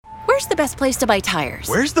Where's the best place to buy tires?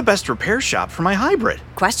 Where's the best repair shop for my hybrid?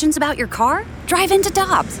 Questions about your car? Drive into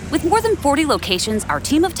Dobbs. With more than 40 locations, our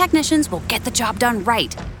team of technicians will get the job done right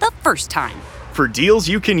the first time. For deals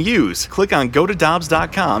you can use, click on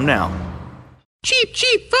gotodobbs.com now.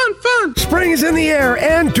 Cheap, fun. Spring is in the air,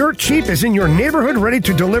 and Dirt Cheap is in your neighborhood ready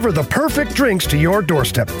to deliver the perfect drinks to your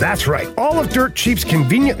doorstep. That's right. All of Dirt Cheap's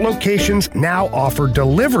convenient locations now offer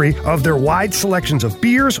delivery of their wide selections of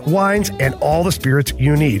beers, wines, and all the spirits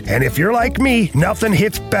you need. And if you're like me, nothing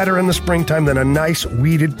hits better in the springtime than a nice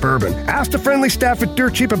weeded bourbon. Ask the friendly staff at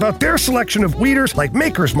Dirt Cheap about their selection of weeders like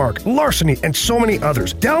Maker's Mark, Larceny, and so many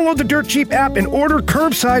others. Download the Dirt Cheap app and order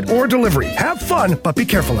curbside or delivery. Have fun, but be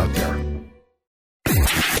careful out there.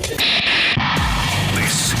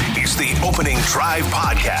 This is the Opening Drive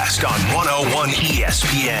Podcast on 101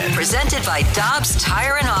 ESPN. Presented by Dobbs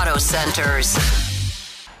Tire and Auto Centers.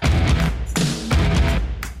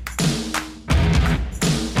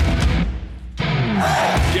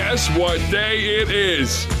 Guess what day it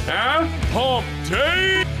is? Huh? Hump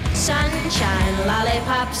Day! Sunshine,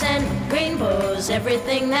 lollipops, and rainbows.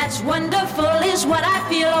 Everything that's wonderful is what I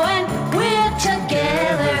feel when we're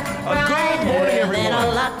together. Brighter than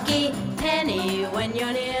a lucky penny when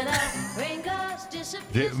you're near the rain goes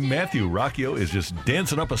disappears. Matthew Rocchio is just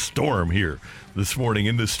dancing up a storm here this morning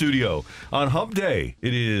in the studio. On Hump Day,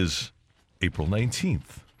 it is April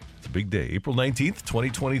 19th. It's a big day. April 19th,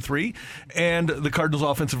 2023. And the Cardinals'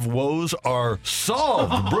 offensive woes are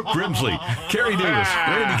solved. Brooke Grimsley, Kerry Davis,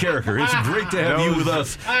 Randy Carricker. It's great to have you with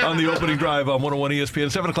us on the Opening Drive on 101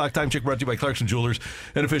 ESPN. 7 o'clock time check brought to you by Clarkson Jewelers,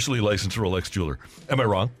 an officially licensed Rolex jeweler. Am I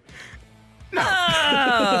wrong? No.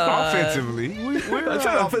 Offensively. That's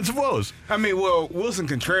not offensive woes. I mean, well, Wilson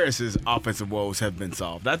Contreras' offensive woes have been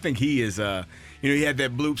solved. I think he is, he had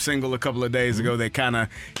that bloop single a couple of days ago that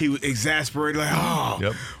he was exasperated,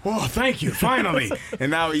 like, well, thank you, finally.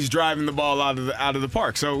 And now he's driving the ball out of the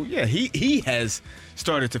park. So, yeah, he has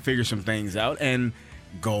started to figure some things out. And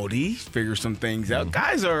Goldie figures some things out.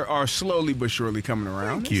 Guys are slowly but surely coming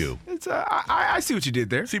around. Thank you. I see what you did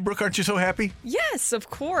there. See, Brooke, aren't you so happy? Yes, of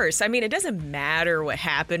course. I mean, it doesn't matter what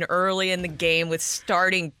happened early in the game with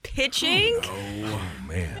starting pitching. Oh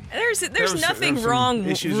man. There's nothing wrong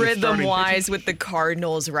rhythm-wise with the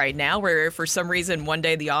Cardinals right now, where for some reason one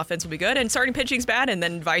day the offense will be good and starting pitching's bad, and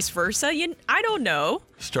then vice versa. I don't know.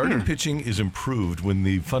 Starting pitching is improved when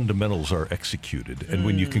the fundamentals are executed and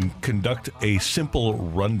when you can conduct a simple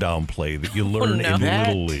rundown play that you learn in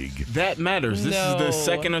Little League. That matters. This is the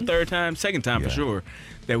second or third time, second time for sure,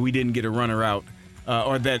 that we didn't get a runner out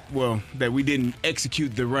or that we didn't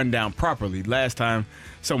execute the rundown properly. Last time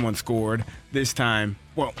someone scored. This time,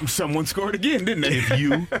 someone scored again, didn't they?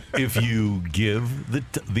 If you give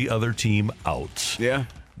the other team outs,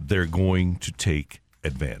 they're going to take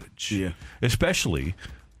advantage. Yeah. Especially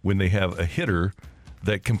when they have a hitter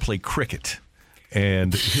that can play cricket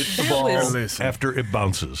and hit the ball after it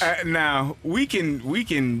bounces. Now, we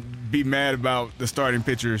can be mad about the starting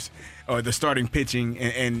pitchers or the starting pitching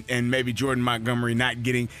and maybe Jordan Montgomery not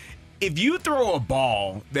getting. If you throw a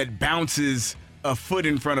ball that bounces a foot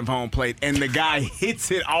in front of home plate and the guy hits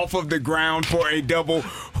it off of the ground for a double,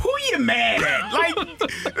 who you mad at?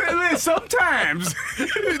 Like, sometimes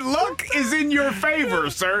luck is in your favor,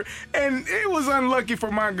 sir. And it was unlucky for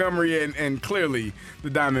Montgomery, and clearly the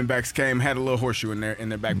Diamondbacks had a little horseshoe in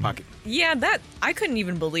their back pocket. Yeah, I couldn't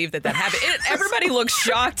even believe that happened. Everybody looks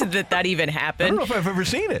shocked that even happened. I don't know if I've ever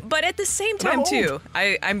seen it. But at the same time, too,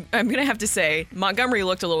 I'm going to have to say Montgomery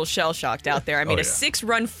looked a little shell-shocked out there. I mean, a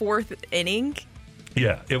 6-run fourth inning.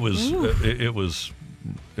 Yeah, it was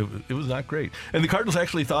not great. And the Cardinals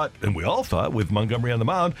actually thought, and we all thought, with Montgomery on the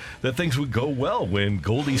mound, that things would go well when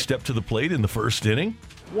Goldie stepped to the plate in the first inning.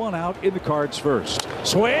 One out in the Cards first.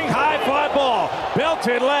 Swing, high fly ball,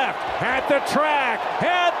 belted left, at the track,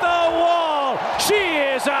 at the wall. She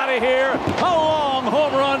is out of here. A long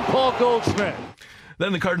home run, Paul Goldschmidt.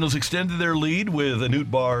 Then the Cardinals extended their lead with a Newt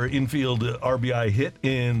Barr infield RBI hit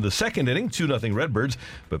in the second inning, 2-0 Redbirds.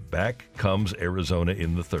 But back comes Arizona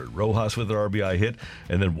in the third. Rojas with an RBI hit,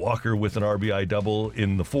 and then Walker with an RBI double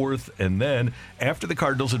in the fourth. And then, after the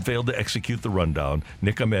Cardinals had failed to execute the rundown,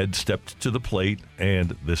 Nick Ahmed stepped to the plate,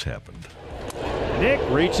 and this happened. Nick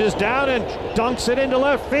reaches down and dunks it into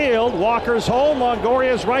left field. Walker's home.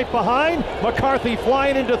 Longoria's right behind. McCarthy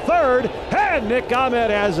flying into third. And Nick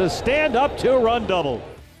Ahmed has a stand-up 2-run double.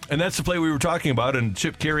 And that's the play we were talking about. And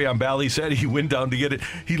Chip Carey on Bally said he went down to get it.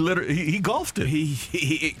 He golfed it.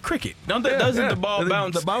 He cricket. Doesn't the ball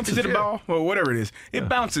bounce? Is it a ball? Well, whatever it is. It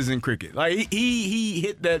bounces in cricket. Like he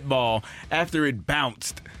hit that ball after it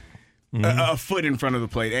bounced a foot in front of the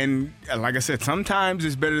plate. And like I said, sometimes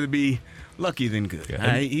it's better to be Lucky than good.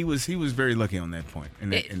 Yeah. He was very lucky on that point. In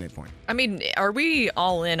that point. I mean, are we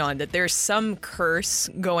all in on that there's some curse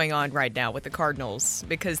going on right now with the Cardinals?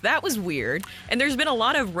 Because that was weird. And there's been a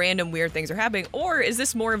lot of random weird things are happening. Or is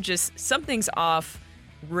this more of just something's off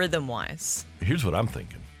rhythm-wise? Here's what I'm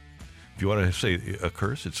thinking. If you want to say a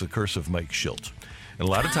curse, it's the curse of Mike Shildt. And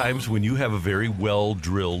a lot of times when you have a very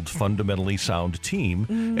well-drilled, fundamentally sound team,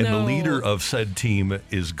 and the leader of said team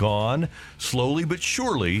is gone, slowly but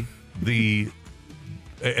surely,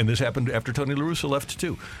 and this happened after Tony La Russa left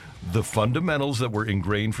too, the fundamentals that were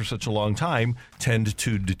ingrained for such a long time tend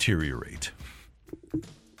to deteriorate.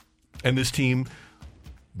 And this team,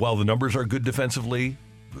 while the numbers are good defensively,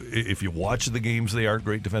 if you watch the games, they aren't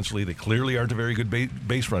great defensively. They clearly aren't a very good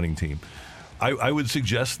base running team. I would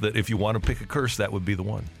suggest that if you want to pick a curse, that would be the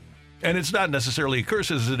one. And it's not necessarily a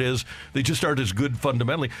curse as it is. They just aren't as good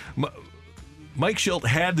fundamentally. Mike Shildt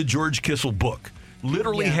had the George Kissel book,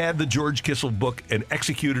 literally had the George Kissel book and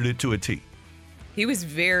executed it to a T. He was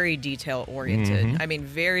very detail-oriented. Mm-hmm. I mean,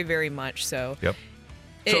 very, very much so. Yep.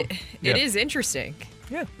 It is interesting.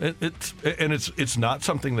 Yeah, it's not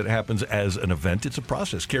something that happens as an event. It's a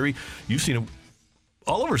process. Carrie, you've seen it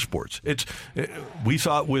all over sports. We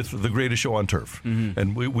saw it with The Greatest Show on Turf,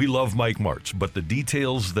 and we love Mike Martz, but the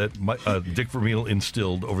details that Dick Vermeil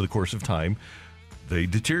instilled over the course of time, they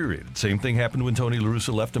deteriorated. Same thing happened when Tony La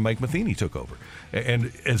Russa left and Mike Matheny took over.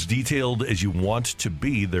 And as detailed as you want to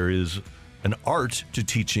be, there is an art to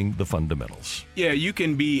teaching the fundamentals. Yeah, you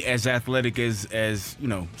can be as athletic as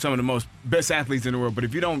some of the most best athletes in the world, but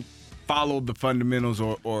if you don't follow the fundamentals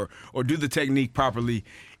or do the technique properly,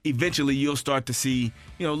 eventually you'll start to see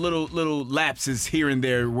little lapses here and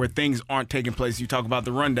there where things aren't taking place. You talk about the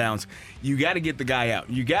rundowns. You got to get the guy out.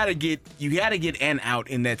 You got to get an out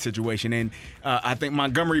in that situation. And I think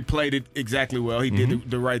Montgomery played it exactly well. He did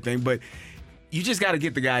the right thing, but you just got to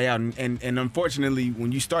get the guy out. And unfortunately,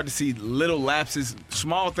 when you start to see little lapses,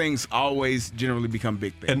 small things always generally become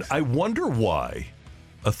big things. And I wonder why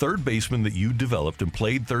a third baseman that you developed and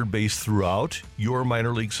played third base throughout your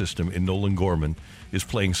minor league system in Nolan Gorman is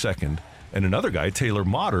playing second, and another guy, Taylor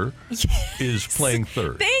Motter, is playing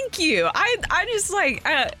third. Thank you. I just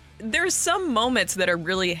there's some moments that are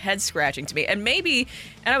really head-scratching to me. And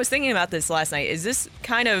I was thinking about this last night, is this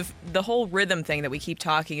kind of the whole rhythm thing that we keep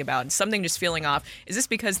talking about and something just feeling off? Is this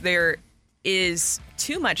because there is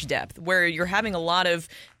too much depth where you're having a lot of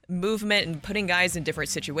movement and putting guys in different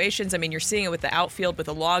situations? I mean, you're seeing it with the outfield with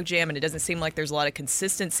the logjam, and it doesn't seem like there's a lot of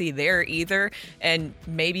consistency there either. And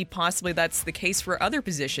maybe possibly that's the case for other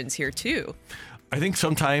positions here too. I think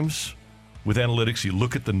sometimes with analytics, you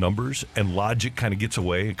look at the numbers and logic kind of gets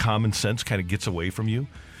away, common sense kind of gets away from you.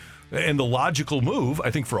 And the logical move,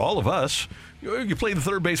 I think for all of us, you play the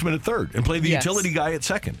third baseman at third and play the utility guy at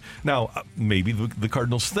second. Now, maybe the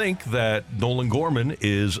Cardinals think that Nolan Gorman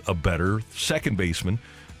is a better second baseman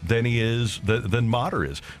than Motter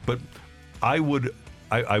is. But I would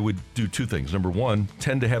do two things. Number one,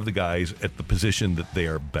 tend to have the guys at the position that they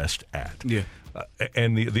are best at. Yeah.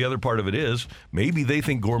 And the other part of it is maybe they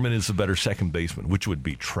think Gorman is the better second baseman, which would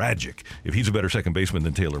be tragic if he's a better second baseman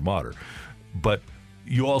than Taylor Motter. But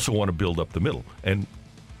you also want to build up the middle. And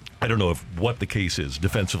I don't know what the case is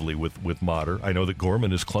defensively with Motter. I know that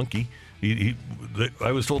Gorman is clunky.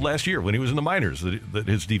 I was told last year when he was in the minors that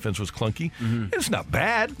his defense was clunky. And it's not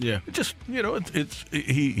bad. Yeah. It just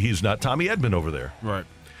he's not Tommy Edman over there. Right.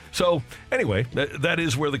 So, anyway, that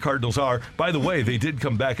is where the Cardinals are. By the way, they did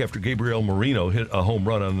come back after Gabriel Moreno hit a home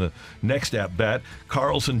run on the next at-bat.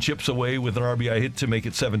 Carlson chips away with an RBI hit to make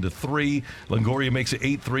it 7-3. Longoria makes it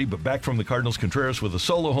 8-3, but back from the Cardinals, Contreras with a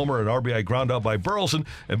solo homer and RBI ground out by Burleson.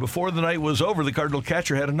 And before the night was over, the Cardinal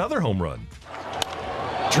catcher had another home run.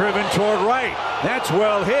 Driven toward right. That's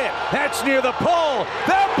well hit. That's near the pole.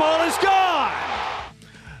 That ball is gone.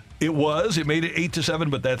 It made it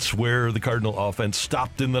 8-7, but that's where the Cardinal offense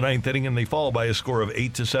stopped in the ninth inning, and they fall by a score of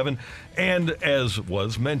 8-7. And as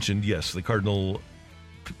was mentioned, yes, the Cardinal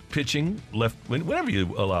pitching left. Whenever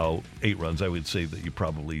you allow 8 runs, I would say that you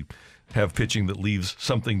probably have pitching that leaves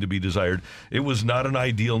something to be desired. It was not an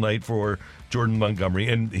ideal night for Jordan Montgomery,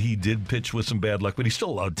 and he did pitch with some bad luck, but he still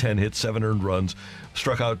allowed 10 hits, 7 earned runs,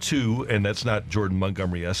 struck out 2, and that's not Jordan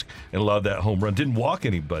Montgomery-esque, and allowed that home run. Didn't walk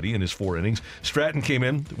anybody in his 4 innings. Stratton came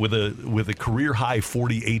in with a career-high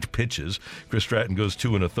 48 pitches. Chris Stratton goes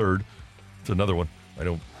 2 1/3. It's another one I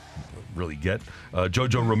don't really get.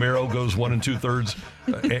 Jojo Romero goes 1 2/3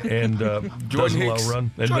 and doesn't allow a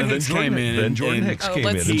run. And Jordan Hicks came in. Then Jordan Hicks came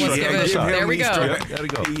in. There we go. Gotta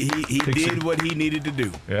go. He did what he needed to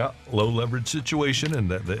do. Yeah, low leverage situation,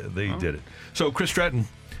 and they did it. So Chris Stratton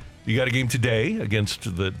You got a game today against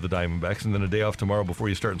the Diamondbacks, and then a day off tomorrow before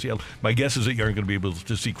you start in Seattle. My guess is that you aren't going to be able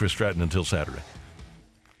to see Chris Stratton until Saturday.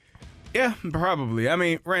 Yeah, probably. I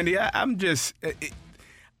mean, Randy, I'm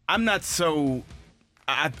not so.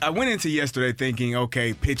 I went into yesterday thinking,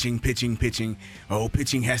 okay, pitching. Oh,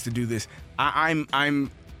 pitching has to do this.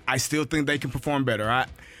 I still think they can perform better.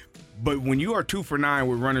 But when you are 2 for 9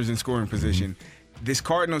 with runners in scoring position, this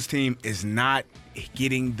Cardinals team is not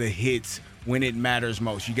getting the hits when it matters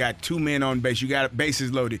most. You got 2 men on base. You got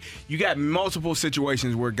bases loaded. You got multiple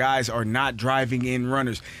situations where guys are not driving in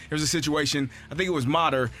runners. There's a situation, I think it was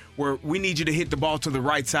Motter, where we need you to hit the ball to the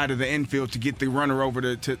right side of the infield to get the runner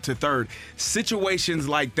over to third. Situations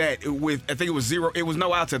like that with, I think it was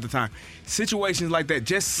no outs at the time. Situations like that,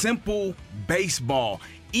 just simple baseball.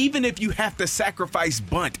 Even if you have to sacrifice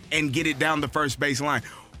bunt and get it down the first base line,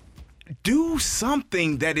 do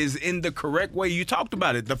something that is in the correct way. You talked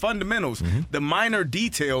about it, the fundamentals, the minor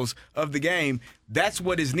details of the game. That's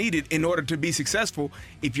what is needed in order to be successful.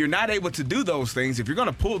 If you're not able to do those things, if you're going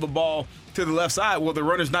to pull the ball to the left side, well, the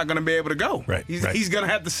runner's not going to be able to go. Right. He's going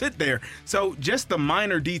to have to sit there. So just the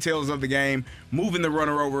minor details of the game, moving the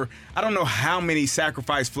runner over. I don't know how many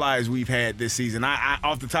sacrifice flies we've had this season. I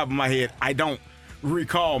off the top of my head, I don't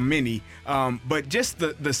recall many. But just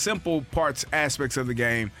the simple parts, aspects of the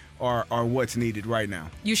game are what's needed right now.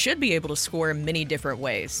 You should be able to score in many different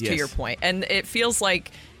ways, Yes. to your point. And it feels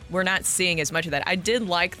like we're not seeing as much of that. I did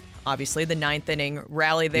like, obviously, the 9th inning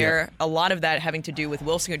rally there. Yeah. A lot of that having to do with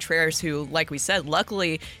Wilson Contreras, who, like we said,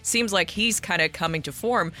 luckily seems like he's kind of coming to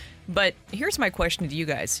form. But here's my question to you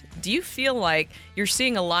guys. Do you feel like you're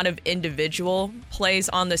seeing a lot of individual plays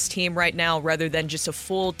on this team right now rather than just a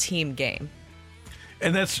full team game?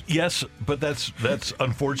 And that's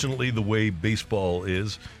unfortunately the way baseball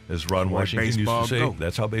is, as Ron Washington used to say.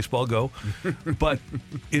 That's how baseball go. But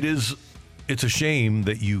it's a shame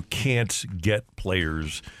that you can't get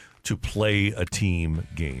players to play a team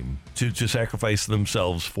game, to sacrifice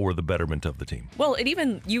themselves for the betterment of the team. Well,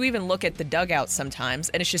 you even look at the dugout sometimes,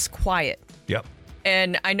 and it's just quiet. Yep.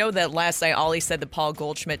 And I know that last night Ollie said that Paul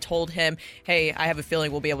Goldschmidt told him, hey, I have a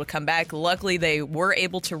feeling we'll be able to come back. Luckily, they were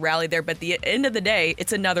able to rally there. But at the end of the day,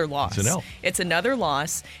 it's another loss. It's an L. It's another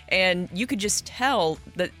loss. And you could just tell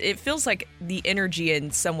that it feels like the energy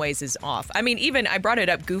in some ways is off. I mean, even I brought it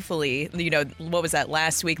up goofily, what was that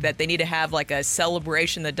last week, that they need to have like a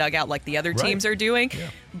celebration in the dugout like the other teams are doing.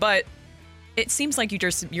 Yeah. But it seems like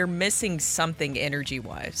you're missing something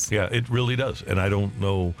energy-wise. Yeah, it really does. And I don't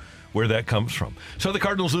know where that comes from. So the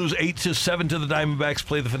Cardinals lose 8-7 to the Diamondbacks,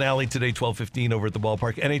 play the finale today, 12:15 over at the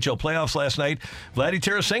ballpark. NHL playoffs last night. Vladdy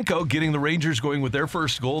Tarasenko getting the Rangers going with their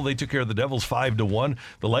first goal. They took care of the Devils 5-1.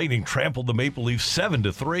 The Lightning trampled the Maple Leafs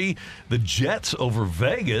 7-3. The Jets over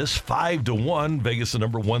Vegas 5-1. Vegas the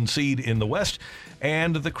number 1 seed in the West.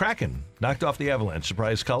 And the Kraken knocked off the Avalanche.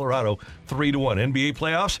 Surprised Colorado 3-1. NBA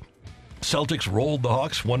playoffs. Celtics rolled the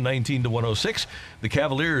Hawks 119-106. The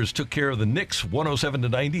Cavaliers took care of the Knicks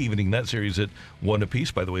 107-90, evening that series at 1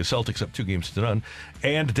 apiece. By the way, Celtics up 2-0.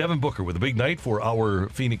 And Devin Booker with a big night for our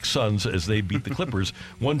Phoenix Suns as they beat the Clippers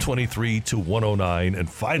 123-109. And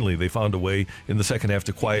finally, they found a way in the second half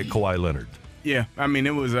to quiet Kawhi Leonard. Yeah, I mean,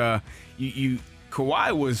 it was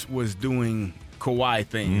Kawhi was doing Kawhi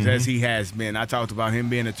things as he has been. I talked about him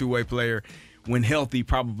being a two-way player. When healthy,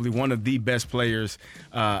 probably one of the best players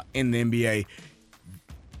in the NBA.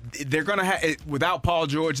 They're going to have, without Paul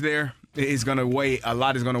George there, a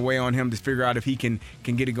lot is going to weigh on him to figure out if he can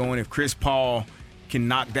get it going. If Chris Paul can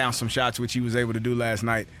knock down some shots, which he was able to do last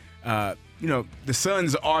night. The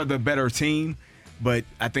Suns are the better team, but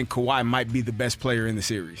I think Kawhi might be the best player in the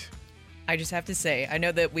series. I just have to say, I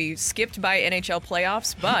know that we skipped by NHL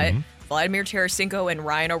playoffs, but Vladimir Tarasenko and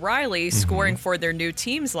Ryan O'Reilly scoring for their new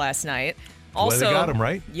teams last night. Also, well, they got him,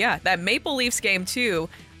 right? Yeah, that Maple Leafs game, too.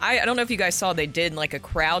 I don't know if you guys saw, they did like a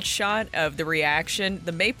crowd shot of the reaction.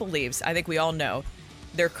 The Maple Leafs, I think we all know,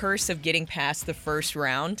 their curse of getting past the first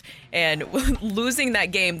round and losing that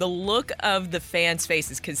game, the look of the fans'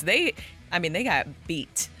 faces, because they got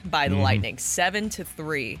beat by the Lightning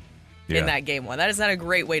 7-3 in that game one. That is not a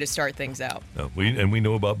great way to start things out. No, we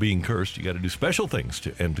know about being cursed. You got to do special things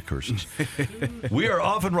to end curses. We are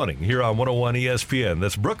off and running here on 101 ESPN.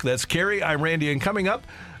 That's Brooke, that's Carrie, I'm Randy, and coming up,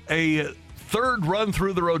 a third run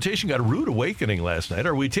through the rotation. Got a rude awakening last night.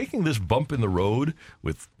 Are we taking this bump in the road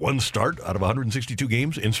with one start out of 162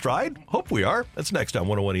 games in stride? Hope we are. That's next on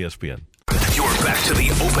 101 ESPN. You're back to the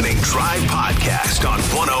Opening Drive podcast on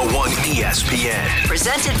 101 ESPN.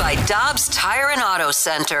 Presented by Dobbs Tire and Auto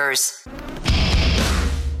Centers.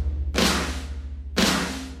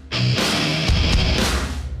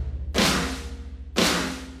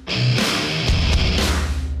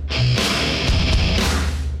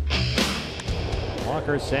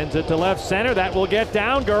 Walker sends it to left center. That will get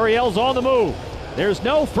down. Gurriel's on the move. There's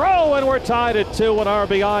no throw, and we're tied at 2. An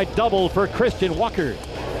RBI double for Christian Walker.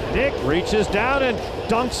 Nick reaches down and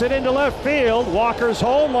dunks it into left field. Walker's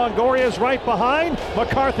home. Longoria's right behind.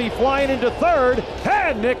 McCarthy flying into third.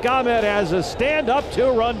 And Nick Ahmed has a stand-up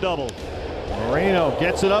 2-run double. Moreno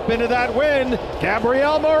gets it up into that wind.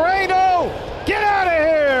 Gabriel Moreno! Get out of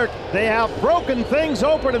here! They have broken things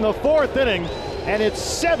open in the 4th inning, and it's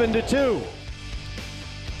 7-2.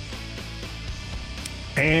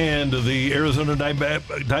 And the Arizona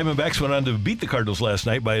Diamondbacks went on to beat the Cardinals last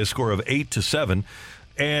night by a score of 8-7.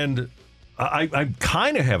 And I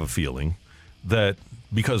kind of have a feeling that,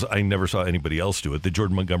 because I never saw anybody else do it, that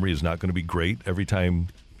Jordan Montgomery is not going to be great every time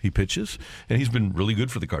he pitches. And he's been really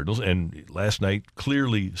good for the Cardinals. And last night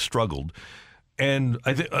clearly struggled. And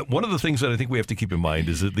I think one of the things that I think we have to keep in mind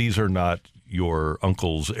is that these are not your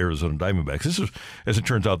uncle's Arizona Diamondbacks. This is, as it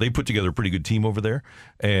turns out, they put together a pretty good team over there,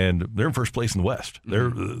 and they're in first place in the West.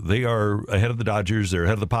 They are ahead of the Dodgers. They're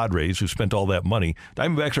ahead of the Padres, who spent all that money.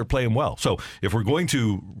 Diamondbacks are playing well. So if we're going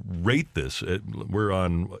to rate this, we're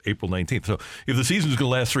on April 19th. So if the season is going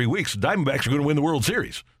to last 3 weeks, the Diamondbacks are going to win the World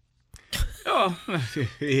Series. Oh,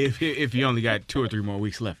 if you only got 2 or 3 more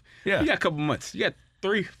weeks left. Yeah. You got a couple months. You got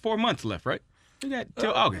 3-4 months left, right? We got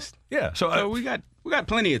till August. Yeah. So we got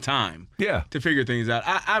plenty of time. Yeah. To figure things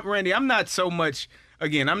out. Randy, I'm not so much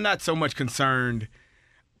concerned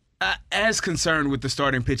with the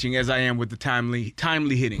starting pitching as I am with the timely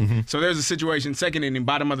hitting. Mm-hmm. So there's a situation, second inning,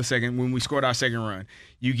 bottom of the second, when we scored our second run.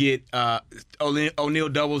 You get O'Neill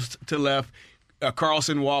doubles to left,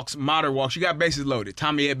 Carlson walks, Motter walks. You got bases loaded.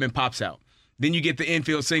 Tommy Edman pops out. Then you get the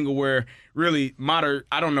infield single where really Motter,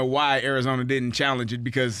 I don't know why Arizona didn't challenge it,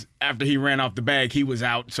 because after he ran off the bag, he was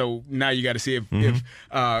out. So now you got to see if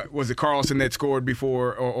was it Carlson that scored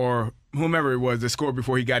before or whomever it was that scored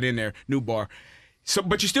before he got in there, Newbar. So,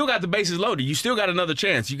 but you still got the bases loaded. You still got another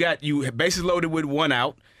chance. You bases loaded with 1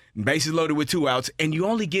 out, bases loaded with 2 outs, and you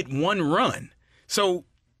only get 1 run. So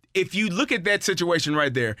if you look at that situation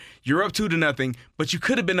right there, you're up 2-0, but you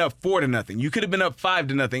could have been up 4-0. You could have been up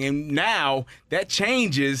 5-0, and now that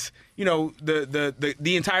changes, the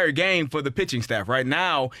entire game for the pitching staff. Right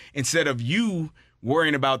now, instead of you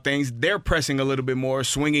worrying about things, they're pressing a little bit more,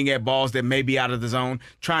 swinging at balls that may be out of the zone,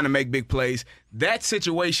 trying to make big plays. That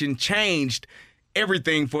situation changed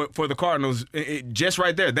everything for the Cardinals just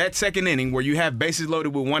right there. That second inning where you have bases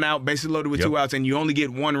loaded with 1 out, bases loaded with 2 outs, and you only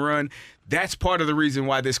get 1 run, that's part of the reason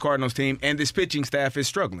why this Cardinals team and this pitching staff is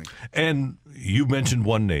struggling. And you mentioned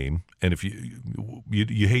one name, and if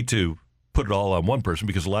you hate to put it all on one person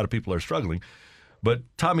because a lot of people are struggling, but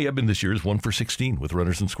Tommy Edman this year is 1 for 16 with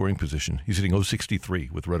runners in scoring position. He's hitting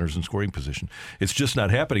 .063 with runners in scoring position. It's just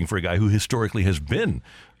not happening for a guy who historically has been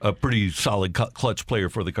a pretty solid clutch player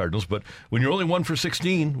for the Cardinals. But when you're only 1 for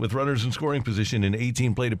 16 with runners in scoring position in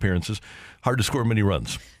 18 plate appearances, hard to score many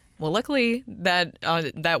runs. Well, luckily that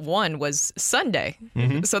one was Sunday,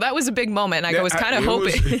 Mm-hmm. so that was a big moment. And I was kind of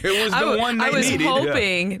hoping it was the one they needed. I was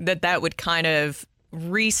hoping that would kind of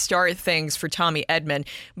restart things for Tommy Edman.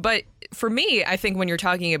 But for me, I think when you're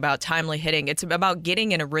talking about timely hitting, it's about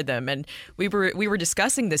getting in a rhythm. And we were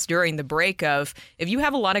discussing this during the break of, if you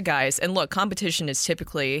have a lot of guys, and look, competition is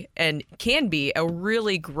typically and can be a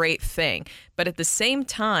really great thing. But at the same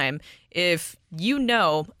time, if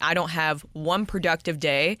I don't have one productive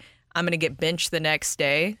day, I'm going to get benched the next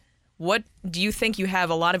day. What do you think you have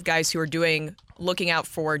a lot of guys who are looking out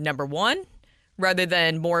for number one rather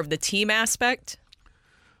than more of the team aspect?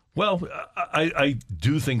 Well, I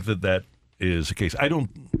do think that is the case.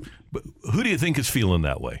 But who do you think is feeling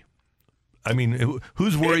that way? I mean,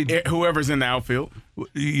 who's worried? Whoever's in the outfield.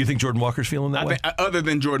 You think Jordan Walker's feeling that way? Other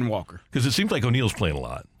than Jordan Walker. Because it seems like O'Neill's playing a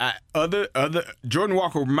lot. Other Jordan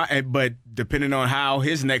Walker, but depending on how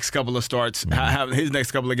his next couple of starts, how his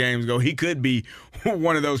next couple of games go, he could be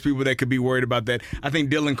one of those people that could be worried about that. I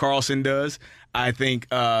think Dylan Carlson does. I think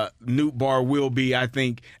Newt Barr will be. I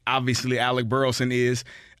think, obviously, Alec Burleson is.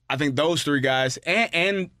 I think those 3 guys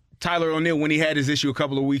and Tyler O'Neill, when he had his issue a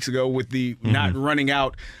couple of weeks ago with the not running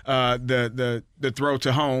out the throw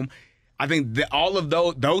to home, I think all of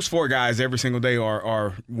those 4 guys every single day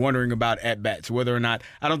are wondering about at-bats, whether or not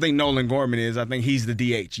 – I don't think Nolan Gorman is. I think he's the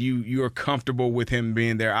DH. You're comfortable with him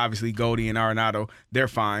being there. Obviously, Goldie and Arenado, they're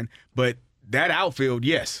fine. But that outfield,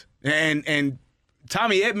 yes. And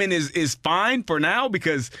Tommy Edman is fine for now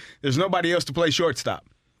because there's nobody else to play shortstop.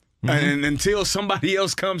 And until somebody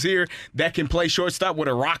else comes here that can play shortstop with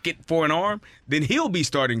a rocket for an arm, then he'll be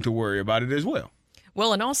starting to worry about it as well.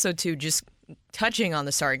 Well, and also, too, just touching on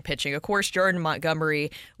the starting pitching, of course, Jordan Montgomery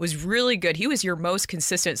was really good. He was your most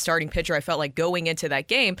consistent starting pitcher, I felt like, going into that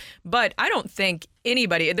game. But I don't think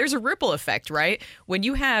there's a ripple effect, right? When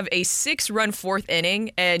you have a 6-run fourth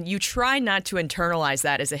inning and you try not to internalize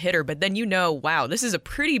that as a hitter, but then wow, this is a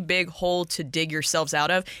pretty big hole to dig yourselves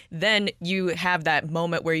out of. Then you have that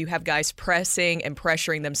moment where you have guys pressing and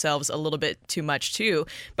pressuring themselves a little bit too much too.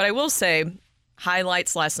 But I will say,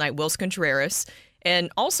 highlights last night, Wilson Contreras,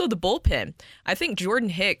 and also the bullpen. I think Jordan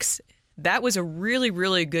Hicks, that was a really,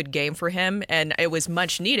 really good game for him, and it was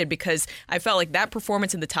much needed because I felt like that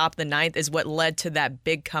performance in the top of the ninth is what led to that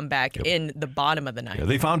big comeback in the bottom of the ninth. Yeah,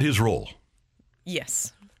 they found his role.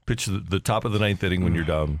 Yes. Pitch the top of the ninth inning when you're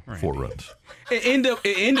down 4 runs. It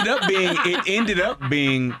ended up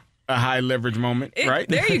being a high leverage moment, right?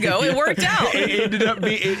 There you go. It worked out.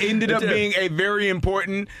 It ended up being a very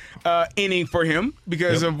important inning for him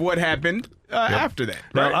because of what happened after that.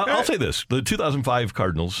 Now, Right? I'll say this. The 2005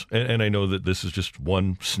 Cardinals, and I know that this is just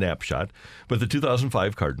one snapshot, but the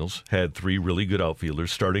 2005 Cardinals had 3 really good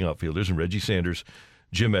outfielders, starting outfielders, and Reggie Sanders,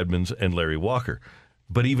 Jim Edmonds, and Larry Walker.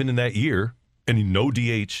 But even in that year, and no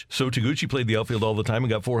DH. So Taguchi played the outfield all the time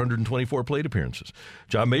and got 424 plate appearances.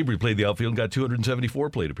 John Mabry played the outfield and got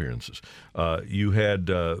 274 plate appearances. You had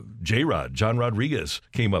J-Rod, John Rodriguez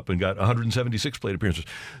came up and got 176 plate appearances.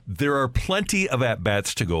 There are plenty of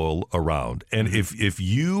at-bats to go around. And if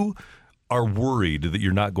you are worried that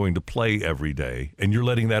you're not going to play every day and you're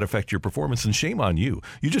letting that affect your performance, then shame on you.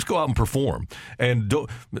 You just go out and perform. And don't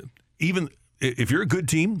even... If you're a good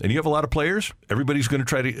team and you have a lot of players, everybody's going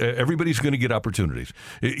to get opportunities.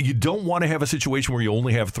 You don't want to have a situation where you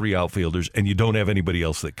only have 3 outfielders and you don't have anybody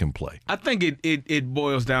else that can play. I think it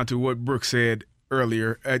boils down to what Brooks said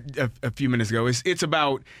earlier a few minutes ago. It's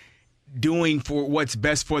about doing for what's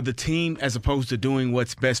best for the team as opposed to doing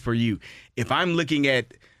what's best for you. If I'm looking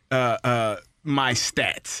at my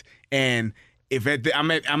stats and if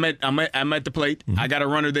I'm at the plate, I got a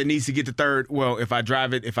runner that needs to get to third. Well, if I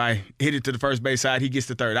drive it, if I hit it to the first base side, he gets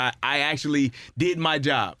to third. I actually did my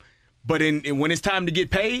job. But when it's time to get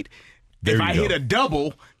paid, if I hit a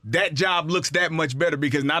double, that job looks that much better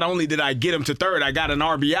because not only did I get him to third, I got an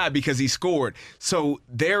RBI because he scored. So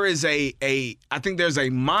there is I think there's a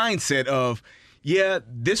mindset of, yeah,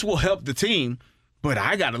 this will help the team, but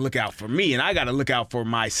I got to look out for me, and I got to look out for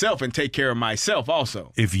myself and take care of myself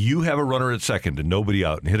also. If you have a runner at second and nobody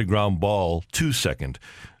out and hit a ground ball to second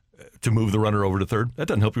to move the runner over to third, that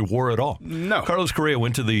doesn't help your WAR at all. No. Carlos Correa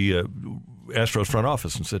went to the Astros front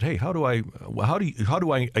office and said, "Hey, how do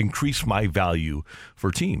I increase my value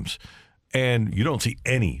for teams?" And you don't see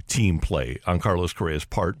any team play on Carlos Correa's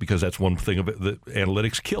part because that's one thing of it that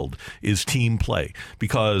analytics killed is team play.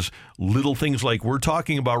 Because little things like we're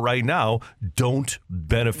talking about right now don't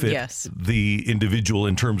benefit the individual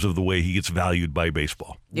in terms of the way he gets valued by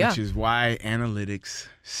baseball. Which is why analytics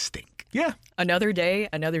stink. Yeah. Another day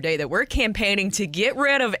that we're campaigning to get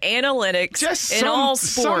rid of analytics in all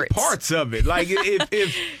sports. Some parts of it. Like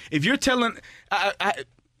if you're telling...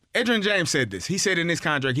 Edgerrin James said this. He said in his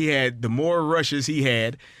contract he had the more rushes he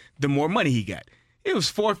had, the more money he got. It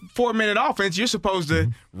was 4-minute offense. You're supposed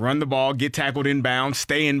to run the ball, get tackled in bounds,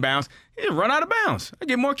 stay in bounds, and run out of bounds. I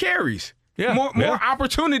get more carries. Yeah. More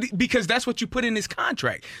opportunity because that's what you put in his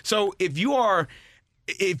contract. So if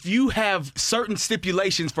you have certain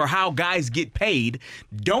stipulations for how guys get paid,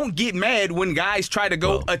 don't get mad when guys try to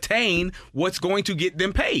go attain what's going to get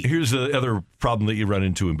them paid. Here's the other problem that you run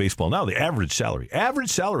into in baseball now, the average salary. Average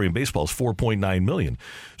salary in baseball is $4.9 million.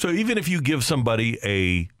 So even if you give somebody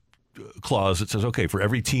a clause that says, okay, for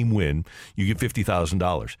every team win, you get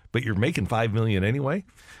 $50,000, but you're making $5 million anyway,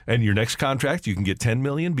 and your next contract you can get $10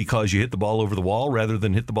 million because you hit the ball over the wall rather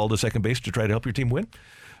than hit the ball to second base to try to help your team win.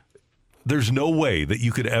 There's no way that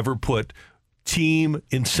you could ever put team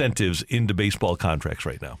incentives into baseball contracts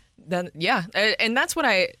right now. Then and that's what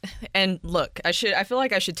look, I feel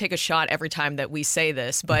like I should take a shot every time that we say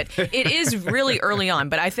this, but it is really early on,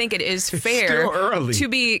 but I think it is fair to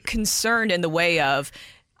be concerned in the way of,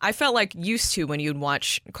 I felt like used to when you'd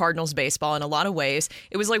watch Cardinals baseball in a lot of ways,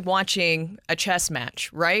 it was like watching a chess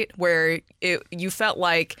match, right? Where you felt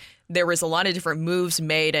like there was a lot of different moves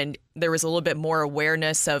made and there was a little bit more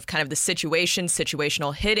awareness of kind of the situation,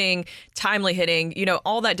 situational hitting, timely hitting,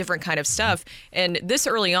 all that different kind of stuff. And this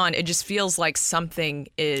early on, it just feels like something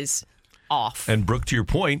is off. And Brooke, to your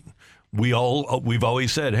point, we've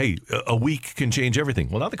always said, hey, a week can change everything.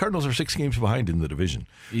 Well, now the Cardinals are 6 games behind in the division.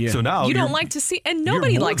 Yeah. So now you don't like to see, and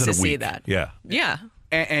nobody likes to see that. Yeah. Yeah.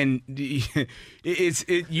 and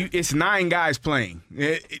it's 9 guys playing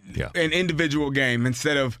an individual game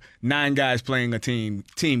instead of 9 guys playing a team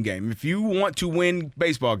game. If you want to win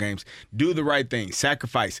baseball games, do the right thing.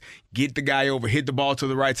 Sacrifice. Get the guy over. Hit the ball to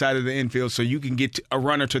the right side of the infield so you can get a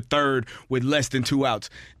runner to third with less than 2 outs.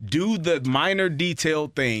 Do the minor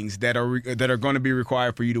detailed things that are going to be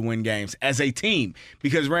required for you to win games as a team.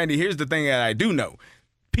 Because, Randy, here's the thing that I do know.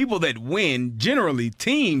 People that win, generally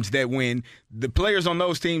teams that win, the players on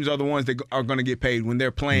those teams are the ones that are going to get paid when they're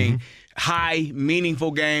playing high,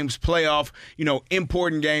 meaningful games, playoff,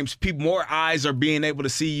 important games. More eyes are being able to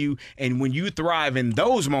see you. And when you thrive in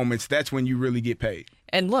those moments, that's when you really get paid.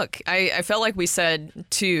 And look, I felt like we said,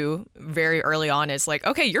 too, very early on, is like,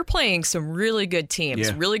 okay, you're playing some really good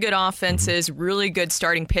teams, really good offenses, really good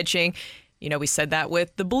starting pitching. We said that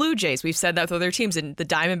with the Blue Jays. We've said that with other teams. And the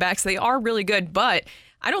Diamondbacks, they are really good. But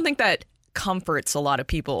I don't think that comforts a lot of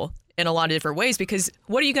people in a lot of different ways, because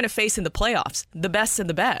what are you going to face in the playoffs? The best of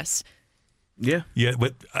the best. Yeah. Yeah,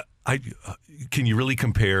 but can you really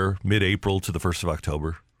compare mid-April to the 1st of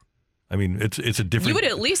October? I mean, it's a different. You would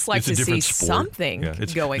at least like to see something going on.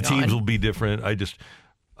 The teams will be different.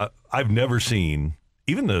 I've never seen,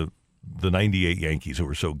 even the 98 Yankees who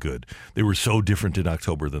were so good, they were so different in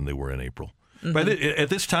October than they were in April. At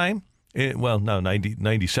this time,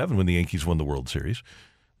 97 when the Yankees won the World Series.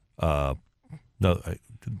 They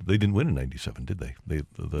didn't win in 97, did they?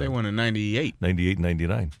 They won in 98. 98,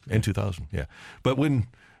 99, and 2000, yeah. But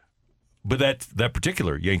that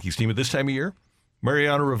particular Yankees team at this time of year,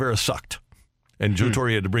 Mariano Rivera sucked. And Joe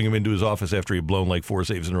Torre had to bring him into his office after he'd blown like 4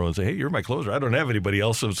 saves in a row and say, hey, you're my closer. I don't have anybody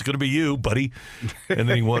else, so it's going to be you, buddy. And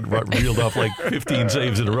then he reeled off like 15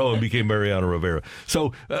 saves in a row and became Mariano Rivera.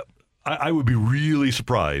 So I would be really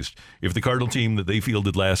surprised if the Cardinal team that they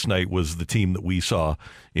fielded last night was the team that we saw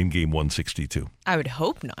in Game 162. I would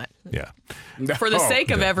hope not. Yeah. For the sake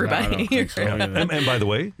of everybody. And by the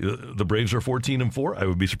way, the Braves are 14-4. I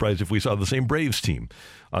would be surprised if we saw the same Braves team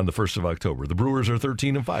on the 1st of October. The Brewers are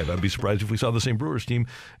 13-5. I'd be surprised if we saw the same Brewers team.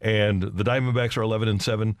 And the Diamondbacks are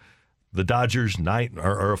 11-7. The Dodgers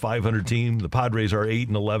are a 500 team. The Padres are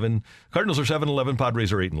 8-11. Cardinals are 7-11.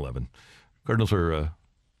 Padres are 8-11. Cardinals are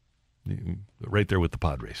right there with the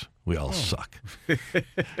Padres. We all suck.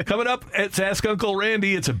 Coming up, it's Ask Uncle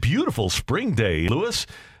Randy. It's a beautiful spring day, Lewis.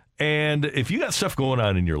 And if you got stuff going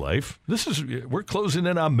on in your life, we're closing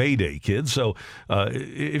in on May Day, kids. So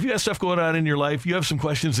if you got stuff going on in your life, you have some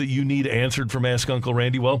questions that you need answered from Ask Uncle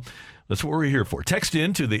Randy, well, that's what we're here for. Text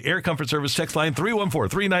in to the Air Comfort Service text line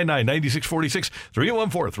 314-399-9646,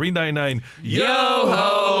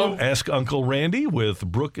 314-399-YO-HO. Ask Uncle Randy with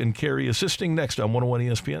Brooke and Carrie assisting next on 101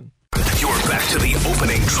 ESPN. You're back to the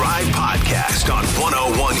Opening Drive podcast on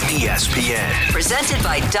 101 ESPN. Presented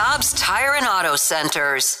by Dobbs Tire and Auto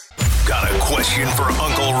Centers. Got a question for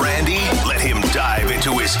Uncle Randy? Let him dive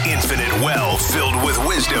into his infinite well filled with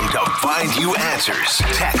wisdom to find you answers.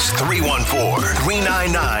 Text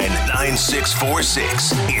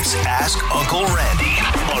 314-399-9646. It's Ask Uncle Randy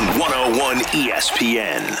on 101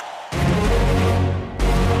 ESPN.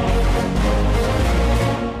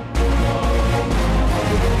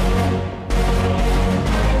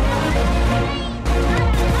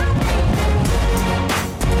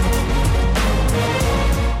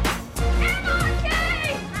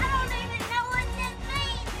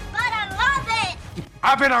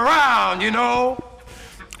 I've been around,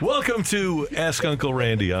 Welcome to Ask Uncle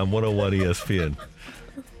Randy on 101 ESPN.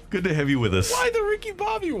 Good to have you with us. Why the Ricky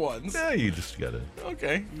Bobby ones? Yeah, you just got it.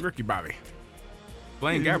 Okay. Ricky Bobby.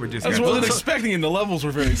 Blaine Gabbert just I wasn't expecting him. The levels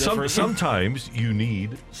were very different. Sometimes you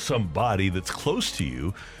need somebody that's close to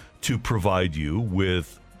you to provide you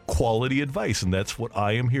with quality advice, and that's what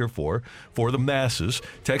I am here for the masses.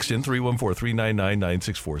 Text in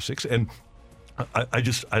 314-399-9646, and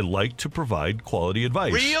I like to provide quality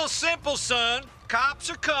advice. Real simple, son. Cops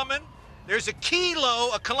are coming. There's a kilo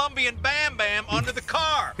of Colombian Bam Bam under the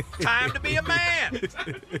car. Time to be a man.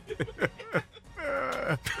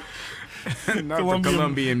 Not the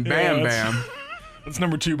Colombian Bam Bam. That's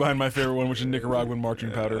number 2 behind my favorite one, which is Nicaraguan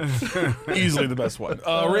marching powder. Easily the best one.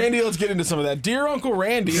 Randy, let's get into some of that. Dear Uncle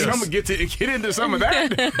Randy. I'm going to get into some of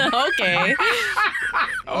that. Okay.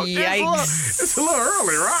 Yikes. It's a little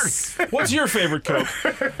early, right? What's your favorite Coke?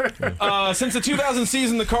 Since the 2000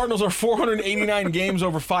 season, the Cardinals are 489 games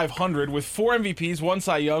over 500 with 4 MVPs, 1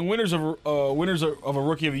 Cy Young, winners of a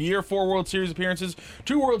Rookie of the Year, 4 World Series appearances,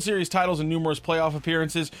 2 World Series titles, and numerous playoff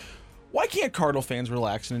appearances. Why can't Cardinal fans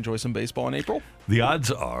relax and enjoy some baseball in April? The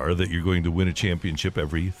odds are that you're going to win a championship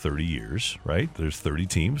every 30 years, right? There's 30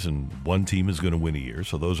 teams, and one team is going to win a year,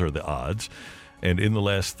 so those are the odds. And in the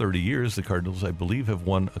last 30 years, the Cardinals, I believe, have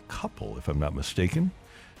won a couple, if I'm not mistaken.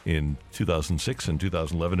 in 2006 and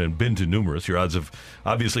 2011 and been to numerous. Your odds of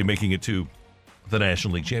obviously making it to the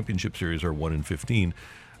National League Championship Series are 1 in 15.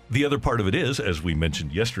 The other part of it is, as we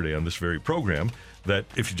mentioned yesterday on this very program, that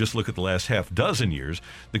if you just look at the last half dozen years,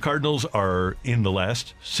 the Cardinals are in the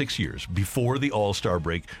last 6 years. Before the All-Star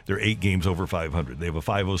break, they're 8 games over 500. They have a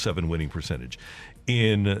 .507 winning percentage.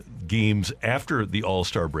 In games after the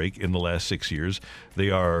All-Star break in the last 6 years,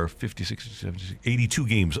 they are 82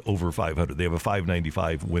 games over 500. They have a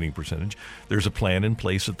 .595 winning percentage. There's a plan in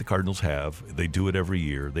place that the Cardinals have. They do it every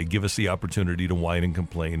year. They give us the opportunity to whine and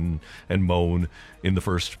complain and moan in the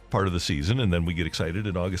first part of the season, and then we get excited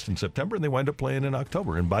in August and September, and they wind up playing in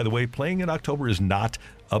October. And by the way, playing in October is not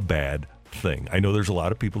a bad thing. I know there's a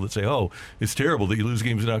lot of people that say, oh, it's terrible that you lose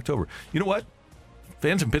games in October. You know what?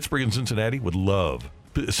 Fans in Pittsburgh and Cincinnati would love,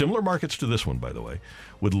 similar markets to this one, by the way,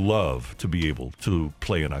 would love to be able to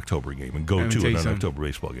play an October game and go to an October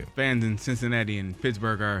baseball game. Fans in Cincinnati and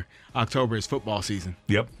Pittsburgh are October is football season.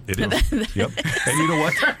 Yep, it is. Yep. And you know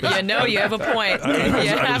what? You have a point.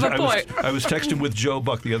 I was texting with Joe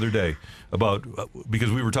Buck the other day about, because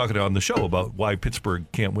we were talking on the show about why Pittsburgh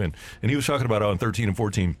can't win. And he was talking about on 13 and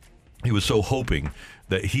 14, he was so hoping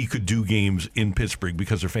that he could do games in Pittsburgh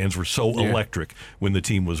because their fans were so electric when the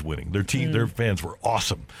team was winning. Their fans were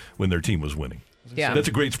awesome when their team was winning. Yeah. That's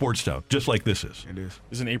a great sports town, just like this is. It is.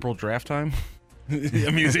 Isn't April draft time?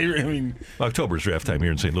 October's draft time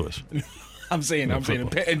here in St. Louis. I'm saying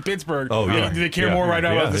in Pittsburgh. Oh, yeah. Do they care more right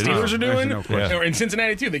now about what the Steelers are doing? No question. Or in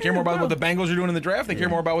Cincinnati, too. They care more about what the Bengals are doing in the draft. They care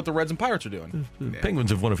more about what the Reds and Pirates are doing. The Penguins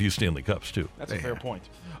have won a few Stanley Cups, too. That's a fair point.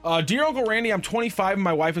 Dear Uncle Randy, I'm 25 and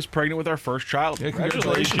my wife is pregnant with our first child. Yeah,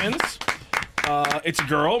 Congratulations. It's a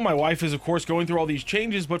girl. My wife is, of course, going through all these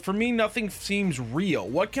changes, but for me, nothing seems real.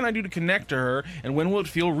 What can I do to connect to her, and when will it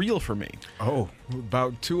feel real for me? Oh,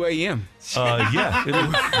 about 2 a.m. Yeah,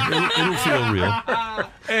 it'll feel real.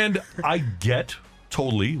 And I get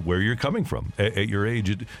totally where you're coming from at your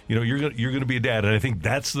age. You're going to be a dad, and I think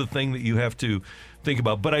that's the thing that you have to think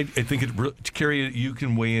about. But I think Carrie, you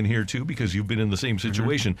can weigh in here too because you've been in the same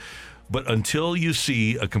situation. But until you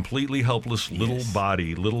see a completely helpless little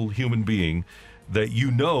body, little human being that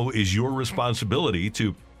you know is your responsibility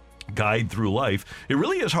to guide through life, it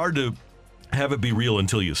really is hard to have it be real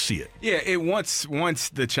until you see it. Yeah, once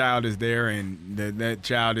the child is there and that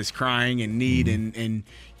child is crying in need and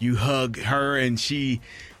you hug her and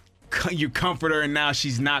you comfort her and now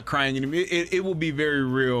she's not crying anymore. It will be very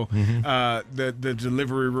real. The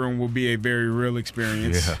delivery room will be a very real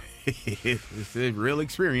experience. Yeah. It's a real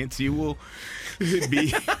experience. You will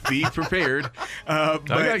be prepared. I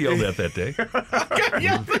got yelled at that day.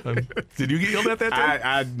 Did you get yelled at that day?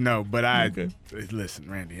 I no, but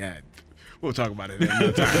listen, Randy. We'll talk about it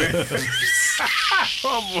another time.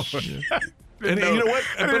 And you know what?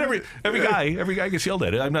 But every guy gets yelled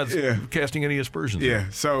at. I'm not casting any aspersions. Yeah.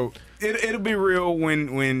 So it'll be real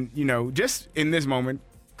when just in this moment,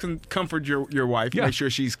 comfort your wife. Yeah. Make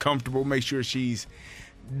sure she's comfortable. Make sure she's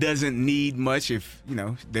doesn't need much. If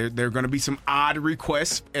there are going to be some odd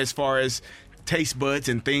requests as far as taste buds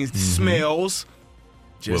and things, smells.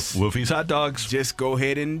 Just Wolfie's hot dogs. Just go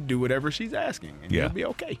ahead and do whatever she's asking, and you'll be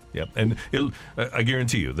okay. Yep, and I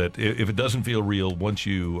guarantee you that if it doesn't feel real, once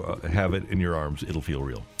you have it in your arms, it'll feel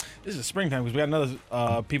real. This is springtime because we got a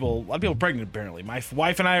lot of people pregnant apparently. My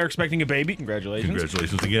wife and I are expecting a baby. Congratulations.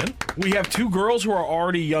 Congratulations again. We have 2 girls who are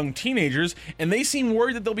already young teenagers, and they seem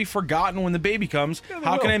worried that they'll be forgotten when the baby comes.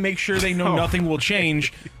 How can I make sure they know nothing will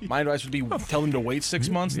change? My advice would be tell them to wait 6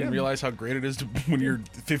 months and realize how great it is when you're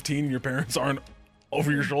 15 and your parents aren't over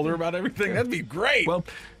your shoulder about everything. That'd be great. Well,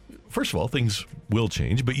 first of all, things will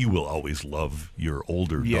change, but you will always love your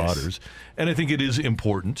older daughters. And I think it is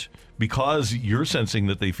important, because you're sensing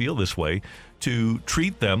that they feel this way, to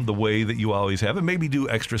treat them the way that you always have and maybe do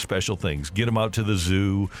extra special things. Get them out to the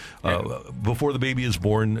zoo before the baby is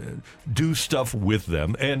born. Do stuff with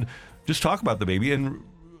them and just talk about the baby and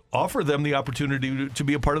offer them the opportunity to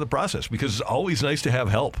be a part of the process, because it's always nice to have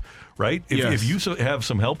help, right? If you have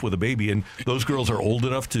some help with a baby and those girls are old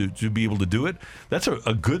enough to be able to do it, that's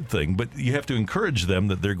a good thing, but you have to encourage them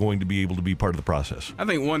that they're going to be able to be part of the process. I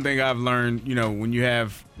think one thing I've learned, when you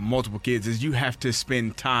have multiple kids, is you have to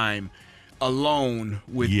spend time alone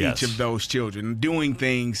with each of those children, doing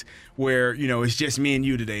things where it's just me and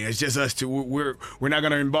you today. It's just us two. We're not going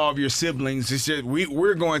to involve your siblings. It's just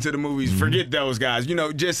we're going to the movies. Forget those guys.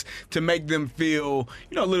 Just to make them feel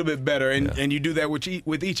a little bit better, and you do that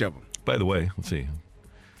with each of them. By the way, let's see.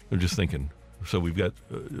 I'm just thinking. So we've got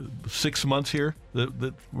 6 months here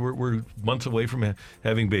that we're months away from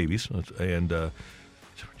having babies, and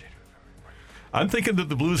I'm thinking that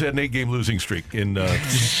the Blues had an 8-game losing streak in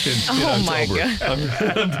Oh, my October.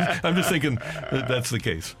 God. I'm just thinking that that's the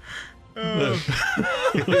case. Is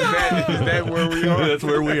that where we are? That's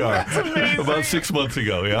where we are. About 6 months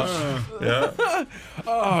ago, yeah.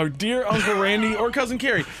 Oh, dear Uncle Randy or Cousin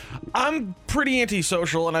Carrie, I'm pretty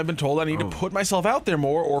antisocial, and I've been told I need to put myself out there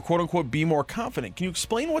more or, quote-unquote, be more confident. Can you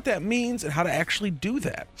explain what that means and how to actually do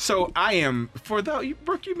that? So I am,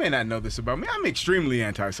 Brooke, you may not know this about me. I'm extremely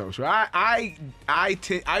antisocial. I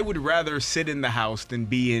would rather sit in the house than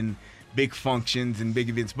be in big functions and big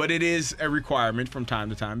events, but it is a requirement from time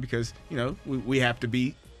to time because, we have to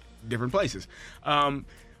be different places.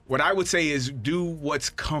 What I would say is do what's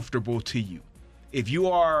comfortable to you. If you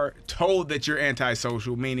are told that you're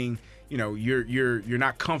antisocial, meaning, you're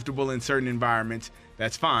not comfortable in certain environments,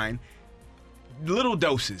 that's fine. Little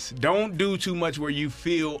doses. Don't do too much where you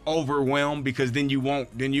feel overwhelmed, because then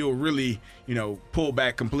you'll really, pull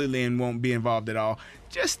back completely and won't be involved at all.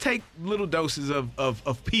 Just take little doses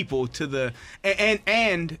of people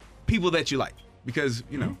and people that you like, because,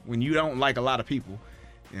 when you don't like a lot of people,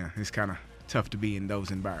 it's kind of tough to be in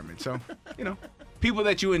those environments. So, people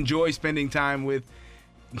that you enjoy spending time with,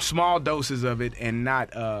 small doses of it, and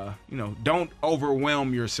not, don't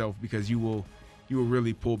overwhelm yourself, because you will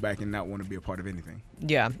really pull back and not want to be a part of anything.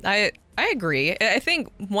 Yeah, I agree. I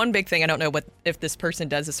think one big thing, I don't know if this person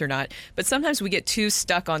does this or not, but sometimes we get too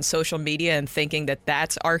stuck on social media and thinking that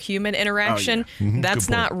that's our human interaction. Oh, yeah. That's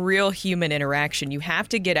not real human interaction. You have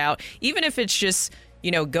to get out, even if it's just,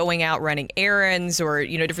 going out running errands or,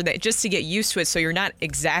 different things, just to get used to it. So you're not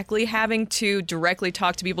exactly having to directly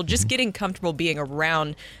talk to people. Just getting comfortable being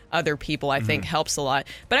around other people, I think, helps a lot.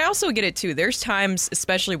 But I also get it, too. There's times,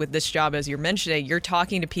 especially with this job, as you're mentioning, you're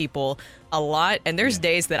talking to people a lot. And there's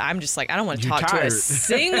days that I'm just like, I don't want to talk to a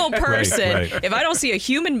single person. Right. If I don't see a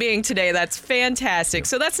human being today, that's fantastic.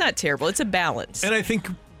 So that's not terrible. It's a balance. And I think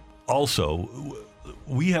also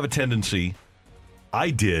we have a tendency... I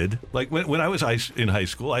did. Like when I was in high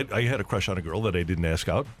school, I had a crush on a girl that I didn't ask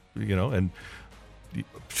out, and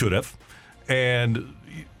should have. And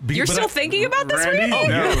you're still thinking about this, Randy? Oh,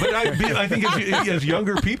 yeah, but I think as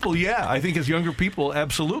younger people,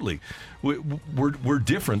 absolutely, we're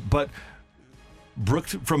different. But Brooke,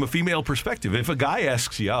 from a female perspective, if a guy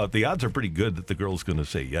asks you out, the odds are pretty good that the girl's going to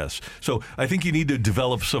say yes. So I think you need to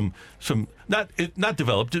develop some not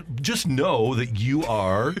develop, just know that you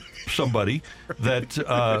are somebody that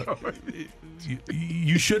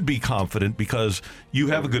you should be confident, because you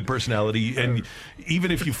have a good personality, and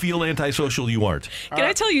even if you feel antisocial, you aren't. Can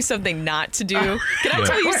I tell you something not to do? Can I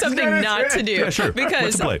tell you something not to do? Yeah, sure.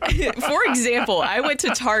 Because, for example, I went to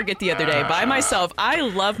Target the other day by myself. I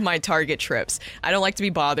love my Target trips. I don't like to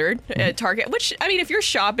be bothered at Target, which, I mean, if you're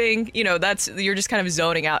shopping, you're just kind of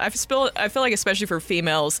zoning out. I feel like, especially for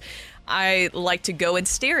females, I like to go and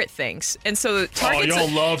stare at things. And so you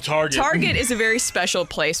don't love Target. Target is a very special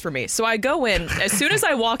place for me. So I go in, as soon as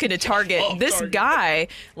I walk into Target, this guy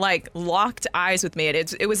locked eyes with me.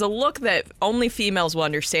 And it was a look that only females will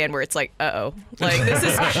understand, where it's like, uh-oh. Like this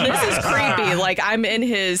is creepy. Like I'm in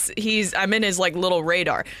his little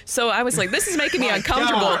radar. So I was like, this is making me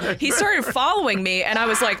uncomfortable. God. He started following me, and I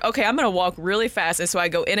was like, okay, I'm gonna walk really fast. And so I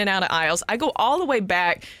go in and out of aisles. I go all the way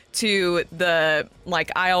back to the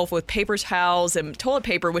aisle with paper towels and toilet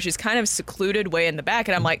paper, which is kind of secluded way in the back.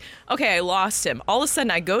 And I'm like, okay, I lost him. All of a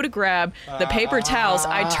sudden I go to grab the paper towels.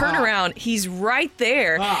 I turn around. He's right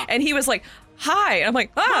there. And he was like, hi. And I'm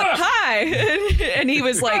like, hi. And he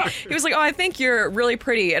was like, oh, I think you're really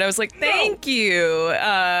pretty. And I was like, thank you.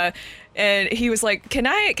 And he was like, can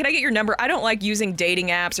I get your number? I don't like using dating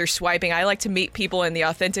apps or swiping. I like to meet people in the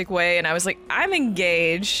authentic way. And I was like, I'm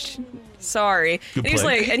engaged. Sorry. And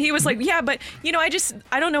he was like, yeah, but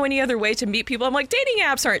I don't know any other way to meet people. I'm like, dating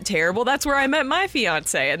apps aren't terrible. That's where I met my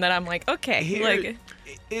fiance. And then I'm like, okay,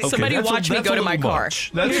 somebody watch me go to my car.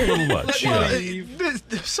 That's a little much.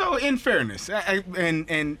 So in fairness,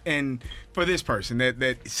 and for this person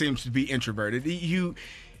that seems to be introverted,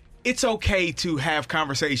 it's okay to have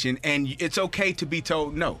conversation, and it's okay to be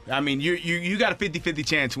told no. I mean, you got a 50-50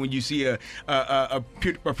 chance when you see a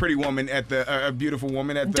pretty woman a beautiful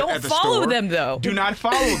woman at the store. Don't follow them though. Do not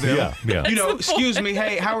follow them. Yeah. Excuse me.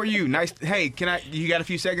 Hey, how are you? Nice. Hey, you got a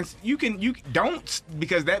few seconds? You don't,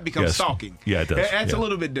 because that becomes stalking. Yeah, it does. That's a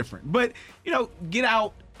little bit different. But get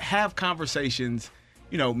out, have conversations.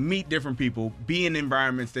 meet different people, be in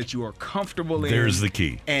environments that you are comfortable in. There's the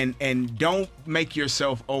key. And don't make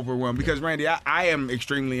yourself overwhelmed. Because, Randy, I am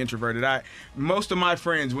extremely introverted. Most of my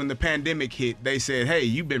friends, when the pandemic hit, they said, hey,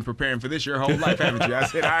 you've been preparing for this your whole life, haven't you? I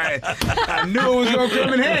said, I knew it was going to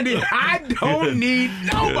come in handy. I don't need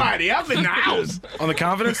nobody. I'm in the house. On the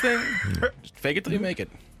confidence thing, just fake it till you make it.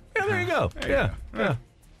 Yeah, there you go. Yeah.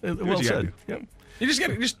 Well said. Yep. You just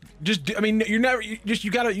gotta just. I mean, you're never.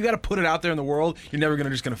 You gotta put it out there in the world. You're never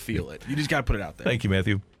gonna feel it. You just gotta put it out there. Thank you,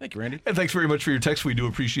 Matthew. Thank you, Randy. And thanks very much for your texts. We do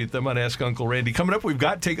appreciate them on Ask Uncle Randy. Coming up, we've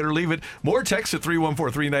got Take It or Leave It. More texts at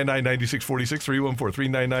 314-399-9646,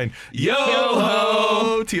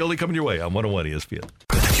 314-399-YO-HO. Tioli coming your way on 101 ESPN.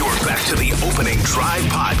 You're back to the Opening Drive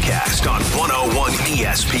podcast on 101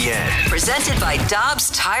 ESPN. Presented by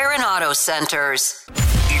Dobbs Tire and Auto Centers.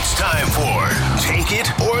 It's time for Take It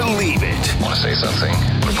or Leave It. Want to say something?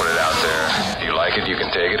 Want to put it out there? If you like it, you can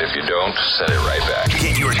take it. If you don't, send it right back.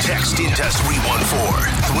 Get your text into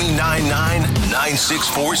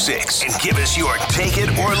 314-399-9646 and give us your Take It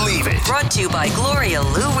or Leave It. Brought to you by Gloria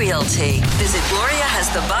Lou Realty. Visit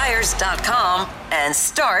GloriaHasTheBuyers.com and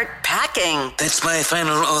start packing. That's my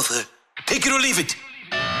final offer. Take it or leave it.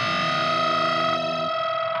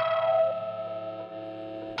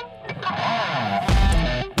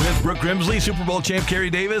 Brooke Grimsley, Super Bowl champ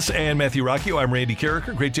Kerry Davis, and Matthew Rocchio. I'm Randy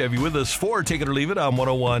Carricker. Great to have you with us for Take It or Leave It on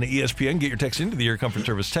 101 ESPN. Get your text into the Air Comfort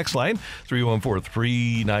Service text line,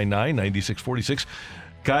 314-399-9646.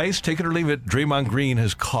 Guys, take it or leave it. Draymond Green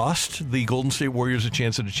has cost the Golden State Warriors a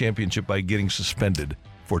chance at a championship by getting suspended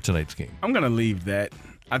for tonight's game. I'm going to leave that.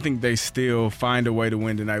 I think they still find a way to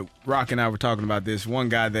win tonight. Rock and I were talking about this. One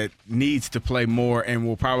guy that needs to play more and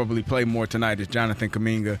will probably play more tonight is Jonathan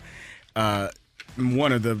Kuminga.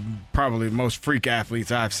 One of the probably most freak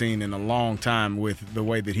athletes I've seen in a long time with the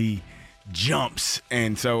way that he jumps.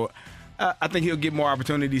 And so I think he'll get more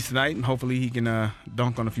opportunities tonight, and hopefully he can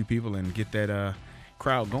dunk on a few people and get that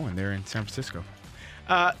crowd going there in San Francisco.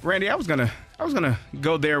 Randy, I was gonna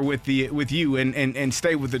go there with you and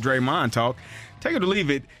stay with the Draymond talk. Take it or leave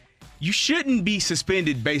it. You shouldn't be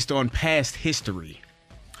suspended based on past history.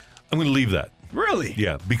 I'm going to leave that. Really?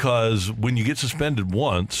 Yeah, because when you get suspended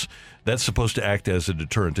once, that's supposed to act as a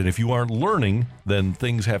deterrent. And if you aren't learning, then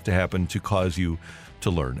things have to happen to cause you to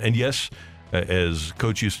learn. And yes, as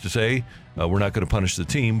Coach used to say, we're not going to punish the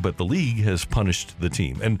team, but the league has punished the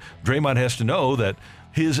team. And Draymond has to know that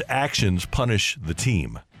his actions punish the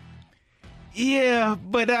team. Yeah,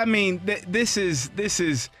 but I mean, this is.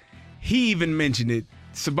 He even mentioned it.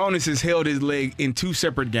 Sabonis has held his leg in two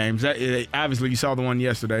separate games. Obviously, you saw the one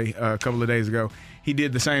yesterday, a couple of days ago. He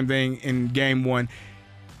did the same thing in game one.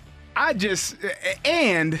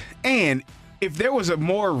 And if there was a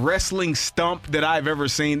more wrestling stump that I've ever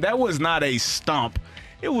seen, that was not a stomp.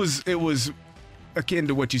 It was akin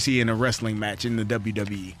to what you see in a wrestling match in the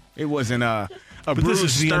WWE. It wasn't a bruised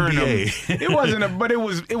sternum. It wasn't but it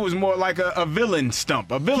was more like a villain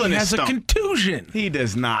stump, a villainous stump. He has a contusion. He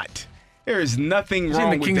does not. There is nothing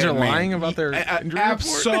wrong with that. The Kings are man. lying about their injury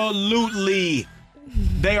Absolutely.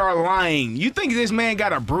 They are lying. You think this man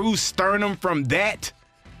got a bruised sternum from that?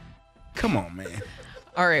 Come on, man.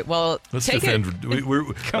 All right, well, let's take defend.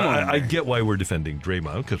 Come on, I get why we're defending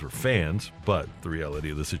Draymond because we're fans, but the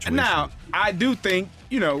reality of the situation. Now, I do think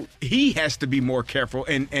he has to be more careful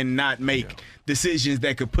and not make decisions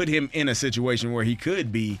that could put him in a situation where he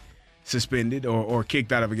could be suspended or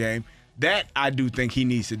kicked out of a game. That I do think he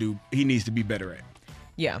needs to do. He needs to be better at.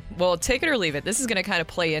 Yeah. Well, take it or leave it. This is going to kind of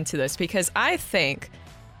play into this because I think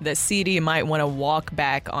that CD might want to walk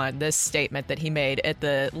back on this statement that he made at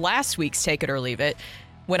the last week's Take It or Leave It.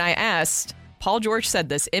 When I asked, Paul George said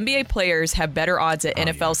this, NBA players have better odds at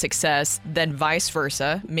NFL success than vice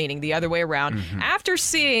versa, meaning the other way around. Mm-hmm. After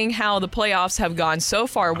seeing how the playoffs have gone so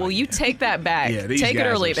far, will you take that back? Yeah, these take guys it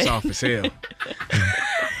or leave are it. soft as hell.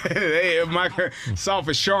 Soft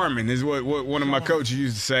as Charmin is what one of my coaches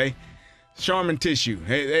used to say. Charmin tissue.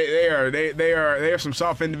 They are some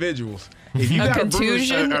soft individuals. If you got a bruised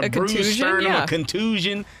sternum, a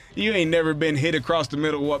contusion, you ain't never been hit across the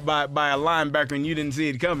middle by a linebacker and you didn't see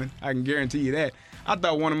it coming. I can guarantee you that. I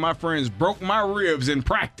thought one of my friends broke my ribs in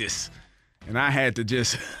practice, and I had to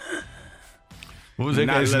just. What was that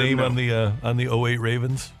guy's name on the 08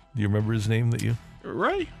 Ravens? Do you remember his name that you?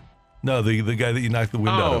 Ray? No, the guy that you knocked the wind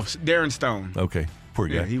out of. Darren Stone. Okay, poor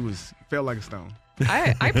guy. Yeah, he felt like a stone.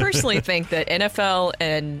 I personally think that NFL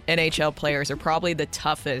and NHL players are probably the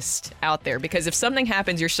toughest out there because if something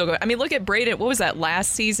happens, you're still going. I mean, look at Braden. What was that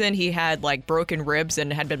last season? He had like broken ribs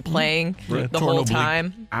and had been playing the whole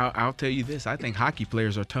time. I'll tell you this. I think hockey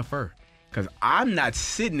players are tougher because I'm not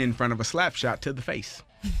sitting in front of a slap shot to the face.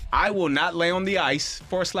 I will not lay on the ice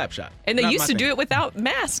for a slap shot. And they used to do it without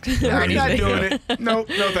masks. I'm not doing it. No,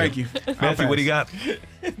 thank you. Matthew, what do you got?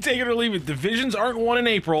 Take it or leave it. Divisions aren't won in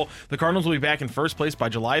April. The Cardinals will be back in first place by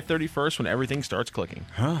July 31st when everything starts clicking.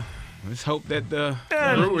 Let's hope that the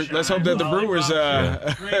Brewers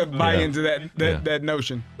buy into that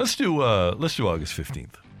notion. Let's do August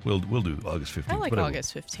 15th. We'll do August 15th. I like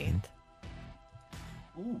August 15th.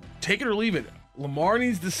 Take it or leave it. Lamar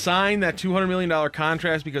needs to sign that $200 million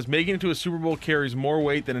contract because making it to a Super Bowl carries more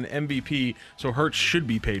weight than an MVP, so Hurts should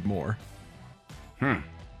be paid more.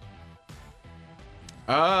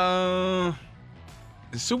 The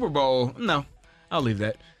Super Bowl, no. I'll leave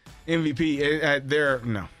that. MVP,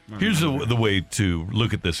 no. Here's the way to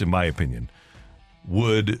look at this, in my opinion.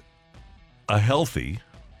 Would a healthy,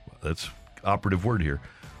 that's operative word here,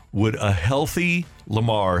 would a healthy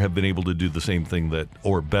Lamar have been able to do the same thing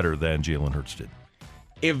or better than Jalen Hurts did?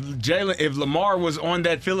 If Lamar was on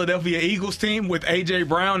that Philadelphia Eagles team with A.J.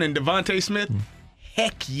 Brown and Devontae Smith,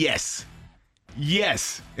 heck yes.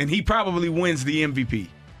 Yes. And he probably wins the MVP.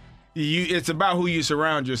 It's about who you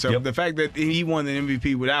surround yourself. Yep. The fact that he won the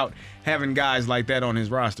MVP without having guys like that on his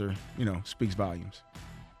roster, speaks volumes.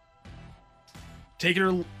 Take it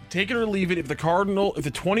or leave it. If the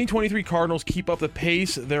 2023 Cardinals keep up the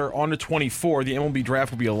pace, they're on to 24. The MLB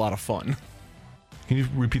draft will be a lot of fun. Can you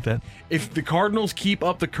repeat that? If the Cardinals keep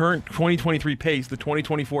up the current 2023 pace, the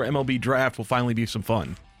 2024 MLB draft will finally be some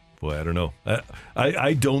fun. Boy, I don't know.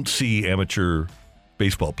 I don't see amateur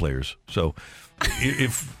baseball players. So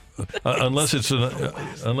if unless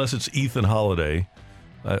it's Ethan Holiday,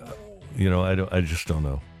 I just don't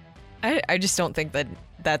know. I just don't think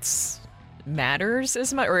that's matters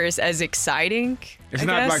as much or is as exciting. It's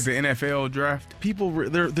not like the NFL draft. People,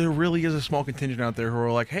 there really is a small contingent out there who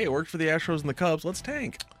are like, "Hey, it worked for the Astros and the Cubs. Let's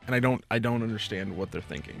tank." And I don't understand what they're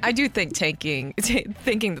thinking. I do think thinking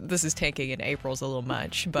that this is tanking in April is a little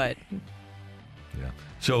much, but yeah.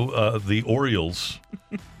 So the Orioles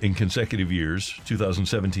in consecutive years,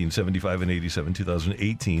 2017, 75 and 87,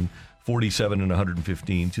 2018, 47 and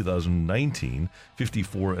 115, 2019,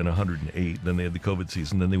 54 and 108. Then they had the COVID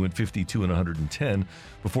season. Then they went 52 and 110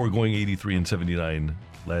 before going 83 and 79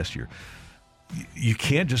 last year. You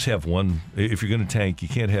can't just have one. If you're going to tank, you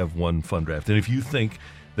can't have one fun draft. And if you think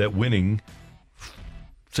that winning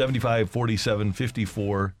 75, 47,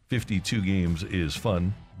 54, 52 games is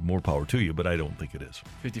fun, more power to you, but I don't think it is.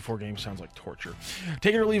 54 games sounds like torture.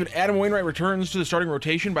 Take it or leave it. Adam Wainwright returns to the starting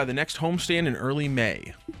rotation by the next homestand in early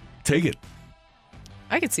May. Take it.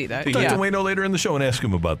 I could see that. Talk to Waino later in the show and ask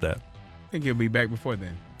him about that. I think he'll be back before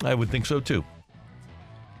then. I would think so, too.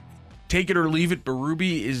 Take it or leave it.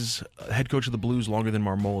 Berube is head coach of the Blues longer than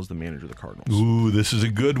Marmol is the manager of the Cardinals. Ooh, this is a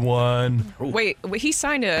good one. Wait, he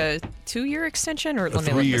signed a 2-year extension or a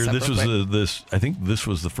 3-year? I think this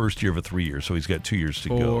was the first year of a 3-year, so he's got 2 years to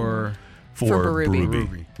go. For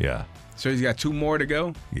Berube. Yeah. So he's got 2 more to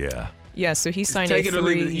go? Yeah. Yeah, so he signed Take a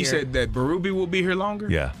 3-year. You said that Berube will be here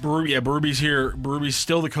longer? Yeah. Berube's here. Berube's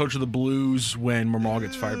still the coach of the Blues when Marmol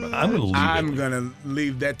gets fired by the Blues. I'm going to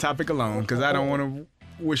leave that topic alone because I don't want to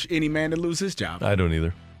wish any man to lose his job. I don't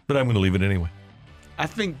either, but I'm going to leave it anyway. I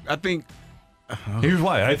think. Here's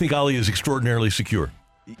why. I think Ali is extraordinarily secure.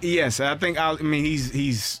 Yes, I think.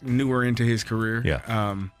 He's newer into his career.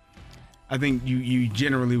 Yeah. I think you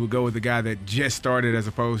generally would go with the guy that just started as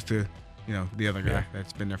opposed to, the other guy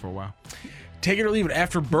that's been there for a while. Take it or leave it.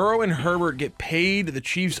 After Burrow and Herbert get paid, the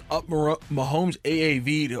Chiefs up Mahomes'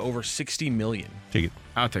 AAV to over $60 million. Take it.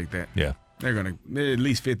 I'll take that. Yeah. They're going to at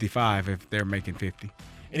least 55 if they're making 50.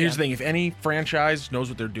 And here's the thing. If any franchise knows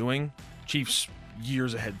what they're doing, Chiefs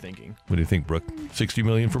years ahead thinking. What do you think, Brooke? $60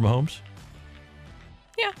 million for Mahomes?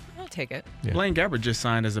 Yeah, I'll take it. Yeah. Blaine Gabbert just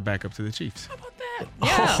signed as a backup to the Chiefs. How about that?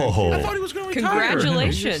 Yeah. Oh. I thought he was going to retire.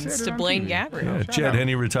 Congratulations to Blaine Gabbert. Yeah, Chad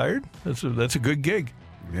Henne retired. That's a good gig.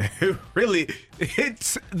 Really,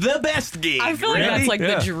 it's the best gig. I feel like that's like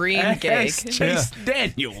the dream gig. Chase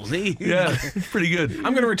Daniels. Yeah, pretty good.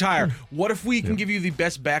 I'm going to retire. What if we can give you the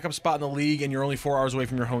best backup spot in the league and you're only 4 hours away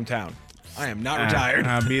from your hometown? I am not retired.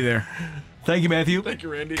 I'll be there. Thank you, Matthew. Thank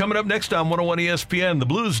you, Randy. Coming up next on 101 ESPN, the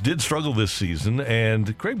Blues did struggle this season,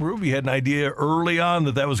 and Craig Berube had an idea early on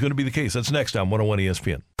that was going to be the case. That's next on 101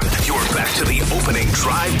 ESPN. You're back to the Opening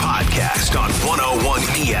Drive podcast on 101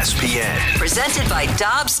 ESPN. Presented by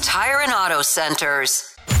Dobbs Tire and Auto Centers.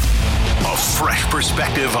 A fresh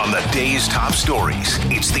perspective on the day's top stories.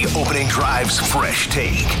 It's the Opening Drive's Fresh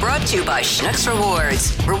Take. Brought to you by Schnucks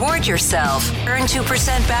Rewards. Reward yourself. Earn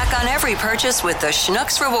 2% back on every purchase with the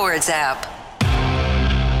Schnucks Rewards app.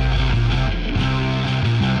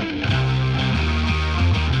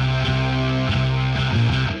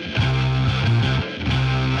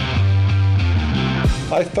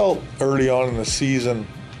 I felt early on in the season,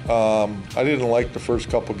 I didn't like the first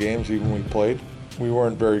couple games even we played. We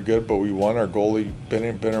weren't very good, but we won. Our goalie,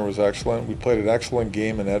 Binner, was excellent. We played an excellent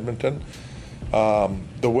game in Edmonton.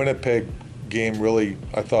 The Winnipeg game really,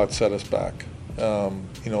 I thought, set us back.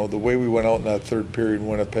 The way we went out in that third period in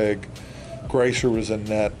Winnipeg, Greiser was in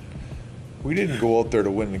net. We didn't go out there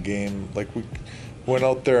to win the game. Like, we went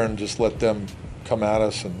out there and just let them come at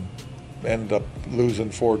us and end up losing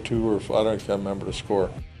 4-2 or I can't remember the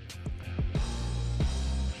score.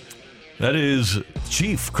 That is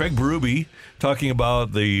Chief Craig Berube talking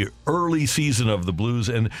about the early season of the Blues.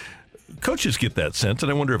 And coaches get that sense,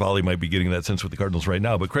 and I wonder if Ollie might be getting that sense with the Cardinals right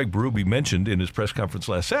now. But Craig Berube mentioned in his press conference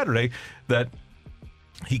last Saturday that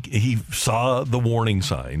he saw the warning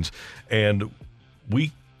signs, and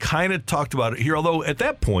we kind of talked about it here, although at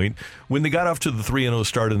that point, when they got off to the 3-0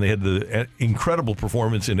 start and they had the incredible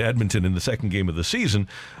performance in Edmonton in the second game of the season,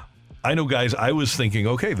 I know, guys, I was thinking,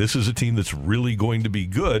 okay, this is a team that's really going to be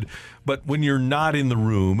good. But when you're not in the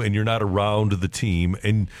room and you're not around the team,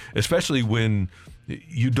 and especially when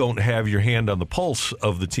you don't have your hand on the pulse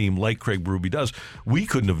of the team like Craig Berube does, we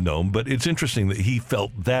couldn't have known. But it's interesting that he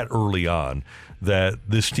felt that early on that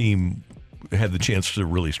this team had the chance to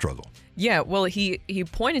really struggle. Yeah, well, he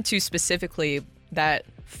pointed to specifically that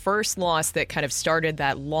first loss that kind of started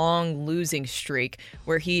that long losing streak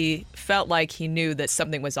where he felt like he knew that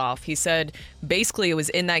something was off. He said basically it was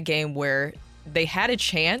in that game where they had a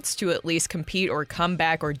chance to at least compete or come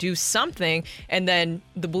back or do something, and then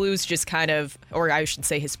the Blues just kind of, or I should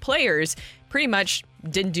say his players, pretty much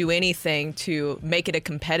didn't do anything to make it a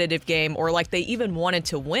competitive game or like they even wanted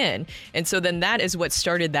to win. And so then that is what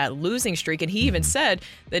started that losing streak. And he even said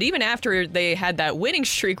that even after they had that winning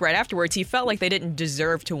streak right afterwards, he felt like they didn't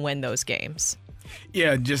deserve to win those games.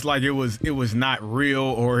 Yeah, just like it was not real,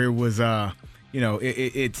 or it was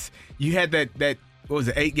it's you had that what was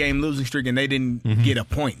it, 8-game losing streak, and they didn't get a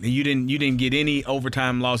point. You didn't get any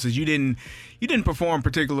overtime losses. You didn't perform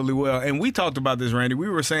particularly well. And we talked about this, Randy. We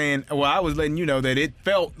were saying, well, I was letting you know that it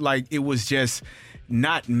felt like it was just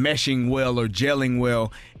not meshing well or gelling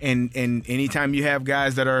well. And anytime you have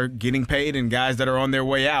guys that are getting paid and guys that are on their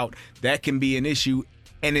way out, that can be an issue.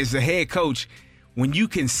 And as a head coach, when you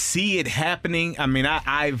can see it happening, I mean,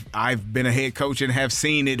 I've been a head coach and have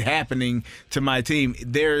seen it happening to my team.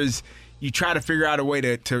 You try to figure out a way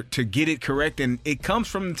to get it correct, and it comes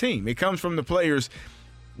from the team. It comes from the players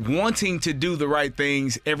wanting to do the right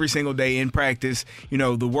things every single day in practice,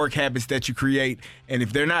 the work habits that you create. And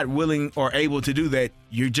if they're not willing or able to do that,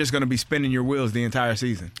 you're just going to be spinning your wheels the entire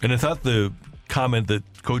season. And I thought the comment that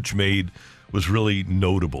Coach made was really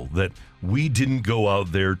notable, that we didn't go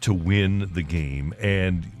out there to win the game.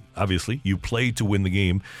 And obviously you play to win the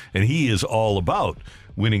game, and he is all about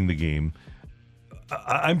winning the game.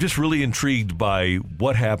 I'm just really intrigued by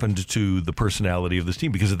what happened to the personality of this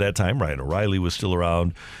team, because at that time, Ryan O'Reilly was still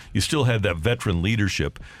around. You still had that veteran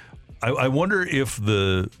leadership. I wonder if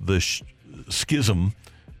the schism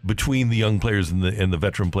between the young players and the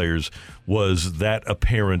veteran players was that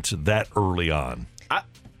apparent that early on.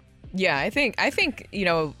 I think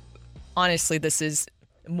honestly, this is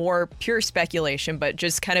more pure speculation, but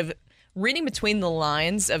just kind of reading between the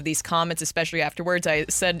lines of these comments, especially afterwards, I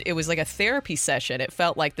said it was like a therapy session. It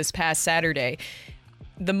felt like this past Saturday.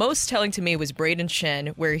 The most telling to me was Braden Shen,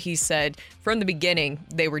 where he said from the beginning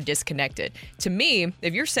they were disconnected. To me,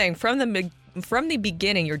 if you're saying from the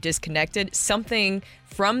beginning you're disconnected, something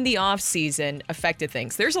from the offseason affected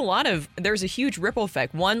things. There's a huge ripple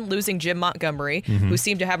effect. One, losing Jim Montgomery, who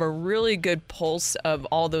seemed to have a really good pulse of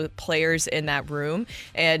all the players in that room.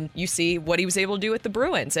 And you see what he was able to do with the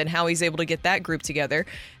Bruins and how he's able to get that group together.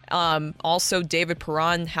 Also, David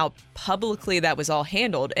Perron, how publicly that was all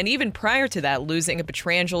handled. And even prior to that, losing a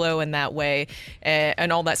Pietrangelo in that way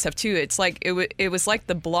and all that stuff too. It's like it was like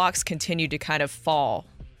the blocks continued to kind of fall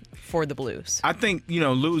for the Blues. I think,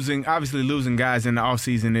 losing guys in the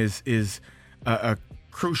offseason is a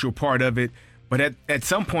crucial part of it. But at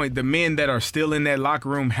some point, the men that are still in that locker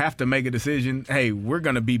room have to make a decision. Hey, we're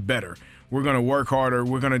going to be better. We're going to work harder.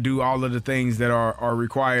 We're going to do all of the things that are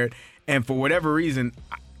required. And for whatever reason,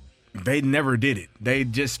 they never did it. They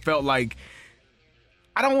just felt like,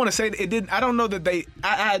 I don't want to say it didn't. I don't know that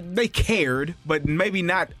they cared, but maybe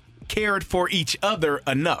not cared for each other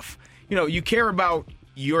enough. You care about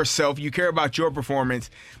yourself, you care about your performance,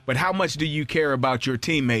 but how much do you care about your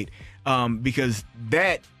teammate? Because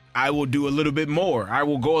that I will do a little bit more. I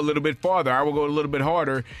will go a little bit farther. I will go a little bit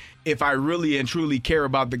harder if I really and truly care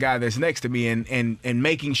about the guy that's next to me and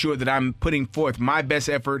making sure that I'm putting forth my best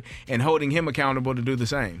effort and holding him accountable to do the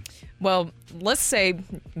same. Well, let's say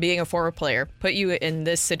being a former player put you in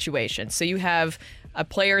this situation. So you have a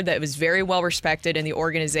player that was very well respected in the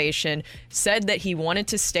organization, said that he wanted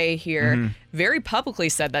to stay here, very publicly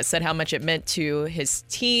said how much it meant to his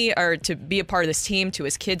team, or to be a part of this team, to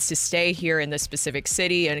his kids to stay here in this specific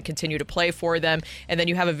city and continue to play for them. And then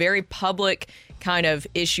you have a very public kind of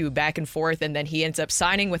issue back and forth, and then he ends up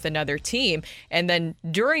signing with another team. And then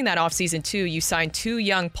during that offseason too, you signed 2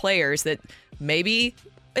 young players that maybe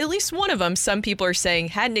at least one of them, some people are saying,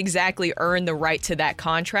 hadn't exactly earned the right to that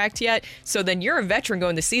contract yet. So then you're a veteran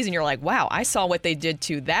going the season. You're like, wow, I saw what they did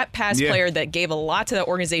to that past player that gave a lot to that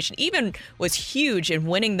organization, even was huge in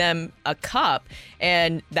winning them a cup.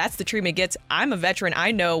 And that's the treatment it gets. I'm a veteran.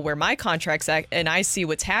 I know where my contract's at, and I see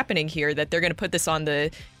what's happening here, that they're going to put this on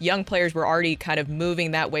the young players. We're already kind of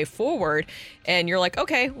moving that way forward. And you're like,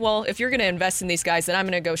 okay, well, if you're going to invest in these guys, then I'm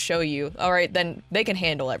going to go show you. All right, then they can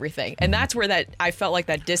handle everything. And that's where that I felt like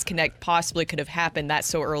that disconnect possibly could have happened that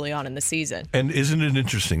so early on in the season. And isn't it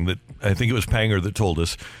interesting that I think it was Panger that told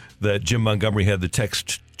us that Jim Montgomery had the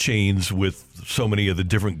text chains with so many of the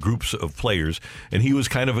different groups of players, and he was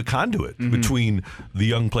kind of a conduit between the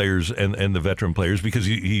young players and the veteran players, because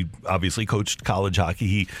he obviously coached college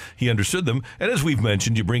hockey. He understood them. And as we've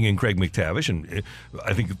mentioned, you bring in Craig McTavish, and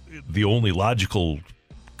I think the only logical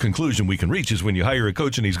conclusion we can reach is when you hire a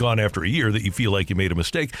coach and he's gone after a year that you feel like you made a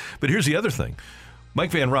mistake. But here's the other thing.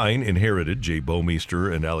 Mike Van Ryn inherited Jay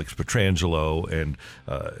Bouwmeester and Alex Pietrangelo and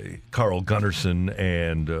Carl Gunnarsson,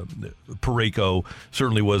 and Parayko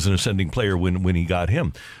certainly was an ascending player when he got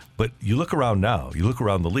him. But you look around now, you look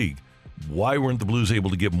around the league, why weren't the Blues able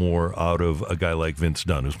to get more out of a guy like Vince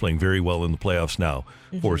Dunn, who's playing very well in the playoffs now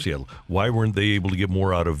for Seattle? Why weren't they able to get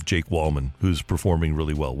more out of Jake Wallman, who's performing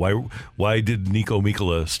really well? Why did Nico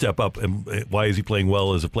Mikkola step up, and why is he playing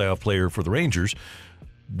well as a playoff player for the Rangers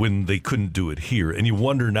when they couldn't do it here? And you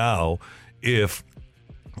wonder now if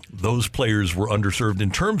those players were underserved in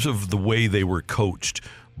terms of the way they were coached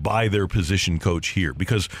by their position coach here,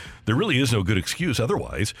 because there really is no good excuse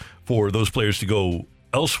otherwise for those players to go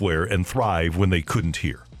elsewhere and thrive when they couldn't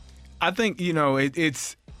here. I think,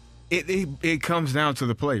 it comes down to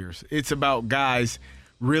the players. It's about guys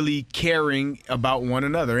really caring about one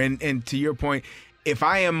another. And to your point, if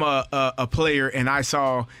I am a player and I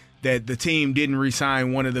saw that the team didn't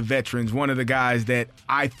re-sign one of the veterans, one of the guys that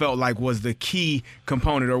I felt like was the key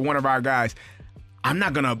component, or one of our guys, I'm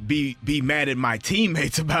not gonna be mad at my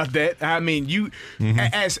teammates about that. I mean,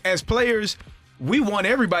 as players, we want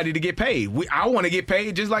everybody to get paid. I want to get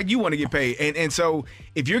paid just like you want to get paid. And so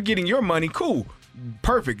if you're getting your money, cool,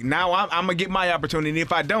 perfect. Now I'm gonna get my opportunity.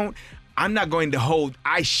 If I don't, I'm not going to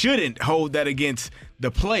I shouldn't hold that against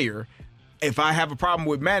the player. If I have a problem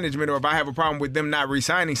with management, or if I have a problem with them not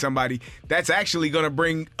re-signing somebody, that's actually going to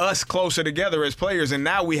bring us closer together as players. And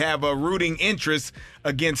now we have a rooting interest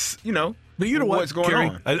against, But you know what's going Gary,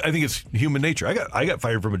 on. I think it's human nature. I got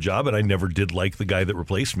fired from a job, and I never did like the guy that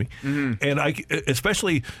replaced me. And I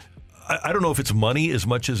don't know if it's money as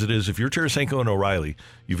much as it is, if you're Tarasenko and O'Reilly,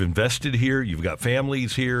 you've invested here, you've got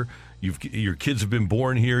families here, your kids have been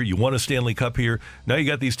born here, you won a Stanley Cup here. Now you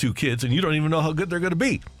got these 2 kids, and you don't even know how good they're going to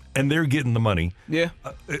be. And they're getting the money. Yeah.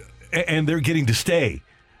 And they're getting to stay.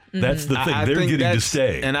 That's the thing. They're getting to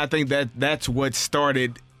stay. And I think that's what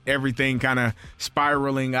started everything kind of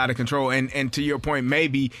spiraling out of control. And to your point,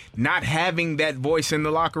 maybe not having that voice in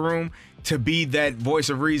the locker room to be that voice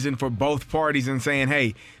of reason for both parties, and saying,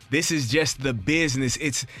 hey, this is just the business.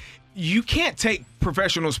 You can't take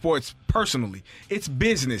professional sports personally. It's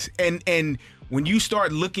business. And when you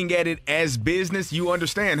start looking at it as business, you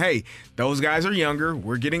understand, hey, those guys are younger,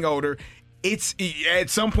 we're getting older. It's at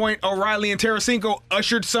some point O'Reilly and Tarasenko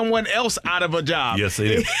ushered someone else out of a job. Yes, they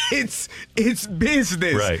did. It's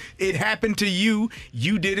business. Right. It happened to you.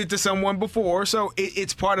 You did it to someone before. So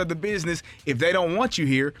it's part of the business. If they don't want you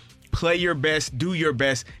here, play your best, do your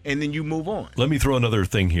best, and then you move on. Let me throw another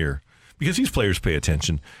thing here, because these players pay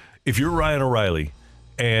attention. If you're Ryan O'Reilly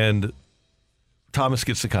and Thomas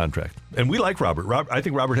gets the contract, and we like Robert. I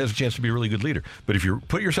think Robert has a chance to be a really good leader. But if you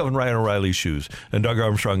put yourself in Ryan O'Reilly's shoes, and Doug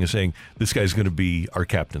Armstrong is saying, this guy's going to be our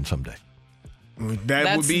captain someday.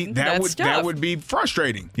 That would be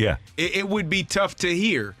frustrating. Yeah. It would be tough to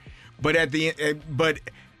hear. But at the end,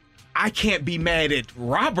 I can't be mad at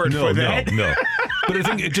Robert for that. No. But I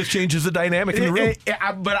think it just changes the dynamic in the room.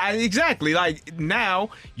 Exactly. Like, now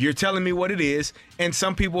you're telling me what it is, and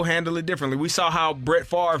some people handle it differently. We saw how Brett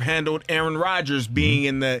Favre handled Aaron Rodgers being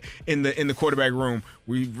in the quarterback room.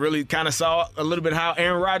 We really kind of saw a little bit how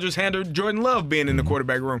Aaron Rodgers handled Jordan Love being in the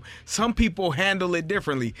quarterback room. Some people handle it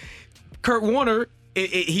differently. Kurt Warner,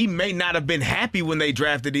 he may not have been happy when they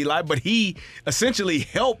drafted Eli, but he essentially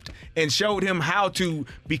helped and showed him how to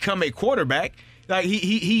become a quarterback. Like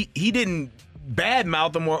he didn't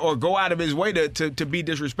badmouth him or go out of his way to be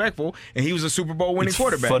disrespectful, and he was a Super Bowl winning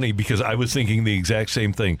quarterback. It's funny because I was thinking the exact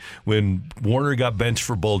same thing. When Warner got benched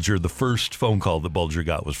for Bulger, the first phone call that Bulger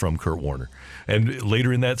got was from Kurt Warner. And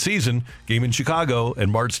later in that season, game in Chicago,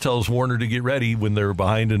 and Martz tells Warner to get ready when they're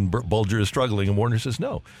behind and Bulger is struggling, and Warner says,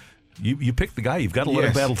 no. You pick the guy. You've got to let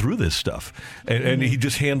him battle through this stuff. And he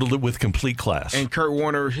just handled it with complete class. And Kurt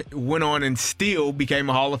Warner went on and still became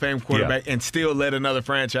a Hall of Fame quarterback and still led another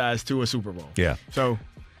franchise to a Super Bowl. Yeah. So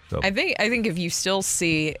I think if you still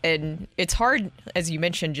see, and it's hard, as you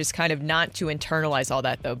mentioned, just kind of not to internalize all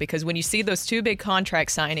that, though, because when you see those two big contract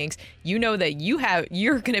signings, you know that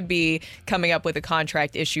you're going to be coming up with a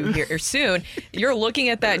contract issue here soon. You're looking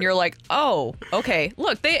at that and you're like, oh, okay,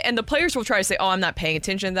 look, the players will try to say, oh, I'm not paying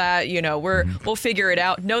attention to that. We'll figure it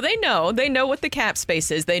out. No, they know what the cap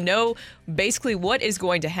space is. They know basically what is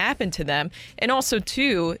going to happen to them. And also,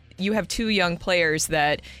 too, you have two young players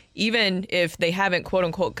that even if they haven't, quote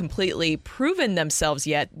unquote, completely proven themselves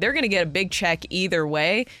yet, they're going to get a big check either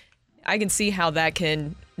way. I can see how that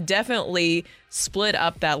can definitely split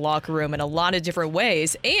up that locker room in a lot of different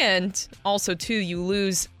ways. And also, too, you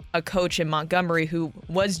lose a coach in Montgomery who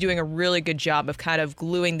was doing a really good job of kind of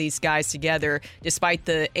gluing these guys together despite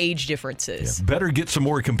the age differences. Yeah, better get some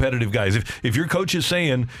more competitive guys. If your coach is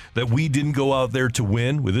saying that we didn't go out there to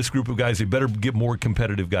win with this group of guys, they better get more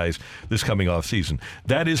competitive guys this coming off season.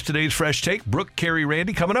 That is today's Fresh Take. Brooke, Carrie,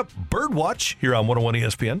 Randy. Coming up, Birdwatch here on 101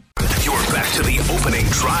 ESPN. You're back to the Opening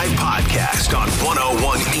Drive podcast on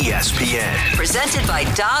 101 ESPN. Presented by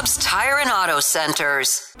Dobbs Tire and Auto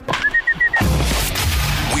Centers.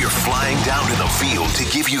 We're flying down to the field to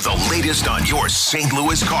give you the latest on your St.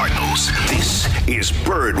 Louis Cardinals. This is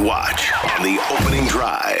Birdwatch on the Opening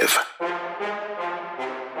Drive.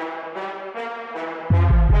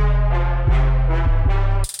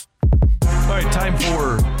 All right, time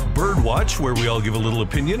for Birdwatch, where we all give a little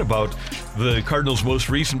opinion about the Cardinals' most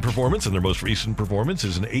recent performance, and their most recent performance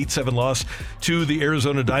is an 8-7 loss to the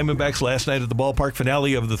Arizona Diamondbacks last night at the ballpark.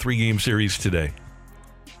 Finale of the 3-game series today.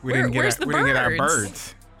 We didn't get our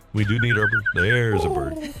birds. We do need our bird. There's a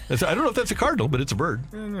bird. I don't know if that's a cardinal, but it's a bird.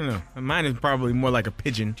 No. Mine is probably more like a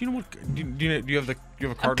pigeon. Do you know what? Do you have a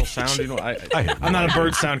cardinal sound? I'm not a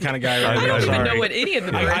bird sound kind of guy. I don't even know what any of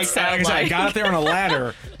the birds sound like. I got up there on a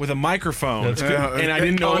ladder with a microphone, and I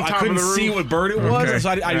didn't know. I couldn't see what bird it was, okay. so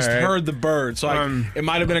I just heard the bird. So it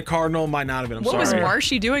might have been a cardinal, might not have been. What was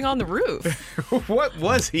Marshy doing on the roof? What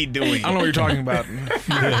was he doing? I don't know what you're talking about.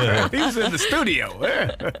 He was in the studio.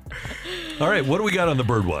 All right, what do we got on the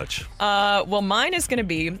Birdwatch? Well, mine is going to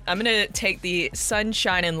be, I'm going to take the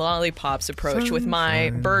sunshine and lollipops approach with my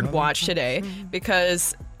bird watch today,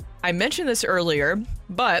 because I mentioned this earlier,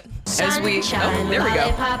 but as we, there we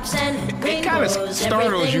go. It kind of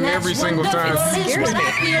startles you every single time. It scares me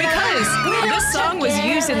because this song was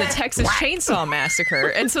used in the Texas Chainsaw Massacre,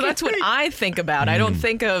 and so that's what I think about. I don't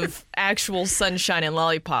think of actual sunshine and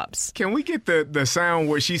lollipops. Can we get the sound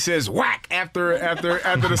where she says whack after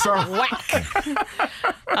the song? Whack.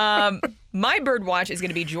 My bird watch is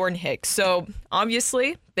going to be Jordan Hicks. So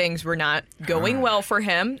obviously things were not going well for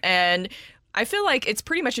him, and I feel like it's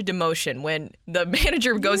pretty much a demotion when the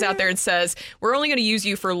manager goes out there and says, we're only going to use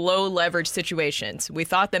you for low leverage situations. We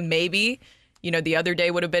thought that maybe, the other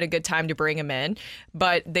day would have been a good time to bring him in,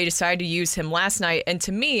 but they decided to use him last night. And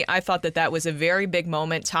to me, I thought that was a very big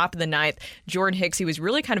moment, top of the ninth. Jordan Hicks, he was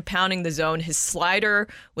really kind of pounding the zone. His slider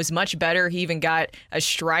was much better. He even got a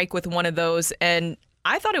strike with one of those. And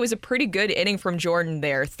I thought it was a pretty good inning from Jordan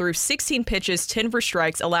there. Threw 16 pitches, 10 for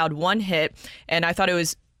strikes, allowed 1 hit. And I thought it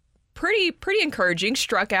was pretty encouraging,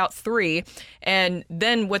 struck out 3. And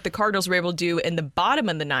then what the Cardinals were able to do in the bottom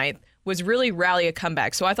of the ninth was really rally a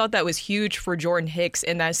comeback. So I thought that was huge for Jordan Hicks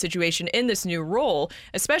in that situation, in this new role,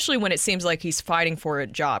 especially when it seems like he's fighting for a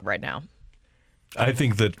job right now. I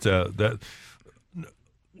think that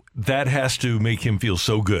has to make him feel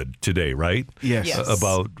so good today, right? Yes.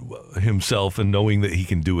 About himself and knowing that he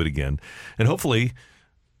can do it again. And hopefully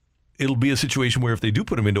it'll be a situation where if they do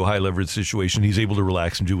put him into a high leverage situation, he's able to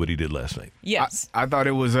relax and do what he did last night. Yes. I thought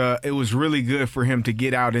it was really good for him to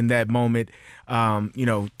get out in that moment. 3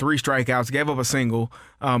 strikeouts, gave up a single.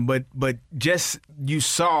 But just, you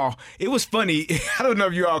saw, it was funny. I don't know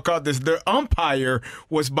if you all caught this. The umpire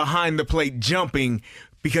was behind the plate jumping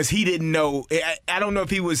because he didn't know. I don't know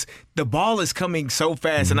if the ball is coming so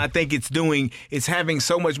fast, and I think it's having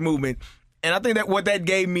so much movement. And I think that what that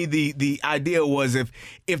gave me the idea was if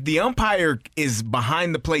the umpire is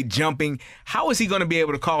behind the plate jumping, how is he going to be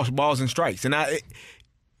able to call balls and strikes? And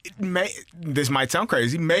this might sound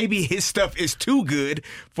crazy. Maybe his stuff is too good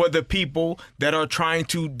for the people that are trying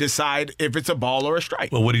to decide if it's a ball or a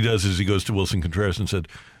strike. Well, what he does is he goes to Wilson Contreras and says,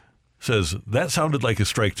 that sounded like a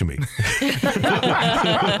strike to me.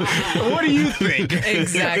 What do you think?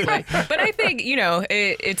 Exactly. But I think,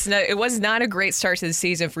 it was not a great start to the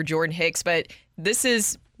season for Jordan Hicks, but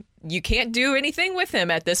you can't do anything with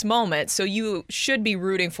him at this moment, so you should be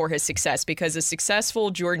rooting for his success because a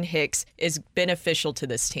successful Jordan Hicks is beneficial to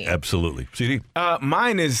this team. Absolutely. CD?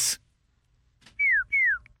 Mine is...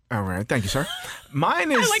 All right. Thank you, sir.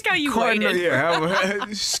 Mine is... I like how you Cardinals. waited. Yeah.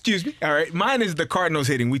 Excuse me. All right. Mine is the Cardinals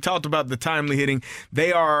hitting. We talked about the timely hitting.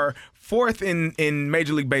 They are fourth in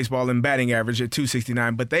Major League Baseball in batting average at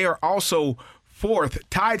 .269, but they are also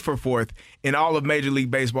tied for fourth in all of Major League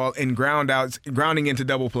Baseball in grounding into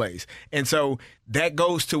double plays. And so that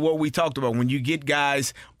goes to what we talked about. When you get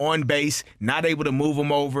guys on base, not able to move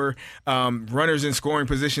them over, runners in scoring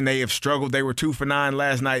position, they have struggled. They were 2 for 9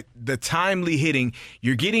 last night. The timely hitting,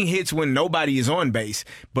 you're getting hits when nobody is on base,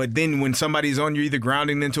 but then when somebody's on, you're either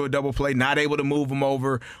grounding into a double play, not able to move them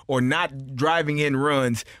over, or not driving in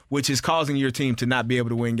runs, which is causing your team to not be able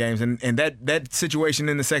to win games. And that situation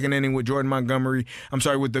in the second inning with Jordan Montgomery,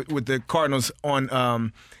 with the Cardinals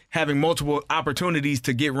on having multiple opportunities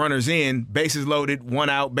to get runners in, bases loaded, 1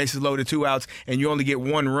 out, bases loaded, 2 outs, and you only get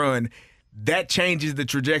 1 run, that changes the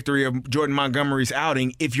trajectory of Jordan Montgomery's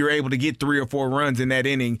outing if you're able to get 3 or 4 runs in that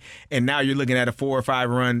inning, and now you're looking at a 4 or 5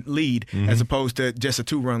 run lead as opposed to just a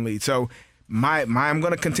 2-run lead. So I'm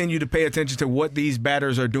going to continue to pay attention to what these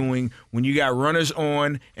batters are doing. When you got runners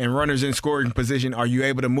on and runners in scoring position, are you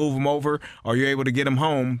able to move them over? Are you able to get them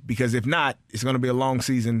home? Because if not, it's going to be a long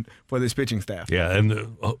season for this pitching staff. Yeah,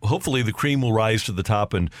 and hopefully the cream will rise to the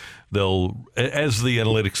top and they'll, as the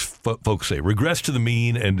analytics folks say, regress to the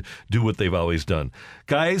mean and do what they've always done.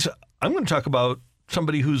 Guys, I'm going to talk about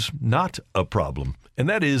somebody who's not a problem. And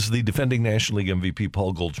that is the defending National League MVP,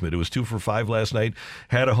 Paul Goldschmidt, who was 2 for 5 last night,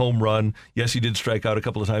 had a home run. Yes, he did strike out a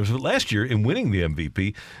couple of times. But last year, in winning the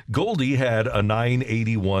MVP, Goldie had a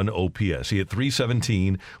 981 OPS. He had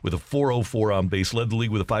 317 with a 404 on base, led the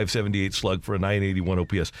league with a 578 slug for a 981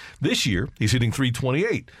 OPS. This year, he's hitting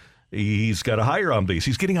 328. He's got a higher on base.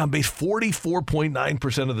 He's getting on base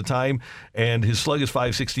 44.9% of the time, and his slug is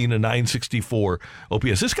 516 and 964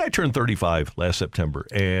 OPS. This guy turned 35 last September,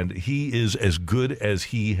 and he is as good as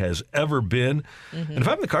he has ever been. And if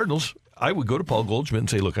I'm the Cardinals, I would go to Paul Goldschmidt and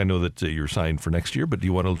say, look, I know that you're signed for next year, but do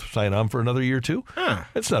you want to sign on for another year too?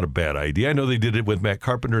 That's not a bad idea. I know they did it with Matt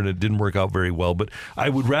Carpenter, and it didn't work out very well, but I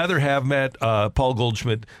would rather have Paul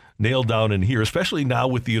Goldschmidt nailed down in here, especially now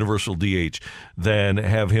with the universal DH, than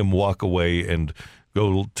have him walk away and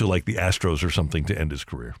go to like the Astros or something to end his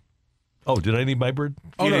career. Oh, did I need my bird?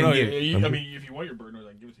 Oh, no. I mean, if you want your bird noise,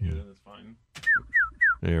 I can give it to you, then that's fine.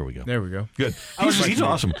 There we go. There we go. Good. He's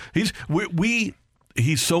awesome. He's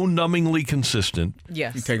so numbingly consistent.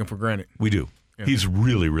 Yes. You take him for granted. We do. Yeah. He's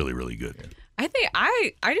really, really, really good. Yeah. I think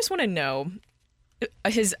I just want to know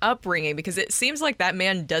his upbringing, because it seems like that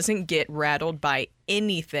man doesn't get rattled by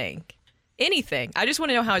anything. I just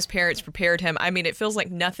want to know how his parents prepared him. I mean, it feels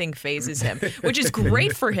like nothing phases him, which is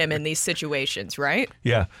great for him in these situations, right?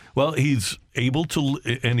 Yeah. Well, he's able to,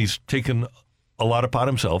 and he's taken a lot upon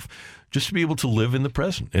himself just to be able to live in the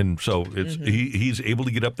present. And so it's he's able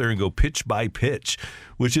to get up there and go pitch by pitch,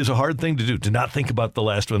 which is a hard thing to do, to not think about the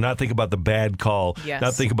last one, not think about the bad call,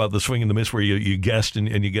 not think about the swing and the miss where you guessed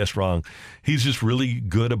and you guessed wrong. He's just really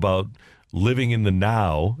good about living in the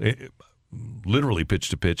now, literally pitch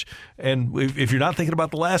to pitch. And if you're not thinking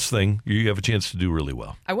about the last thing, you have a chance to do really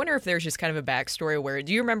well. I wonder if there's just kind of a backstory where,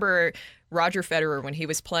 do you remember Roger Federer, when he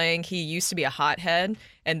was playing, he used to be a hothead,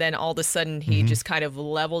 and then all of a sudden he just kind of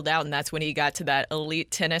leveled out, and that's when he got to that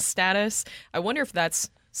elite tennis status. I wonder if that's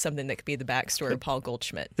something that could be the backstory of Paul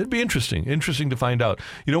Goldschmidt. It'd be interesting to find out.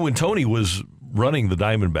 You know, when Tony was running the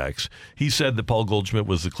Diamondbacks, he said that Paul Goldschmidt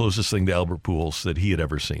was the closest thing to Albert Pujols that he had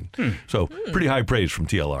ever seen. So pretty high praise from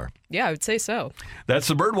TLR. Yeah, I would say so. That's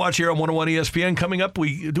the Birdwatch here on 101 ESPN. Coming up,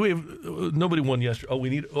 nobody won yesterday.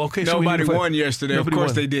 Nobody won yesterday. Of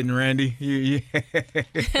course they didn't, Randy.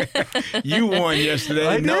 You won yesterday.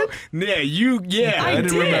 I did? I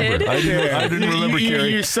didn't remember. I didn't remember,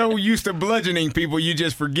 Kerry. You're so used to bludgeoning people, you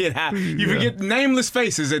just forget how. You forget nameless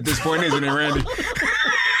faces at this point, isn't it, Randy?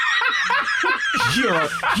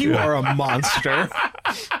 You are a monster.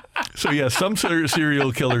 So, yeah, some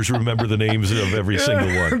serial killers remember the names of every single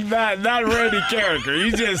one. Not Randy character.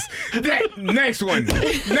 You just, next one. We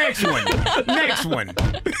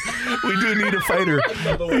do need a fighter.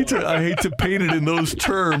 I hate to paint it in those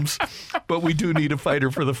terms, but we do need a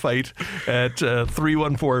fighter for the fight at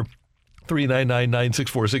 314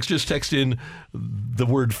 399-9646. Just text in the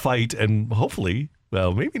word fight, and hopefully,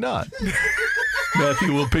 well, maybe not.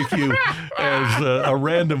 Matthew will pick you as a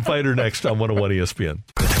random fighter next on 101 ESPN.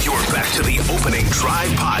 You're back to the Opening Drive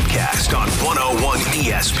podcast on 101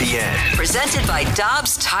 ESPN. Presented by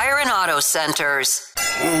Dobbs Tire and Auto Centers.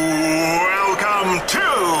 Welcome to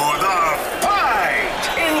the fight.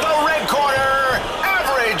 In the red corner,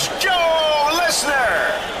 Average Joe Listener.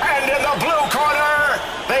 And in the blue corner,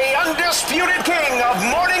 the undisputed king of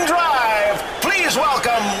Morning Drive. Please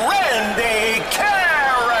welcome Randy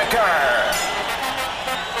Carricker.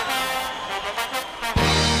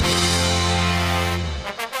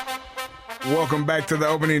 Welcome back to the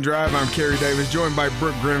Opening Drive. I'm Kerry Davis, joined by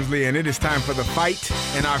Brooke Grimsley, and it is time for the fight.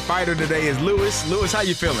 And our fighter today is Lewis. Lewis, how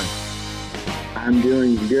you feeling? I'm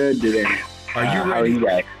doing good today. Are you ready? How are you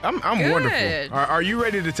guys? I'm Good. wonderful. Are you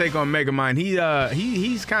ready to take on Megamind?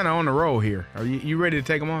 He's kind of on the roll here. Are you ready to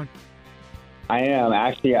take him on? I am.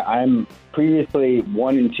 Actually, I'm previously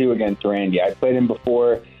 1-2 against Randy. I played him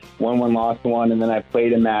before, won one, lost one, and then I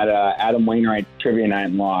played him at Adam Wainwright's Trivia Night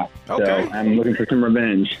and lost. Okay. So I'm looking for some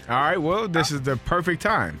revenge. All right, well, this is the perfect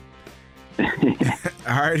time. All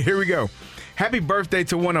right, here we go. Happy birthday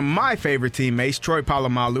to one of my favorite teammates, Troy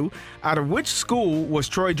Polamalu. Out of which school was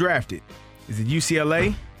Troy drafted? Is it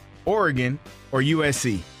UCLA, Oregon, or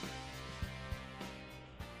USC?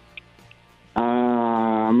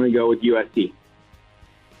 I'm going to go with USC.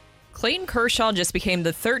 Clayton Kershaw just became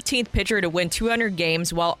the 13th pitcher to win 200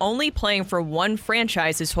 games while only playing for one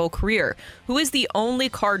franchise his whole career. Who is the only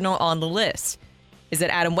Cardinal on the list? Is it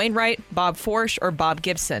Adam Wainwright, Bob Forsch, or Bob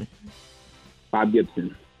Gibson? Bob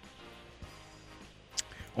Gibson.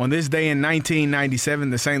 On this day in 1997,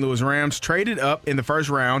 the St. Louis Rams traded up in the first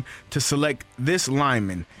round to select this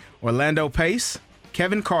lineman: Orlando Pace,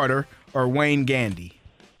 Kevin Carter, or Wayne Gandy.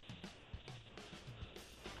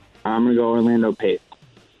 I'm going to go Orlando Pace.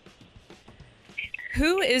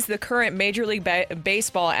 Who is the current Major League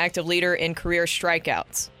Baseball active leader in career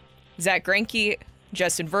strikeouts? Zach Greinke,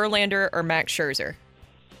 Justin Verlander, or Max Scherzer?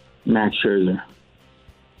 Max Scherzer.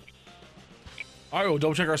 All right, we'll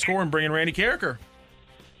double check our score and bring in Randy Carricker.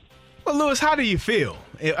 Well, Lewis, how do you feel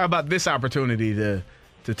about this opportunity to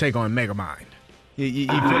take on Megamind? You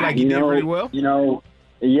feel like you did pretty well?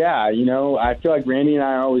 Yeah, I feel like Randy and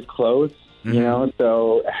I are always close,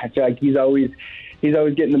 so I feel like he's always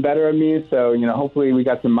getting the better of me. So, hopefully we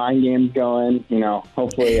got some mind games going.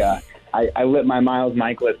 Hopefully I lit my Miles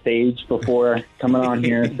Michaelis stage before coming on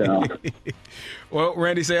here. So, well,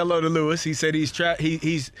 Randy, say hello to Lewis. He said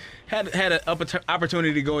he's had an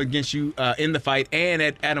opportunity to go against you in the fight and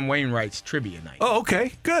at Adam Wainwright's Trivia Night. Oh,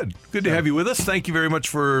 okay. Good to have you with us. Thank you very much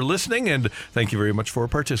for listening, and thank you very much for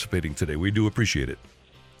participating today. We do appreciate it.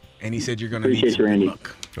 And he said you're going to need some good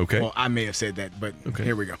luck. Okay. Well, I may have said that, but okay.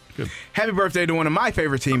 Here we go. Good. Happy birthday to one of my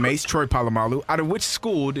favorite teammates, Troy Polamalu. Out of which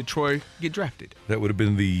school did Troy get drafted? That would have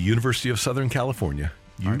been the University of Southern California.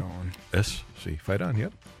 Fight on. USC. Fight on,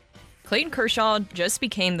 yep. Clayton Kershaw just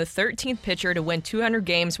became the 13th pitcher to win 200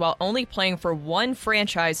 games while only playing for one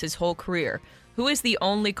franchise his whole career. Who is the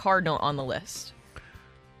only Cardinal on the list?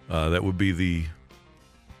 That would be the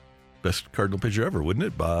best Cardinal pitcher ever, wouldn't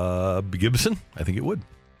it? Bob Gibson? I think it would.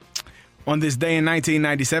 On this day in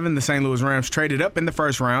 1997, the St. Louis Rams traded up in the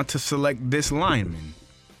first round to select this lineman.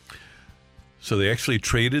 So they actually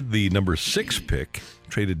traded the number 6 pick,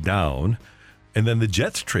 traded down, and then the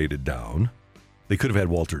Jets traded down. They could have had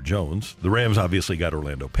Walter Jones. The Rams obviously got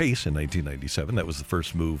Orlando Pace in 1997. That was the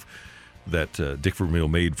first move that Dick Vermeil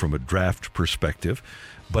made from a draft perspective.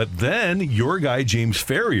 But then your guy, James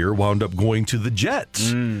Ferrier, wound up going to the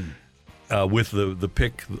Jets. With the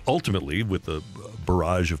pick, ultimately, with the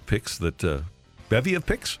barrage of picks bevy of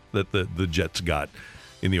picks that the Jets got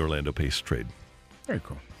in the Orlando Pace trade. Very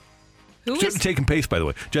cool. Should have taken Pace, by the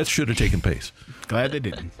way. Jets should have taken Pace. Glad they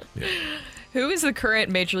didn't. Yeah. Who is the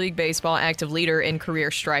current Major League Baseball active leader in career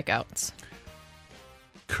strikeouts?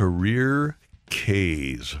 Career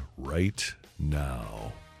Ks right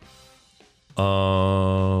now.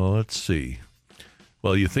 Let's see.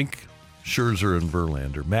 Well, you think Scherzer and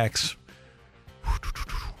Verlander. Max.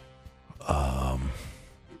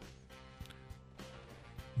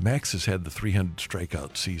 Max has had the 300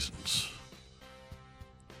 strikeout seasons.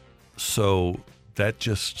 So that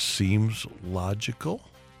just seems logical.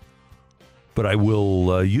 But I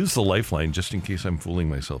will use the lifeline just in case I'm fooling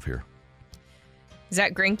myself here.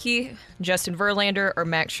 Zach Greinke, Justin Verlander, or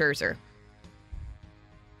Max Scherzer?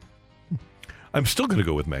 I'm still going to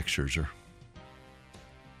go with Max Scherzer.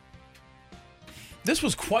 This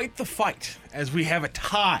was quite the fight, as we have a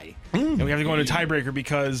tie. And we have to go into tiebreaker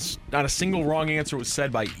because not a single wrong answer was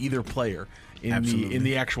said by either player. in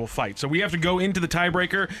the actual fight. So we have to go into the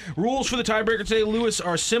tiebreaker. Rules for the tiebreaker today, Lewis,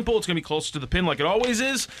 are simple. It's going to be close to the pin like it always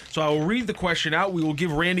is. So I will read the question out. We will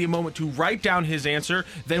give Randy a moment to write down his answer.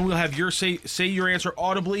 Then we'll have your say your answer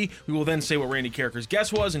audibly. We will then say what Randy Carricker's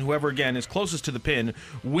guess was, and whoever, again, is closest to the pin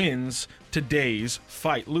wins today's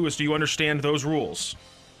fight. Lewis, do you understand those rules?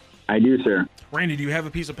 I do, sir. Randy, do you have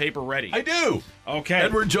a piece of paper ready? I do. Okay.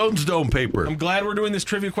 Edward Jones Dome paper. I'm glad we're doing this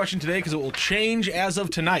trivia question today because it will change as of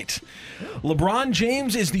tonight. LeBron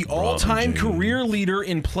James is the all-time career leader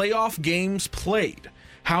in playoff games played.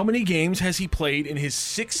 How many games has he played in his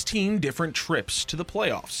 16 different trips to the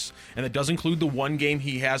playoffs? And that does include the one game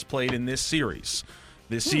he has played in this series,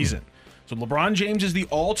 this season. So LeBron James is the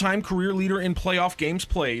all-time career leader in playoff games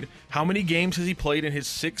played. How many games has he played in his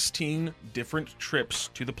 16 different trips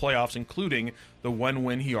to the playoffs, including the one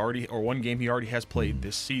game he already has played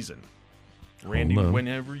this season? Randy,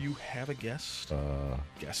 whenever you have a guess.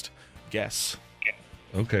 Guess.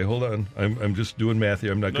 Okay, hold on. I'm just doing math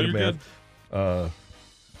here. I'm not good at math. I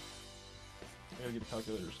gotta get a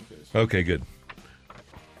calculator just in case. Okay, good.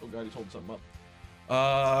 Oh God, he's holding something up.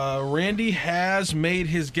 Randy has made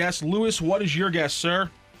his guess. Lewis, what is your guess, sir?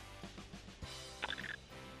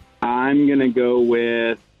 I'm going to go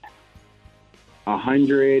with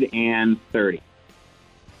 130.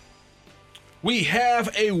 We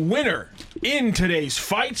have a winner in today's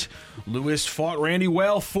fight. Lewis fought Randy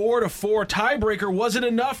well, 4-4 tiebreaker. Was it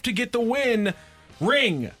enough to get the win?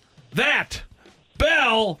 Ring that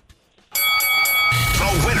bell.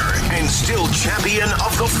 The winner and still champion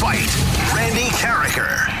of the fight, Randy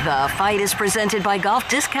Carricker. The fight is presented by Golf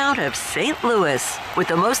Discount of St. Louis, with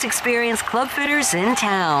the most experienced club fitters in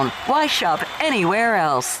town. Why shop anywhere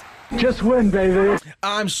else? Just win, baby.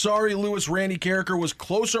 I'm sorry, Lewis. Randy Carricker was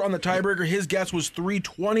closer on the tiebreaker. His guess was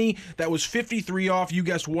 320. That was 53 off. You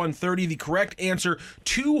guessed 130. The correct answer,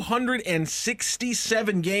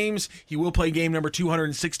 267 games. He will play game number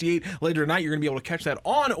 268 later tonight. You're going to be able to catch that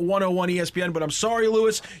on 101 ESPN. But I'm sorry,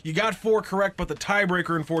 Lewis. You got 4 correct, but the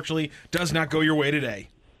tiebreaker, unfortunately, does not go your way today.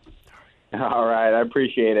 All right, I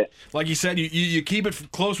appreciate it. Like you said, you keep it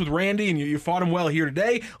close with Randy, and you fought him well here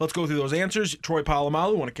today. Let's go through those answers. Troy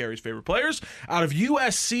Polamalu, one of Kerry's favorite players, out of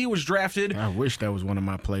USC, was drafted. I wish that was one of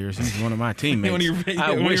my players. He's one of my teammates.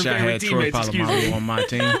 I wish I had Troy Polamalu on my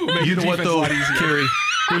team. You know what, though, Kerry?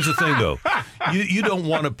 Here's the thing, though. You don't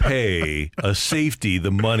want to pay a safety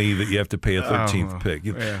the money that you have to pay a 13th pick.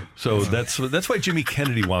 So that's why Jimmy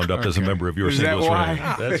Kennedy wound up as a member of your St. Louis Rams.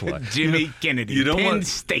 That's why. Jimmy Kennedy. You don't Penn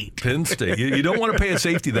State. Penn State. You don't want to pay a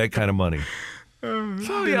safety that kind of money. So,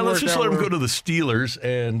 let's just let him go to the Steelers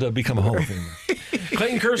and become a Hall of Famer.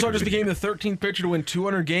 Clayton Kershaw just became the 13th pitcher to win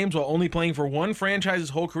 200 games while only playing for one franchise his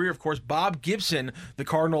whole career. Of course, Bob Gibson, the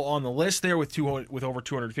Cardinal, on the list there with over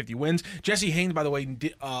 250 wins. Jesse Haynes, by the way,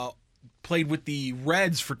 played with the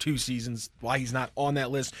Reds for 2 seasons, why he's not on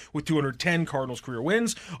that list, with 210 Cardinals career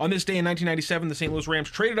wins. On this day in 1997, the St. Louis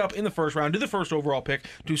Rams traded up in the first round to the first overall pick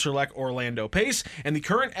to select Orlando Pace. And the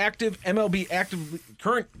current MLB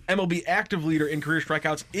active leader in career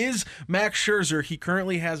strikeouts is Max Scherzer. He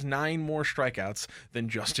currently has 9 more strikeouts than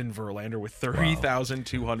Justin Verlander with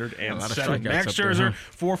 30,207. Max Scherzer,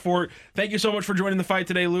 4-4. Thank you so much for joining the fight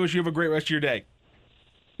today, Lewis. You have a great rest of your day.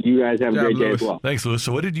 You guys have a great day as well. Thanks, Lewis.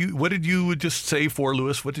 So what did you just say for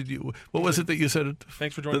Lewis? What was it that you said?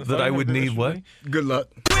 Thanks for joining the fight. That I would need what? Good luck.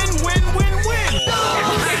 Win.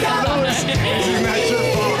 Lewis, this is not your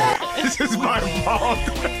fault. This is my fault.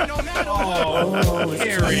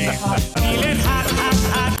 Gary.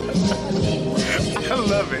 I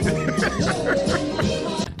love it.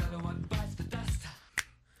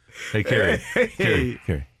 Hey, Kerry.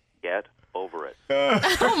 Kerry. Get over it.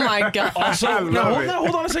 Oh my God! Also,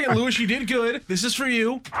 hold on a second, Lewis. You did good. This is for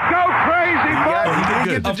you. Go crazy, folks! He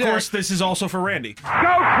did good. Of course, this is also for Randy. Go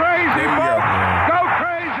crazy, folks! Go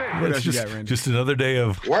crazy! What else you got, Randy? Just another day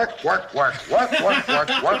of Work.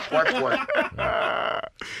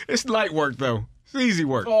 It's light work, though. It's easy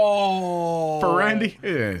work. Oh, For Randy, yeah,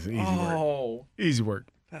 it's easy work. Easy work.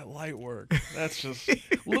 That light work. That's just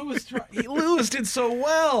Lewis did so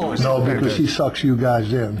well. No, because he sucks you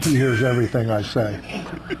guys in. He hears everything I say.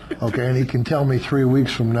 Okay, and he can tell me 3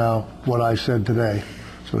 weeks from now what I said today.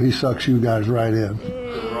 So he sucks you guys right in.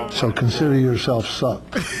 So consider yourself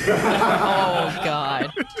sucked. Oh,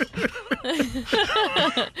 God.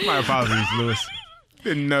 My apologies, Lewis.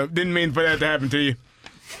 Didn't mean for that to happen to you.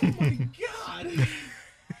 Oh, my God.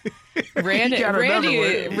 Randy's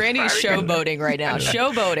showboating right now.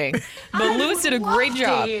 Showboating. But Lewis did a great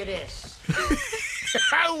job.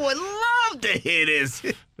 I would love to hear this.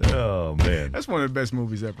 Oh, man. That's one of the best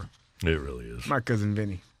movies ever. It really is. My Cousin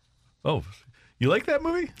Vinny. Oh, you like that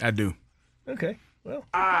movie? I do. Okay. Well.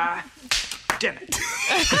 Damn it.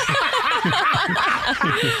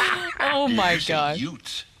 Oh my gosh.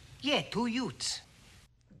 Utes. Yeah, 2 Utes.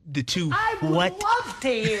 The two I would love to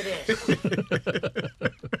hear this.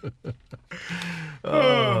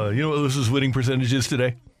 You know what Lewis's winning percentage is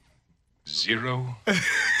today? 0.0.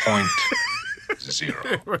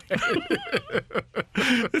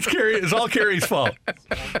 It's all Carrie's fault.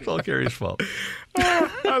 It's all Carrie's fault.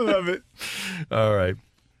 I love it. All right.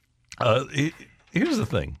 Here's the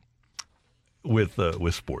thing with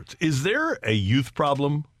sports. Is there a youth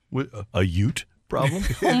problem with a Ute problem?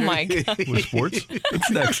 Oh my God. With sports?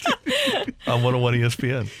 It's next on 101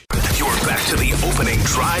 ESPN. You're back to the Opening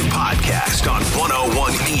Drive podcast on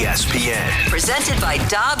 101 ESPN. Presented by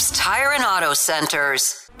Dobbs Tire and Auto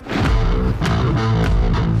Centers.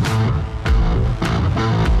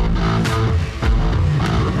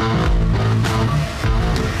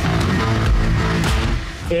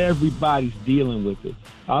 Everybody's dealing with it.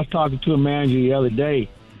 I was talking to a manager the other day,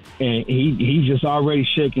 and he's just already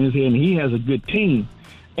shaking his head, and he has a good team.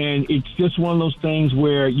 And it's just one of those things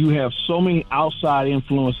where you have so many outside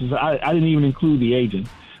influences. I didn't even include the agent,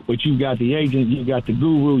 but you've got the agent, you've got the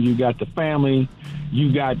guru, you've got the family,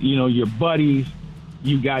 you got, your buddies,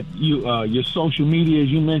 you got your social media, as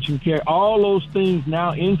you mentioned, Kerry. All those things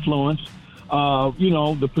now influence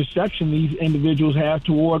the perception these individuals have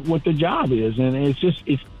toward what their job is. And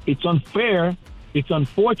it's unfair, it's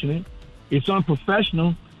unfortunate, it's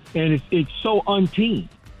unprofessional, and it's so unteamed.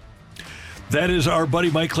 That is our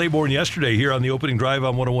buddy Mike Claiborne yesterday here on the Opening Drive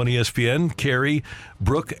on 101 ESPN. Carrie,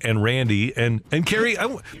 Brooke, and Randy. And Carrie,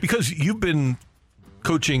 because you've been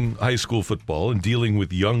coaching high school football and dealing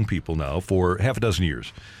with young people now for half a dozen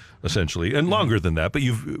years, essentially, and longer than that, but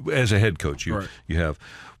you've, as a head coach, you have.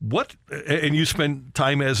 And you spent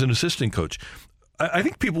time as an assistant coach. I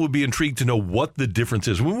think people would be intrigued to know what the difference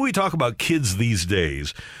is. When we talk about kids these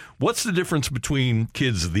days, what's the difference between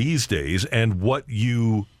kids these days and what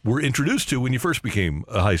you were introduced to when you first became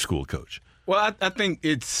a high school coach? Well, I think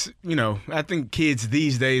it's, I think kids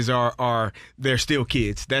these days they're still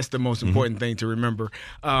kids. That's the most important thing to remember.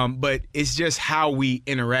 But it's just how we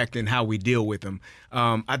interact and how we deal with them.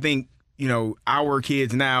 I think, our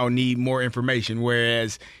kids now need more information.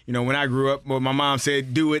 Whereas, when I grew up, my mom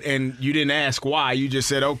said, do it. And you didn't ask why. You just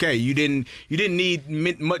said, okay. You didn't need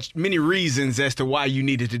many reasons as to why you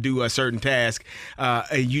needed to do a certain task.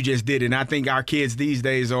 You just did it. And I think our kids these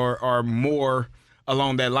days are more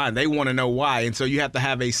along that line. They want to know why. And so you have to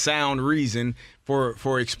have a sound reason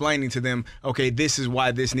for explaining to them, okay, this is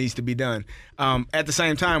why this needs to be done. At the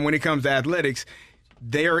same time, when it comes to athletics,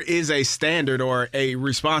 there is a standard or a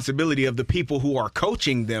responsibility of the people who are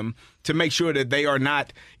coaching them to make sure that they are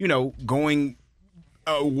not, going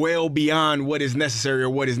well beyond what is necessary or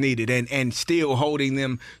what is needed and still holding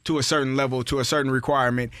them to a certain level, to a certain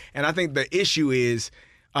requirement. And I think the issue is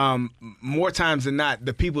more times than not,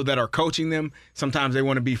 the people that are coaching them, sometimes they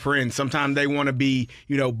want to be friends. Sometimes they want to be,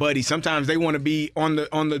 buddies. Sometimes they want to be on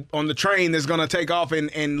the train that's going to take off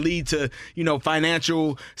and lead to,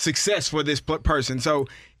 financial success for this person. So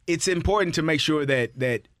it's important to make sure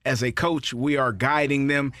that as a coach, we are guiding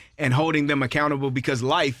them and holding them accountable, because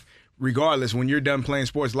life, regardless, when you're done playing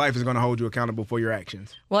sports, life is going to hold you accountable for your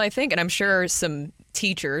actions. Well, I think, and I'm sure some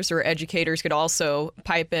teachers or educators could also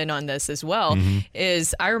pipe in on this as well,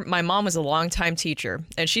 my mom was a longtime teacher,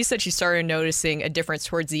 and she said she started noticing a difference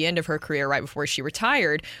towards the end of her career, right before she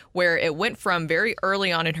retired, where it went from very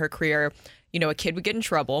early on in her career, a kid would get in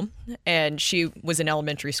trouble, and she was in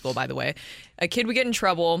elementary school, by the way. A kid would get in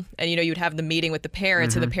trouble, and, you'd have the meeting with the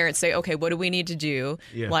parents, and the parents say, okay, what do we need to do?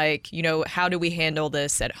 Yeah. Like, how do we handle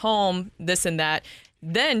this at home, this and that.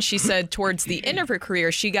 Then she said towards the end of her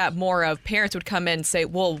career, she got more of parents would come in and say,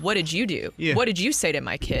 well, what did you do? Yeah. What did you say to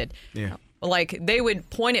my kid? Yeah. Like, they would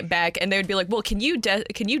point it back, and they would be like, well, can you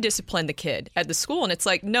discipline the kid at the school? And it's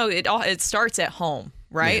like, no, it starts at home.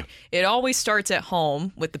 Right? Yeah. It always starts at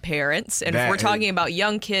home with the parents. And if we're talking about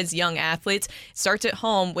young kids, young athletes, it starts at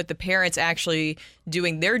home with the parents actually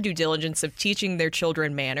doing their due diligence of teaching their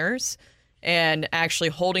children manners and actually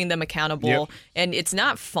holding them accountable. Yep. And it's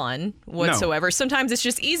not fun whatsoever. No. Sometimes it's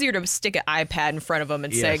just easier to stick an iPad in front of them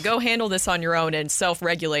and say, go handle this on your own and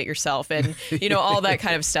self-regulate yourself and, all that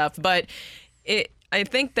kind of stuff. But I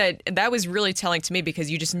think that was really telling to me, because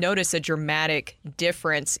you just notice a dramatic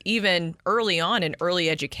difference even early on in early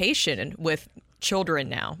education with children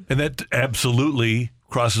now. And that absolutely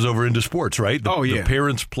crosses over into sports, right? The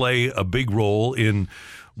parents play a big role in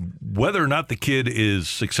whether or not the kid is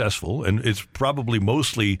successful, and it's probably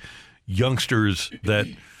mostly youngsters that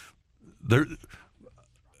they're.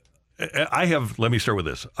 Let me start with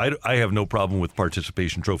this. I have no problem with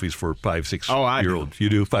participation trophies for 5, 6 year olds. You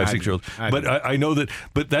do 5, 6 year olds. But I know that.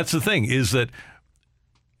 But that's the thing is that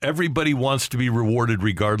everybody wants to be rewarded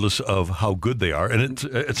regardless of how good they are. And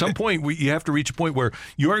at some point, you have to reach a point where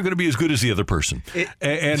you aren't going to be as good as the other person.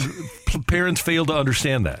 And parents fail to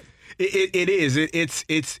understand that. It is.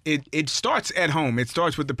 It starts at home. It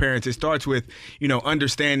starts with the parents. It starts with,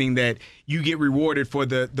 understanding that you get rewarded for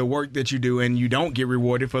the work that you do, and you don't get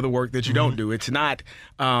rewarded for the work that you don't do. It's not,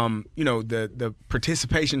 the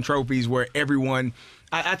participation trophies where everyone.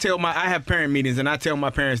 I have parent meetings, and I tell my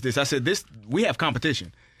parents this. I said, we have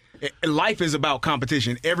competition. Life is about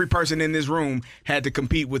competition. Every person in this room had to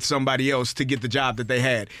compete with somebody else to get the job that they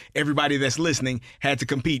had. Everybody that's listening had to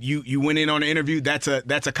compete. You went in on an interview, that's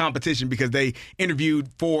a competition because they interviewed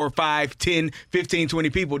 4, 5, 10, 15, 20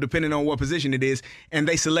 people, depending on what position it is, and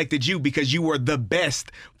they selected you because you were the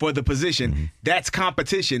best for the position. Mm-hmm. That's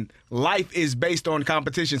competition. Life is based on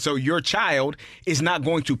competition. So your child is not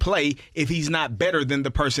going to play if he's not better than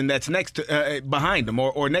the person that's next to, behind him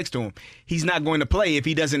or next to him. He's not going to play if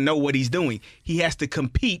he doesn't know what he's doing. He has to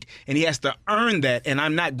compete, and he has to earn that, and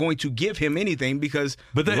I'm not going to give him anything because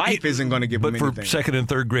life isn't going to give him anything. But for second and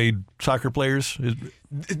third grade soccer players?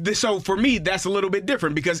 So for me, that's a little bit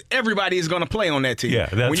different because everybody is going to play on that team. Yeah,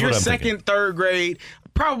 that's when you're what I'm second, thinking. Third grade,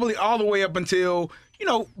 probably all the way up until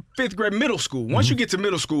 5th grade, middle school. Once you get to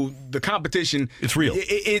middle school, the competition, it's real.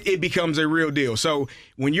 It becomes a real deal. So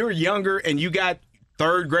when you're younger and you got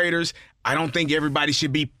third graders, I don't think everybody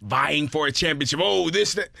should be vying for a championship.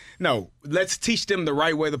 No, let's teach them the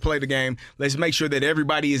right way to play the game. Let's make sure that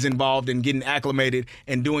everybody is involved in getting acclimated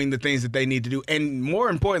and doing the things that they need to do. And more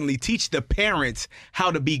importantly, teach the parents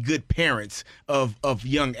how to be good parents of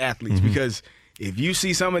young athletes. Mm-hmm. Because if you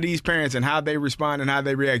see some of these parents and how they respond and how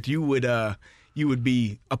they react, you would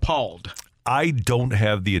be appalled. I don't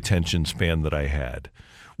have the attention span that I had.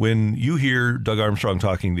 When you hear Doug Armstrong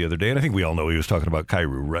talking the other day, and I think we all know he was talking about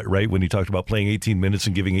Kyrou, right? When he talked about playing 18 minutes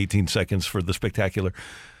and giving 18 seconds for the spectacular.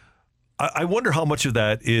 I wonder how much of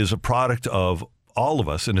that is a product of all of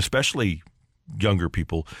us, and especially younger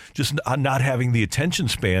people, just not having the attention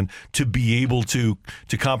span to be able to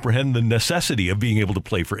comprehend the necessity of being able to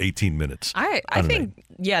play for 18 minutes. I think,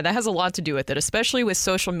 that has a lot to do with it, especially with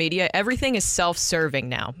social media. Everything is self-serving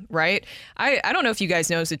now, right? I don't know if you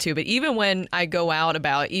guys notice it too, but even when I go out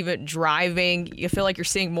about even driving, you feel like you're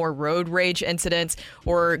seeing more road rage incidents,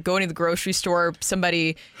 or going to the grocery store,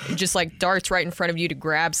 somebody just like darts right in front of you to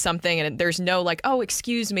grab something, and there's no like, oh,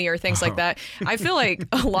 excuse me, or things like that. I feel like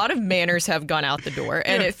a lot of manners have gone out the door.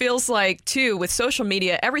 And it feels like, too, with social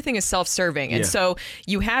media, everything is self-serving. And so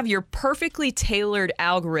you have your perfectly tailored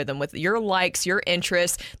algorithm with your likes, your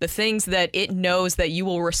interests, the things that it knows that you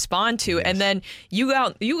will respond to. And then you go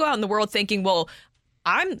out in the world thinking, well,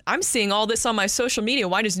 I'm seeing all this on my social media.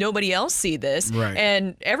 Why does nobody else see this? Right.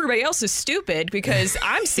 And everybody else is stupid because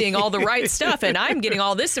I'm seeing all the right stuff and I'm getting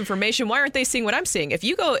all this information. Why aren't they seeing what I'm seeing?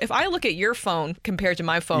 If I look at your phone compared to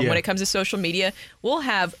my phone when it comes to social media, we'll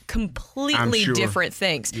have completely different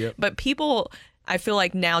things. Yep. But people, I feel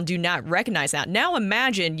like, now do not recognize that. Now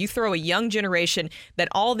imagine you throw a young generation that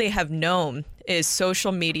all they have known is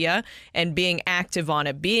social media and being active on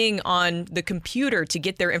it, being on the computer to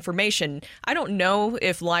get their information. I don't know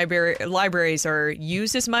if libraries are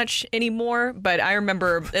used as much anymore, but I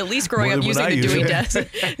remember at least growing up using the Dewey Desk.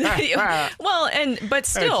 But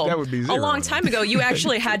still, that would be a long time ago, you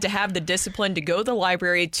actually had to have the discipline to go to the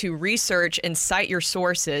library to research and cite your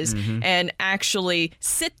sources and actually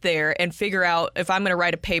sit there and figure out, if I'm going to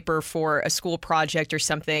write a paper for a school project or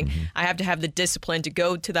something, I have to have the discipline to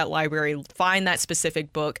go to that library, find that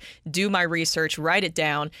specific book, do my research, write it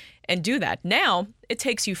down, and do that. Now, it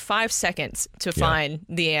takes you 5 seconds to find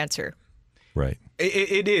the answer. Right.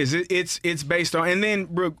 It is. It's based on, and then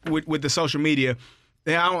Brooke, with the social media,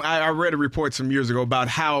 I read a report some years ago about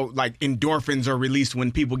how like endorphins are released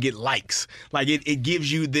when people get likes. Like it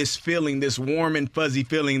gives you this feeling, this warm and fuzzy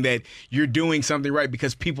feeling that you're doing something right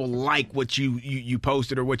because people like what you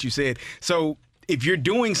posted or what you said. So if you're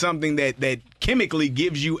doing something that chemically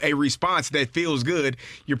gives you a response that feels good,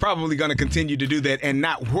 you're probably going to continue to do that and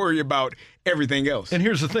not worry about everything else. And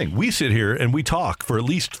here's the thing. We sit here and we talk for at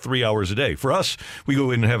least 3 hours a day. For us, we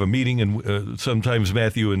go in and have a meeting, and sometimes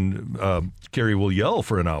Matthew and Carrie will yell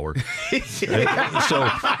for an hour.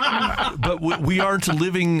 But we aren't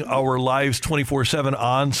living our lives 24/7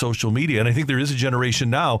 on social media. And I think there is a generation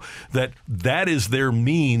now that is their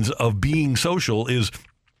means of being social, is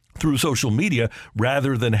through social media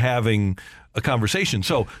rather than having a conversation.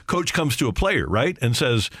 So coach comes to a player, right, and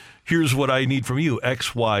says, here's what I need from you,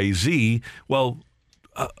 X, Y, Z. Well,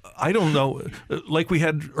 I don't know, like we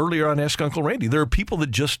had earlier on Ask Uncle Randy, there are people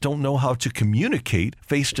that just don't know how to communicate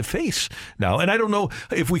face-to-face now. And I don't know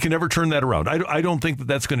if we can ever turn that around. I don't think that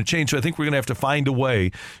that's going to change. So I think we're going to have to find a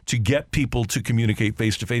way to get people to communicate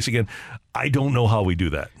face-to-face again. I don't know how we do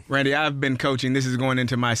that. Randy, I've been coaching. This is going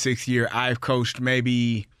into my 6th year. I've coached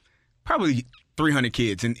probably 300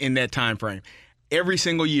 kids in that time frame. Every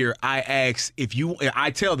single year, I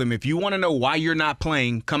tell them, if you want to know why you're not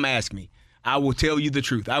playing, come ask me. I will tell you the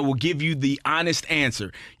truth. I will give you the honest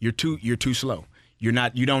answer. You're too slow. You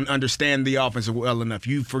don't understand the offense well enough.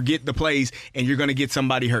 You forget the plays, and you're going to get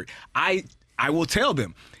somebody hurt. I will tell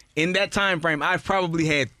them. In that time frame, I've probably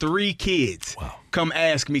had 3 kids come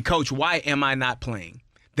ask me, Coach, why am I not playing?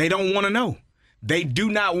 They don't want to know. They do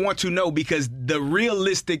not want to know, because the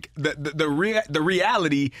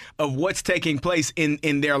reality of what's taking place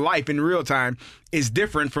in their life in real time is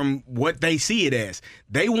different from what they see it as.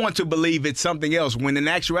 They want to believe it's something else when in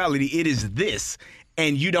actuality it is this,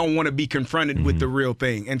 and you don't want to be confronted with the real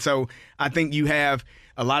thing. And so I think you have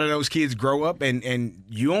a lot of those kids grow up and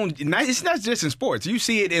it's not just in sports. You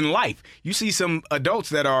see it in life. You see some adults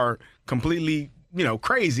that are completely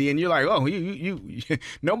crazy, and you're like, oh, you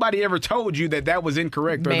nobody ever told you that was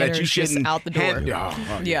incorrect or that you shouldn't out the door.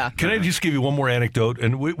 Yeah. Can I just give you one more anecdote?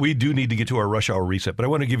 And we do need to get to our rush hour reset, but I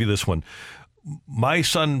want to give you this one. My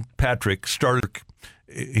son Patrick started.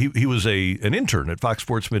 He was an intern at Fox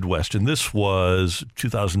Sports Midwest, and this was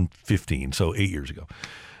 2015, so 8 years ago.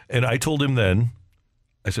 And I told him then,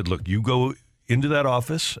 I said, look, you go into that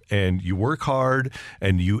office and you work hard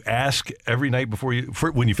and you ask every night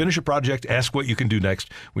when you finish a project, ask what you can do next.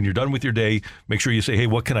 When you're done with your day, make sure you say, hey,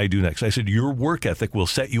 what can I do next? I said, your work ethic will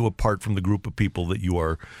set you apart from the group of people that you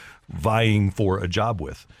are vying for a job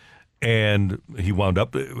with. And when he wound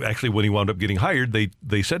up getting hired,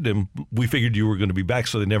 they said to him, we figured you were going to be back,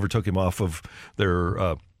 so they never took him off of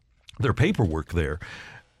their paperwork there.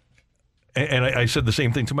 And I said the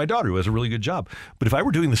same thing to my daughter, who has a really good job. But if I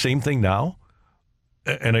were doing the same thing now,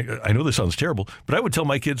 and I know this sounds terrible, but I would tell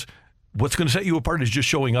my kids, what's going to set you apart is just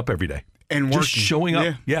showing up every day. And working. Just showing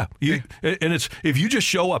up. Yeah. And it's, if you just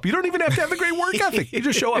show up, you don't even have to have a great work ethic. You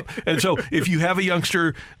just show up. And so if you have a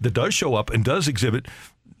youngster that does show up and does exhibit,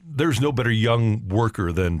 there's no better young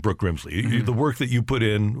worker than Brooke Grimsley. Mm-hmm. The work that you put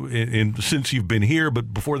in since you've been here,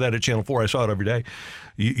 but before that at Channel 4, I saw it every day.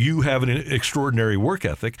 You have an extraordinary work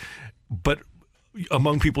ethic, but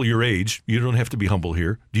among people your age, you don't have to be humble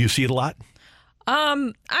here. Do you see it a lot?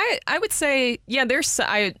 I would say, yeah,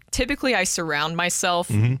 typically I surround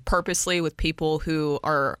myself purposely with people who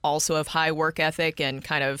are also of high work ethic and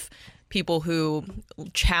kind of people who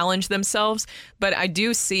challenge themselves. But I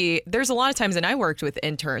do see there's a lot of times, and I worked with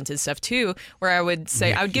interns and stuff too, where I would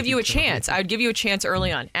say, I would give you a chance. I would give you a chance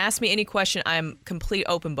early on. Ask me any question. I'm complete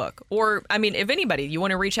open book. Or, I mean, if anybody, you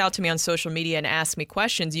want to reach out to me on social media and ask me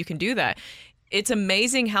questions, you can do that. It's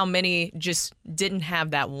amazing how many just didn't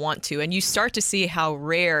have that want to. And you start to see how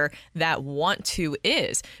rare that want to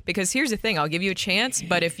is. Because here's the thing, I'll give you a chance,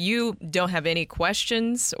 but if you don't have any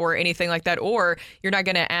questions or anything like that, or you're not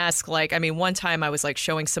going to ask, like, I mean, one time I was like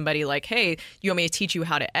showing somebody like, hey, you want me to teach you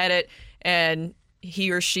how to edit? And he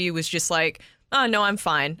or she was just like, oh, no, I'm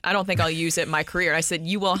fine. I don't think I'll use it in my career. I said,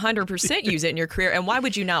 you will 100% use it in your career. And why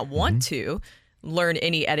would you not want to learn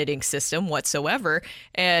any editing system whatsoever?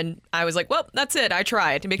 And I was like, well, that's it. I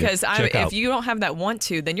tried. Because if you don't have that want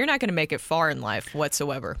to, then you're not going to make it far in life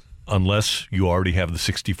whatsoever. Unless you already have the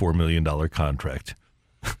 $64 million contract.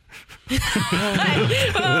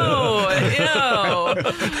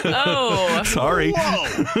 Oh. Sorry.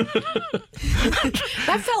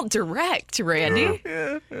 That felt direct, Randy.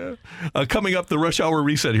 Yeah. Coming up, the Rush Hour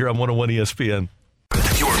Reset here on 101 ESPN.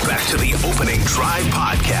 You're back to the Opening Drive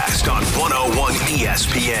podcast on 101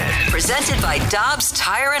 ESPN. Presented by Dobbs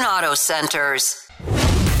Tire and Auto Centers.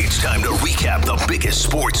 It's time to recap the biggest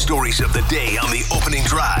sports stories of the day on the Opening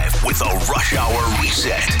Drive with a Rush Hour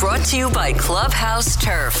Reset. Brought to you by Clubhouse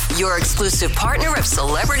Turf, your exclusive partner of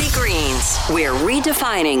Celebrity Greens. We're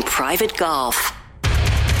redefining private golf.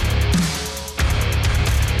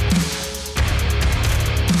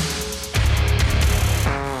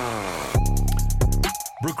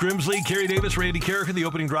 Brooke Grimsley, Kerry Davis, Randy Carrick in the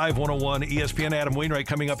Opening Drive 101 ESPN. Adam Wainwright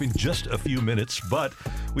coming up in just a few minutes. But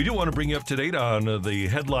we do want to bring you up to date on the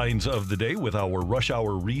headlines of the day with our Rush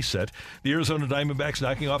Hour Reset. The Arizona Diamondbacks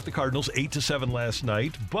knocking off the Cardinals 8-7 last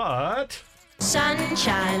night, but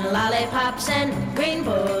Sunshine, lollipops, and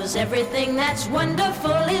rainbows. Everything that's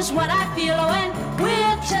wonderful is what I feel when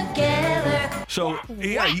we're together. So,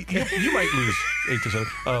 yeah, you might lose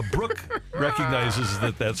 8-7. Brooke recognizes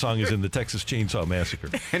that song is in the Texas Chainsaw Massacre.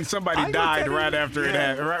 And somebody died right after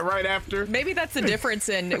that. Right after. Maybe that's the difference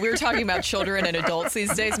we were talking about children and adults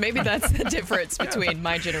these days. Maybe that's the difference between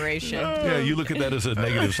my generation. Yeah, you look at that as a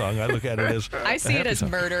negative song. I look at it as I see it as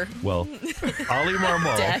song. murder. Well, Ali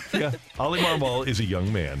Marmol. Death. Yeah, Ali Marmol is a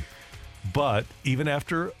young man. But even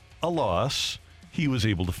after a loss, he was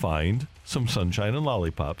able to find some sunshine and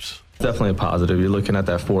lollipops. Definitely a positive. You're looking at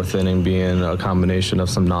that fourth inning being a combination of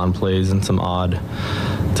some non-plays and some odd,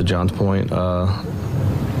 to John's point,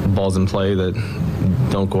 balls in play that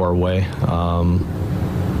don't go our way.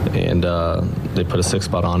 And they put a 6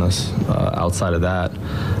 spot on us. Outside of that,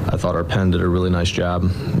 I thought our pen did a really nice job.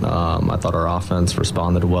 I thought our offense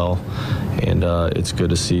responded well. And it's good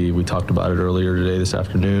to see, we talked about it earlier today, this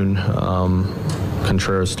afternoon,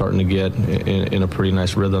 Contreras starting to get in a pretty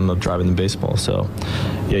nice rhythm of driving the baseball. So,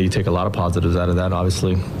 yeah, you take a lot of positives out of that.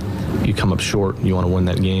 Obviously, you come up short, you want to win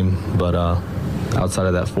that game. But outside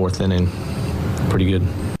of that fourth inning, pretty good.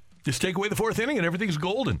 Just take away the fourth inning and everything's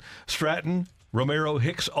golden. Stratton, Romero,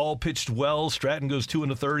 Hicks all pitched well. Stratton goes 2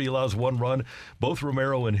 1/3. He allows 1 run. Both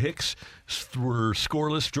Romero and Hicks were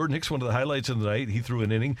scoreless. Jordan Hicks, one of the highlights of the night, he threw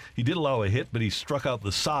an inning. He did allow a hit, but he struck out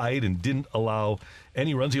the side and didn't allow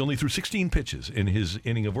any runs. He only threw 16 pitches in his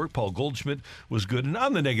inning of work. Paul Goldschmidt was good. And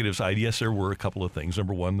on the negative side, yes, there were a couple of things.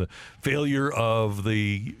 Number one, the failure of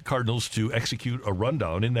the Cardinals to execute a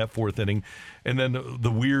rundown in that fourth inning. And then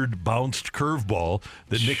the weird bounced curveball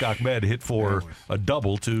that Nick Ahmed hit for a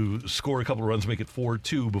double to score a couple of runs, make it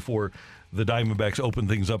 4-2 before the Diamondbacks opened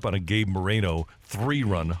things up on a Gabe Moreno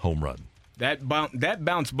 3-run home run. That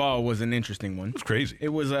bounce ball was an interesting one. It was crazy. It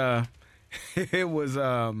was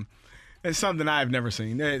it's something I've never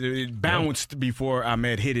seen. It bounced before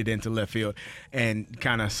Ahmed hit it into left field and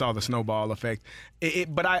kind of saw the snowball effect.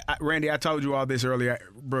 But Randy, I told you all this earlier,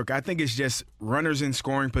 Brooke. I think it's just runners in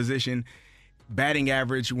scoring position, batting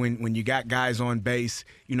average when you got guys on base,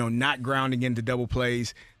 not grounding into double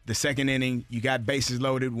plays. The second inning, you got bases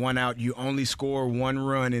loaded, 1 out. You only score 1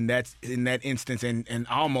 run in that instance, and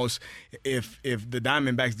almost if the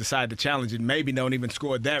Diamondbacks decide to challenge it, maybe don't even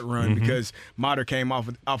score that run because Motter came off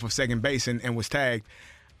of second base and was tagged.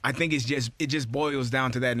 I think it just boils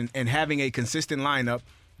down to that, and having a consistent lineup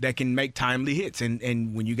that can make timely hits,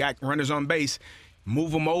 and when you got runners on base,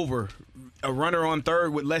 move them over. A runner on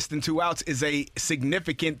third with less than 2 outs is a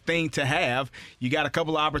significant thing to have. You got a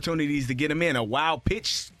couple of opportunities to get them in. A wild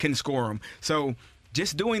pitch can score them. So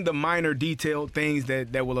just doing the minor detailed things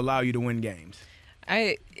that will allow you to win games.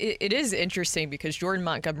 It is interesting because Jordan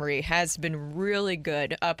Montgomery has been really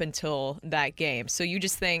good up until that game. So you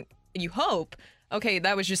just think, you hope, okay,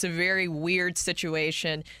 that was just a very weird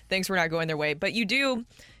situation. Things were not going their way. But you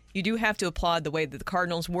do have to applaud the way that the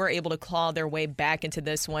Cardinals were able to claw their way back into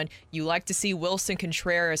this one. You like to see Wilson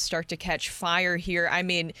Contreras start to catch fire here. I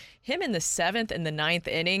mean, him in the 7th and the 9th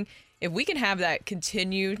inning, if we can have that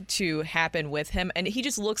continue to happen with him, and he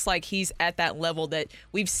just looks like he's at that level that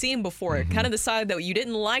we've seen before, kind of the side that you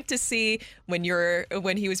didn't like to see when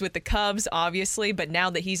he was with the Cubs, obviously, but now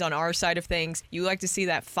that he's on our side of things, you like to see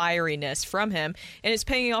that fieriness from him, and it's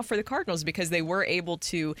paying off for the Cardinals because they were able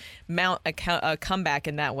to mount a comeback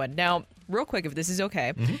in that one. Now, real quick, if this is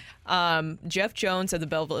okay, Jeff Jones of the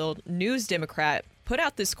Belleville News-Democrat put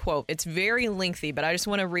out this quote. It's very lengthy, but I just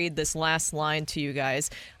want to read this last line to you guys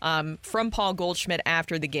from Paul Goldschmidt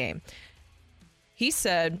after the game. He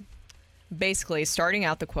said, basically, starting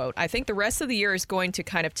out the quote, I think the rest of the year is going to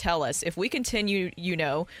kind of tell us. If we continue,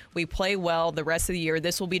 we play well the rest of the year,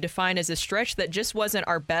 this will be defined as a stretch that just wasn't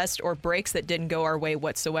our best or breaks that didn't go our way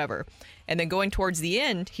whatsoever. And then going towards the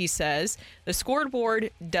end, he says, the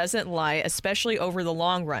scoreboard doesn't lie, especially over the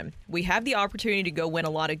long run. We have the opportunity to go win a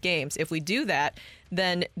lot of games. If we do that,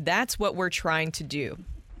 then that's what we're trying to do.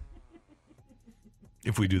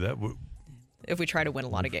 If we do that, if we try to win a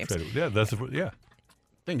lot of games. Yeah,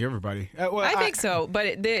 I think everybody. I think so,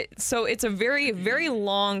 but so it's a very, very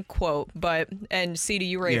long quote. And CD,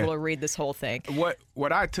 you were able to read this whole thing.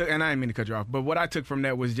 What I took, and I didn't mean to cut you off, but what I took from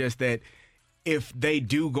that was just that if they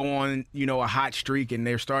do go on, a hot streak and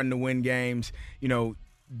they're starting to win games,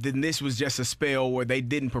 then this was just a spell where they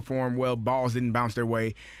didn't perform well, balls didn't bounce their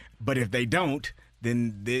way. But if they don't,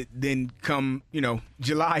 then come,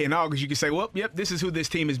 July and August, you can say, well, yep, this is who this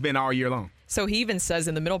team has been all year long. So he even says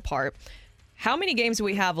in the middle part, how many games do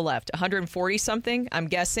we have left? 140 something, I'm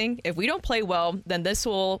guessing. If we don't play well, then this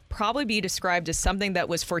will probably be described as something that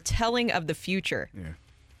was foretelling of the future. Yeah.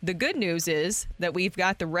 The good news is that we've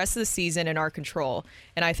got the rest of the season in our control,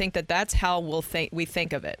 and I think that that's how we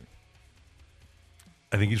think of it.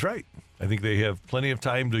 I think he's right. I think they have plenty of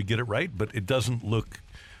time to get it right, but it doesn't look,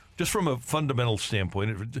 just from a fundamental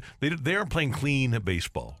standpoint, they aren't playing clean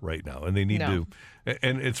baseball right now, and they need to.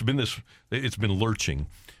 And it's been lurching.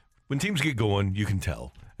 When teams get going, you can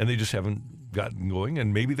tell, and they just haven't gotten going,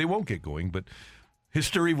 and maybe they won't get going. But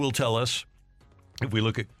history will tell us, if we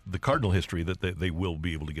look at the Cardinal history, that they will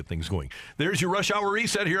be able to get things going. There's your Rush Hour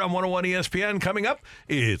Reset here on 101 ESPN. Coming up,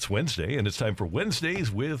 it's Wednesday, and it's time for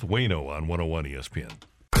Wednesdays with Waino on 101 ESPN.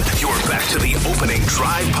 You're back to the Opening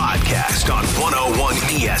Drive podcast on 101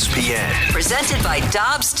 ESPN. Presented by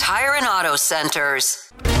Dobbs Tire and Auto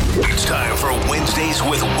Centers. It's time for Wednesdays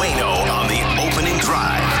with Waino on the Opening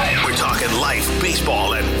Drive. We're talking life,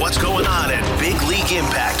 baseball, and what's going on at Big League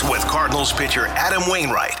Impact with Cardinals pitcher Adam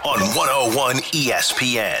Wainwright on 101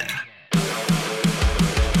 ESPN.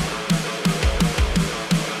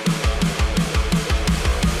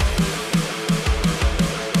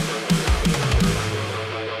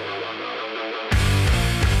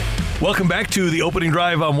 Welcome back to the Opening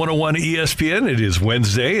Drive on 101 ESPN. It is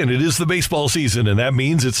Wednesday, and it is the baseball season, and that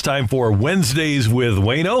means it's time for Wednesdays with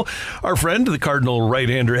Waino. Our friend, the Cardinal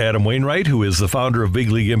right-hander Adam Wainwright, who is the founder of Big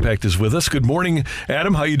League Impact, is with us. Good morning,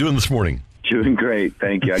 Adam. How you doing this morning? Doing great.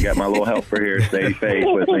 Thank you. I got my little helper here, Sadie Faith,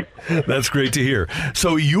 with me. That's great to hear.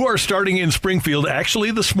 So you are starting in Springfield, actually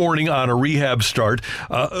this morning on a rehab start.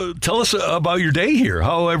 Tell us about your day here,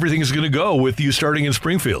 how everything is going to go with you starting in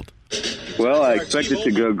Springfield. Well, I expect it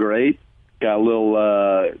to go great. Got a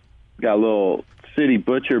little city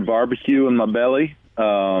butcher barbecue in my belly,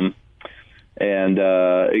 and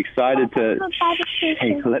excited to.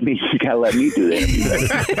 Hey, you gotta let me do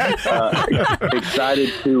that.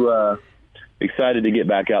 Excited to get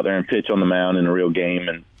back out there and pitch on the mound in a real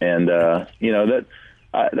game, and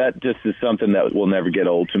that just is something that will never get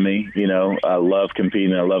old to me. You know, I love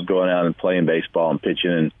competing. I love going out and playing baseball and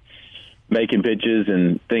pitching and making pitches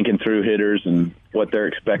and thinking through hitters and what they're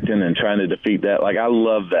expecting and trying to defeat that. Like, I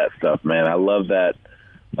love that stuff, man. I love that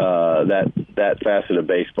facet of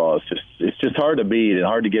baseball. It's just hard to beat and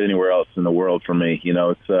hard to get anywhere else in the world for me. You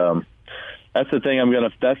know, it's that's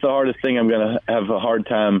the hardest thing I'm gonna have a hard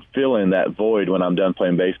time filling, that void when I'm done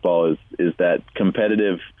playing baseball, is that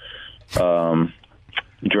competitive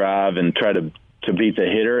drive and try to beat the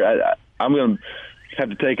hitter. I'm gonna have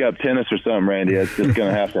to take up tennis or something, Randy. It's just going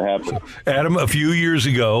to have to happen. Adam, a few years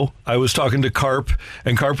ago, I was talking to Carp,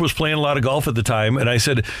 and Carp was playing a lot of golf at the time, and I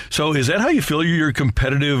said, so is that how you fill your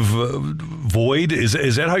competitive void? Is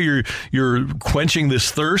that how you're quenching this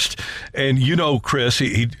thirst? And you know, Chris,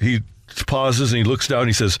 he pauses and he looks down and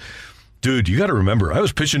he says, dude, you got to remember, I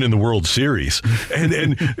was pitching in the World Series, and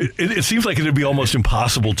it seems like it'd be almost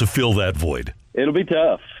impossible to fill that void. It'll be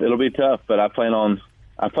tough, but I plan on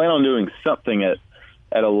doing something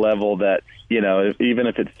at a level that, you know, even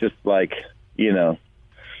if it's just like, you know,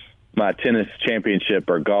 my tennis championship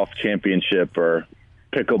or golf championship or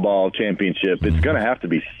pickleball championship, it's going to have to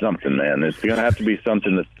be something, man. It's going to have to be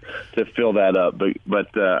something to fill that up.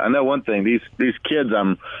 But I know one thing: these kids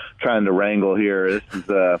I'm trying to wrangle here,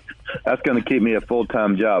 that's going to keep me a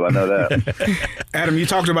full-time job. I know that. Adam, you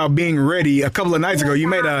talked about being ready a couple of nights ago. You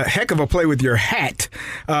made a heck of a play with your hat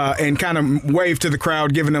and kind of waved to the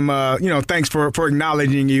crowd, giving them, thanks for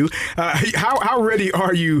acknowledging you. How ready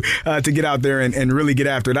are you to get out there and really get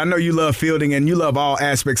after it? I know you love fielding and you love all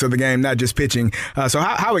aspects of the game, not just pitching. So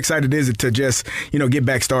how excited is it to just, get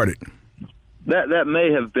back started? That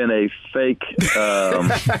may have been a fake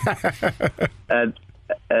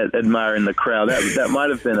admiring the crowd. That might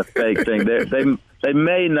have been a fake thing. They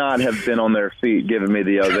may not have been on their feet giving me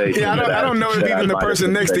the ovation. Yeah, I don't know if even the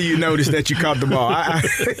person next to you noticed that you caught the ball.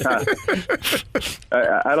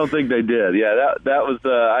 I don't think they did. Yeah, that was.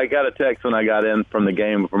 I got a text when I got in from the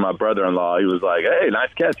game from my brother-in-law. He was like, "Hey,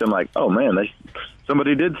 nice catch." I'm like, "Oh man,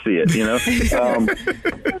 somebody did see it," you know.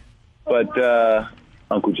 But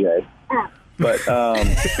Uncle Jay. But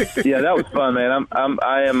yeah, that was fun, man.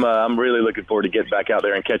 I'm really looking forward to getting back out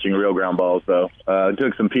there and catching real ground balls. Though I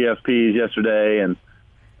took some PFPs yesterday and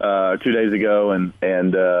 2 days ago, and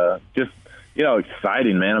just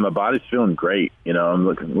exciting, man. My body's feeling great. I'm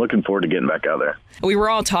looking forward to getting back out there. We were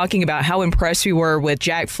all talking about how impressed we were with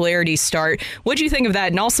Jack Flaherty's start. What do you think of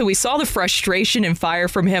that? And also, we saw the frustration and fire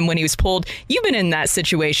from him when he was pulled. You've been in that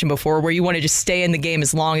situation before where you want to just stay in the game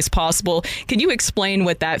as long as possible. Can you explain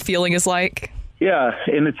what that feeling is like? Yeah,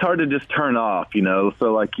 and it's hard to just turn off,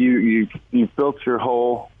 So, like, you built your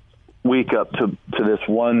whole week up to this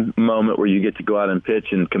one moment where you get to go out and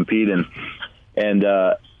pitch and compete, and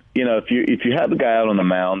if you have a guy out on the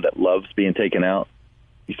mound that loves being taken out,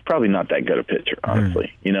 he's probably not that good a pitcher,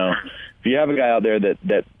 honestly. If you have a guy out there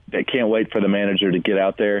that can't wait for the manager to get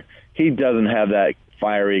out there, he doesn't have that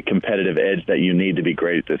fiery, competitive edge that you need to be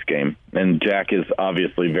great at this game. And Jack is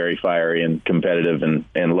obviously very fiery and competitive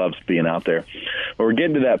and loves being out there. But we're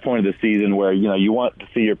getting to that point of the season where, you want to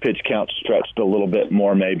see your pitch count stretched a little bit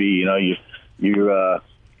more maybe. Your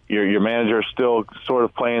manager's still sort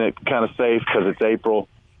of playing it kind of safe because it's April.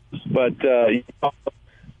 But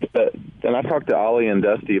and I talked to Ollie and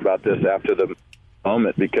Dusty about this after the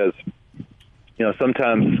moment because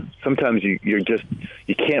sometimes you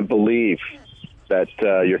can't believe that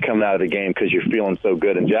you're coming out of the game because you're feeling so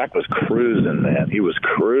good. And Jack was cruising, man. He was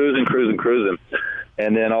cruising.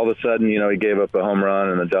 And then all of a sudden, he gave up a home run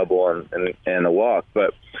and a double and a walk.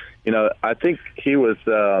 But I think he was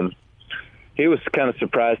kind of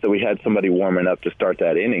surprised that we had somebody warming up to start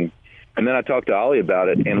that inning. And then I talked to Ollie about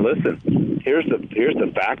it, and listen, here's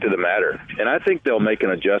the fact of the matter. And I think they'll make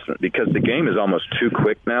an adjustment because the game is almost too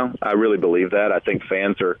quick now. I really believe that. I think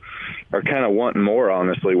fans are kind of wanting more,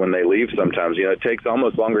 honestly, when they leave sometimes. It takes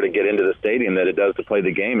almost longer to get into the stadium than it does to play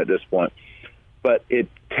the game at this point. But it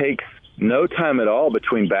takes no time at all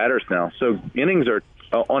between batters now. So innings are,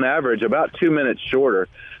 on average, about 2 minutes shorter.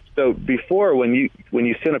 So before, when you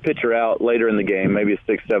send a pitcher out later in the game, maybe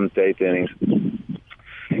 6th, 7th, 8th innings,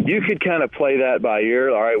 you could kind of play that by ear.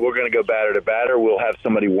 All right, we're going to go batter to batter. We'll have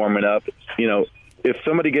somebody warming up. If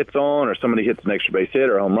somebody gets on or somebody hits an extra base hit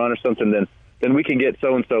or a home run or something, then we can get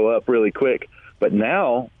so-and-so up really quick. But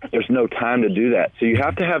now there's no time to do that. So you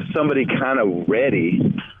have to have somebody kind of ready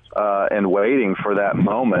and waiting for that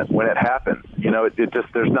moment when it happens. It just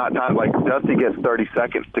there's not time. Like Dusty gets 30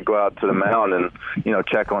 seconds to go out to the mound and,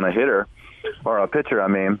 check on a hitter. Or a pitcher,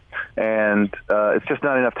 and it's just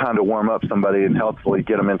not enough time to warm up somebody and healthfully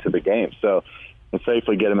get them into the game, and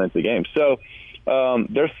safely get them into the game. So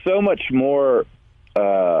there's so much more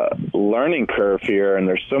learning curve here, and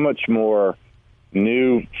there's so much more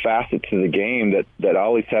new facet to the game that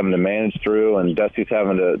Ollie's having to manage through, and Dusty's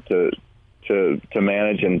having to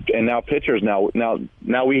manage, and now pitchers now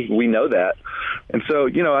we know that, and so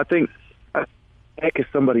I think. Heck is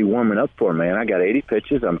somebody warming up for, man? I got 80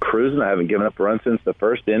 pitches. I'm cruising. I haven't given up a run since the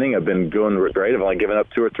first inning. I've been doing great. I've only given up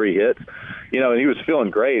 2 or 3 hits. And he was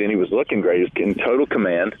feeling great, and he was looking great. He was getting total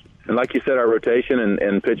command. And like you said, our rotation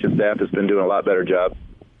and pitching staff has been doing a lot better job,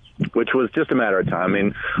 which was just a matter of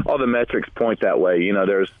time. All the metrics point that way.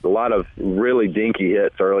 There's a lot of really dinky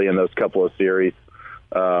hits early in those couple of series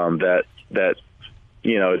that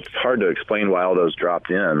it's hard to explain why all those dropped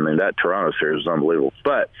in. That Toronto series was unbelievable.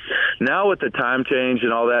 But now with the time change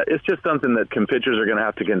and all that, it's just something that pitchers are going to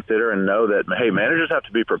have to consider and know that, hey, managers have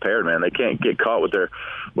to be prepared, man. They can't get caught with their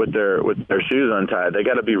shoes untied. They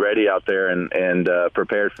got to be ready out there and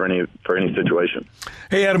prepared for any situation.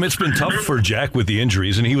 Hey, Adam, it's been tough for Jack with the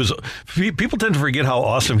injuries, and people tend to forget how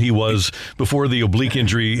awesome he was before the oblique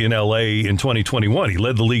injury in L.A. in 2021. He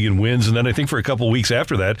led the league in wins, and then I think for a couple of weeks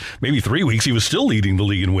after that, maybe 3 weeks, he was still leading the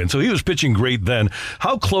league in wins. So he was pitching great then.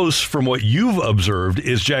 How close, from what you've observed,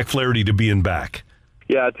 is Jack Flaherty to being back?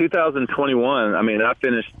 Yeah, 2021. I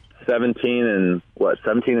finished 17 and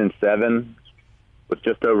 7 with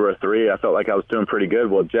just over a 3. I felt like I was doing pretty good.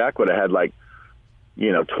 Well, Jack would have had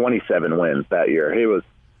 27 wins that year. He was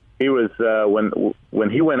when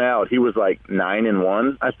he went out, he was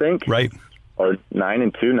 9-1, I think. Right. Or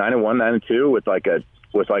 9-2, 9-1, 9-2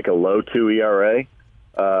 with a low 2 ERA.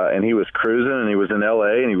 And he was cruising, and he was in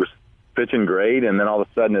L.A., and he was pitching great, and then all of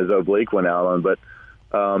a sudden his oblique went out on. But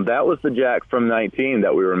that was the Jack from 19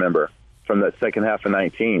 that we remember, from that second half of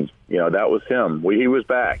 19. That was him. He was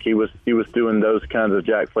back. He was doing those kinds of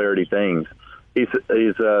Jack Flaherty things. He's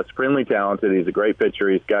supremely talented. He's a great pitcher.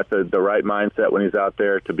 He's got the right mindset when he's out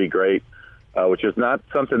there to be great, which is not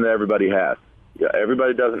something that everybody has.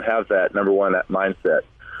 Everybody doesn't have that number one mindset.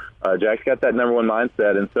 Jack's got that number one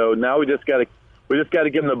mindset, and so now we just got to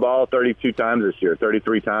give him the ball 32 times this year,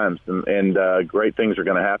 33 times, and great things are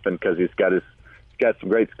going to happen because he's got some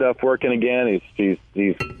great stuff working again.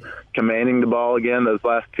 He's commanding the ball again. Those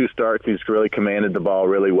last 2 starts, he's really commanded the ball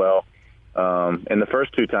really well. And the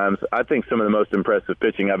first 2 times, I think some of the most impressive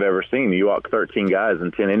pitching I've ever seen. You walk 13 guys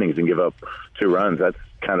in 10 innings and give up 2 runs. That's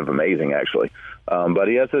kind of amazing, actually. But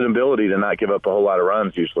he has an ability to not give up a whole lot of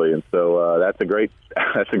runs usually, and so that's a great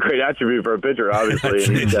attribute for a pitcher, obviously.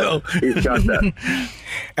 And he's got that.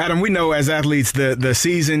 Adam, we know as athletes the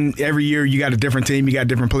season, every year you got a different team, you got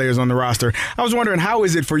different players on the roster. I was wondering, how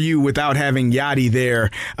is it for you without having Yadi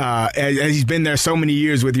there, as he's been there so many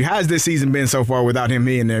years with you? How has this season been so far without him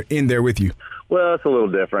being in there with you? Well, it's a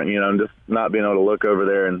little different, just not being able to look over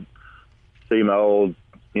there and see my old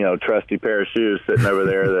trusty pair of shoes sitting over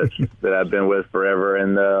there that I've been with forever.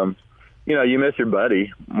 And, you miss your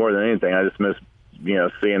buddy more than anything. I just miss,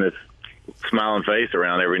 seeing his smiling face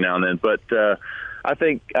around every now and then. But I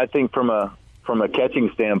think from a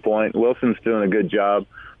catching standpoint, Wilson's doing a good job,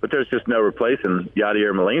 but there's just no replacing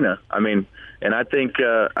Yadier Molina. I mean, and I think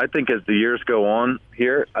as the years go on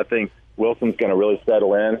here, I think Wilson's going to really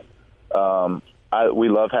settle in. We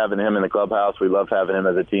love having him in the clubhouse. We love having him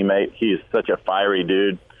as a teammate. He's such a fiery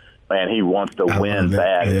dude. Man, he wants to win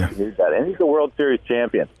bad. Yeah. And he's a World Series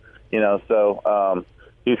champion, so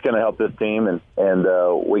he's going to help this team, and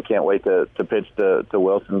we can't wait to pitch to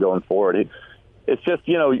Wilson going forward. It's just,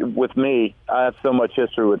 with me, I have so much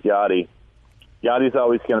history with Yadi. Yadi's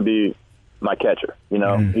always going to be my catcher.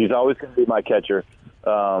 He's always going to be my catcher.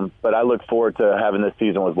 But I look forward to having this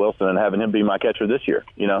season with Wilson and having him be my catcher this year,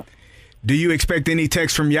 Do you expect any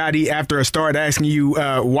text from Yadi after a start asking you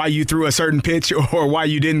why you threw a certain pitch or why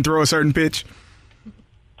you didn't throw a certain pitch?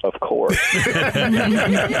 Of course.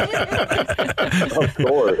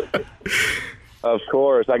 Of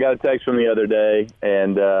course. I got a text from the other day,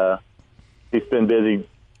 and he's been busy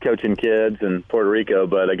coaching kids in Puerto Rico,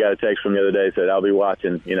 but I got a text from the other day that said, I'll be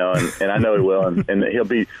watching, and I know he will, and he'll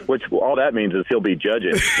be, which all that means is he'll be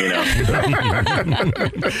judging,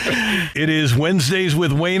 It is Wednesdays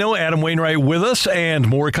with Wayno, Adam Wainwright with us, and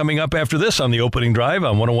more coming up after this on the Opening Drive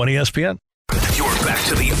on 101 ESPN. You're back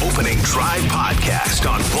to the Opening Drive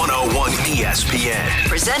podcast on 101 ESPN.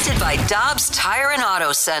 Presented by Dobbs Tire and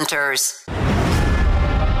Auto Centers.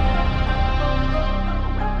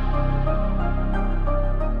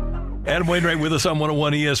 Adam Wainwright with us on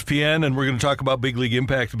 101 ESPN, and we're going to talk about Big League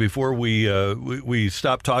Impact before we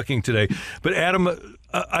stop talking today. But Adam,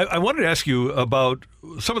 I wanted to ask you about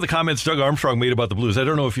some of the comments Doug Armstrong made about the Blues. I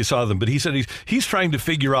don't know if you saw them, but he said he's trying to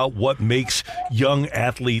figure out what makes young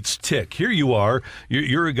athletes tick. Here you are.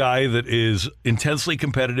 You're a guy that is intensely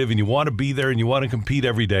competitive, and you want to be there, and you want to compete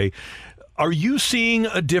every day. Are you seeing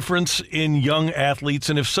a difference in young athletes?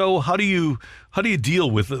 And if so, how do you deal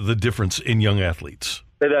with the difference in young athletes?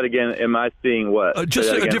 Say that again. Am I seeing what?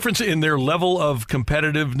 Just a difference in their level of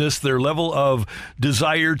competitiveness, their level of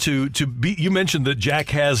desire to be. You mentioned that Jack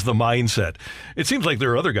has the mindset. It seems like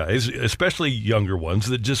there are other guys, especially younger ones,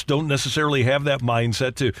 that just don't necessarily have that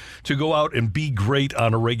mindset to go out and be great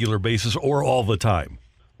on a regular basis or all the time.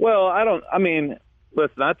 Well,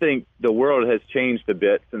 listen, I think the world has changed a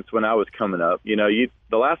bit since when I was coming up. The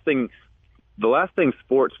last thing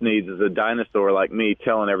sports needs is a dinosaur like me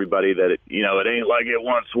telling everybody that it ain't like it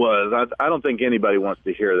once was. I don't think anybody wants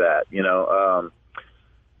to hear that.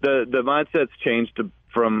 The mindset's changed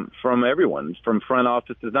from everyone, from front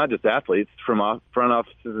offices, not just athletes, from front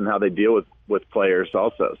offices and how they deal with players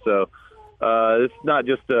also. So it's not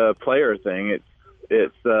just a player thing.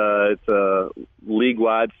 It's a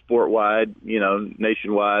league-wide, sport-wide,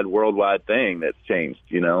 nationwide, worldwide thing that's changed,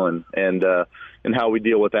 and how we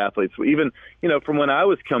deal with athletes. Even, from when I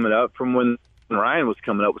was coming up, from when Ryan was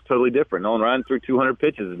coming up, was totally different. Nolan Ryan threw 200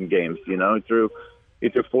 pitches in games, he threw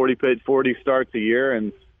 40 starts a year,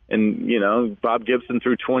 and Bob Gibson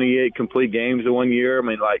threw 28 complete games in 1 year.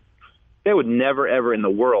 They would never, ever in the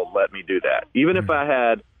world let me do that. Even if I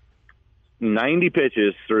had 90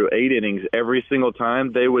 pitches through 8 innings every single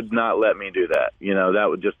time, they would not let me do that. That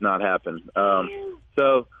would just not happen.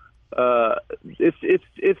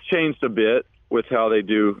 It's changed a bit with how they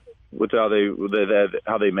do, with how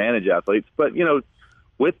they manage athletes. But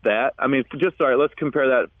with that, let's compare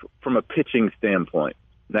that from a pitching standpoint.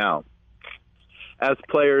 Now, as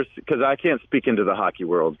players, because I can't speak into the hockey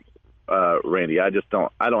world, Randy. I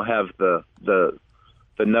don't have the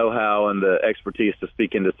know-how and the expertise to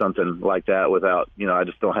speak into something like that without, I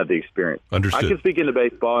just don't have the experience. Understood. I can speak into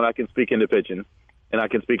baseball, and I can speak into pitching, and I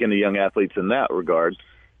can speak into young athletes in that regard.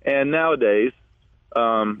 And nowadays,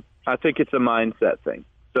 I think it's a mindset thing.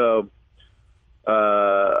 So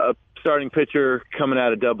a starting pitcher coming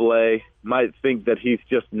out of AA might think that he's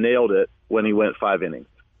just nailed it when he went 5 innings.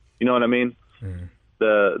 You know what I mean? Mm.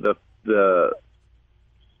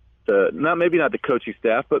 Not the coaching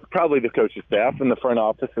staff, but probably the coaching staff and the front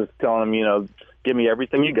office is telling him, give me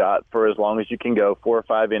everything you got for as long as you can go, 4 or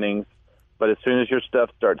 5 innings. But as soon as your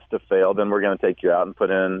stuff starts to fail, then we're going to take you out and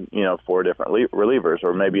put in, 4 different relievers,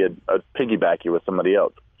 or maybe a piggyback you with somebody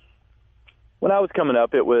else. When I was coming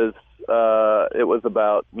up, it was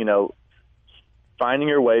about, finding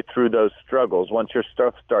your way through those struggles. Once your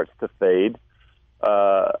stuff starts to fade,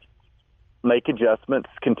 make adjustments,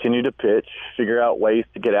 continue to pitch, figure out ways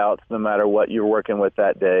to get outs no matter what you're working with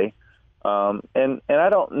that day. And I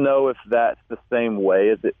don't know if that's the same way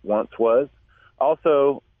as it once was.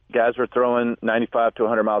 Also, guys are throwing 95 to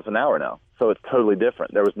 100 miles an hour now, so it's totally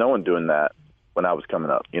different. There was no one doing that when I was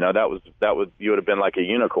coming up. That was you would have been like a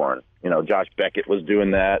unicorn. Josh Beckett was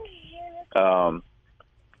doing that.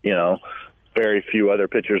 very few other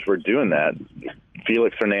pitchers were doing that.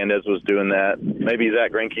 Felix Hernandez was doing that. Maybe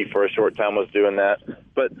Zach Greinke for a short time was doing that,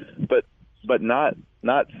 but not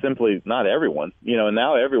everyone. And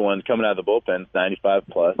now everyone's coming out of the bullpen 95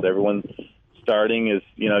 plus. Everyone's starting is,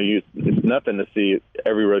 it's nothing to see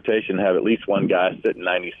every rotation have at least one guy sitting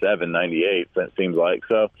 97, 98. It seems like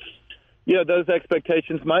so. Those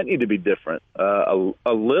expectations might need to be different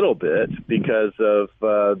a little bit because of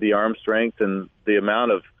the arm strength and the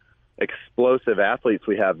amount of explosive athletes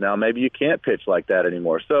we have now. Maybe you can't pitch like that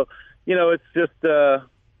anymore. So, it's just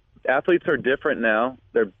athletes are different now.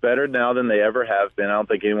 They're better now than they ever have been. I don't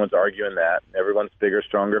think anyone's arguing that. Everyone's bigger,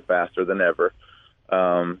 stronger, faster than ever.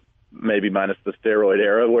 Maybe minus the steroid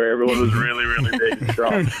era where everyone was really, really big and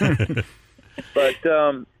strong. But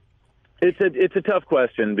it's a tough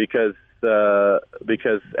question because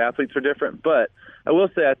athletes are different. But I will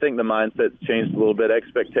say I think the mindset's changed a little bit.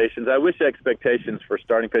 Expectations. I wish expectations for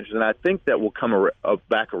starting pitchers, and I think that will come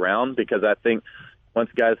back around because I think once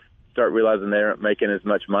guys start realizing they aren't making as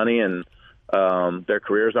much money and their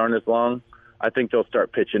careers aren't as long, I think they'll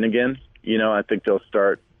start pitching again. I think they'll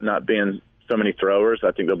start not being so many throwers.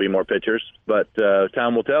 I think there'll be more pitchers, but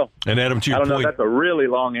time will tell. And Adam, to your I don't point, know if that's a really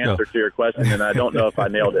long answer to your question, and I don't know if I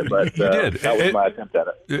nailed it, but you did. That was my attempt at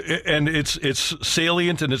it. And it's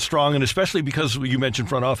salient and it's strong, and especially because you mentioned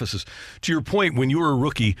front offices. To your point, when you were a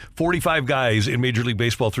rookie, 45 guys in Major League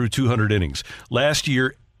Baseball threw 200 innings. Last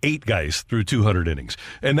year, 8 guys through 200 innings.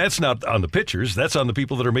 And that's not on the pitchers. That's on the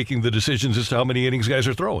people that are making the decisions as to how many innings guys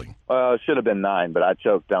are throwing. It should have been 9, but I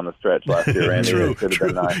choked down the stretch last year, Randy. True, It should have true.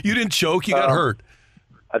 been 9. You didn't choke. You got hurt.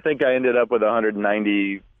 I think I ended up with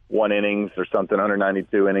 191 innings or something,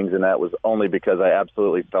 192 innings, and that was only because I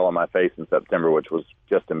absolutely fell on my face in September, which was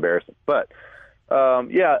just embarrassing. But, but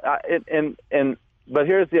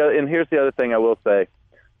here's the other thing I will say.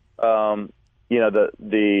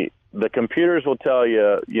 The computers will tell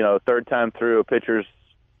you, third time through a pitcher's,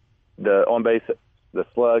 the on base, the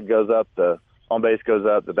slug goes up, the on base goes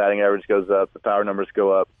up, the batting average goes up, the power numbers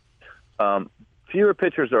go up. Fewer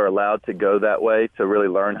pitchers are allowed to go that way to really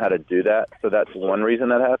learn how to do that. So that's one reason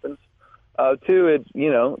that happens. Two,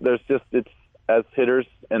 it's as hitters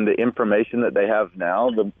and the information that they have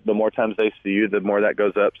now, the more times they see you, the more that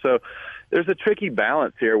goes up. So there's a tricky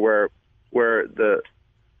balance here where the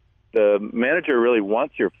manager really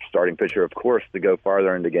wants your starting pitcher, of course, to go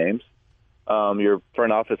farther into games. Your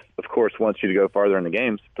front office, of course, wants you to go farther into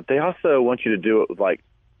games, but they also want you to do it with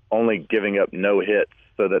only giving up no hits,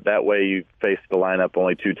 so that way you face the lineup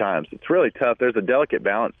only 2 times. It's really tough. There's a delicate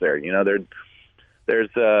balance there. There's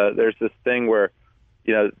this thing where,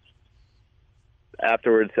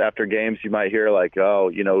 afterwards, after games, you might hear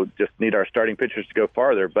just need our starting pitchers to go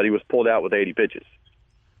farther, but he was pulled out with 80 pitches.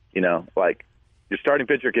 Your starting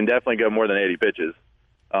pitcher can definitely go more than 80 pitches.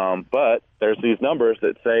 But there's these numbers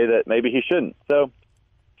that say that maybe he shouldn't. So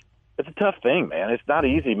it's a tough thing, man. It's not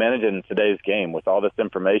easy managing today's game with all this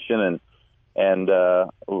information and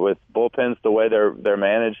with bullpens the way they're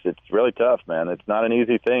managed. It's really tough, man. It's not an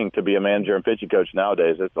easy thing to be a manager and pitching coach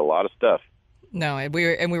nowadays. It's a lot of stuff. No, and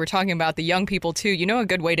we were talking about the young people too. A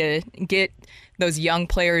good way to get those young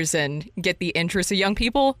players and get the interest of young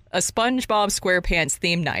people? A SpongeBob SquarePants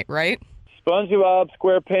theme night, right? SpongeBob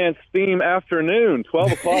SquarePants theme afternoon,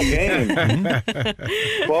 12 o'clock game.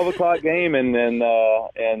 12 o'clock game, and then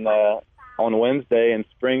on Wednesday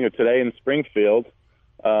today in Springfield.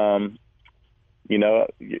 You're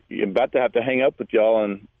about to have to hang up with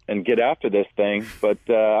y'all and get after this thing. But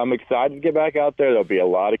I'm excited to get back out there. There'll be a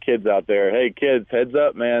lot of kids out there. Hey, kids, heads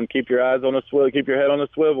up, man. Keep your eyes on the swivel. Keep your head on the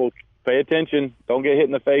swivel. Pay attention. Don't get hit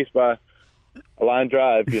in the face by a line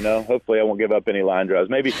drive, Hopefully I won't give up any line drives.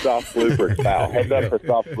 Maybe soft bloopers, pal. Heads up for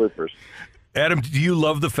soft bloopers. Adam, do you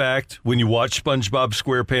love the fact when you watch SpongeBob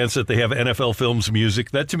SquarePants that they have NFL Films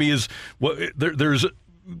music? That to me is there's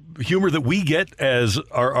humor that we get as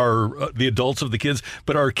our the adults of the kids,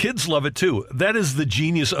 but our kids love it too. That is the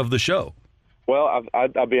genius of the show. Well,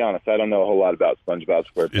 I'll be honest. I don't know a whole lot about SpongeBob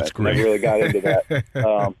SquarePants. It's great. I never really got into that.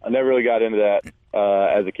 I never really got into that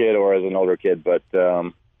as a kid or as an older kid, but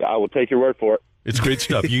I will take your word for it. It's great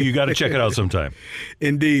stuff. You got to check it out sometime.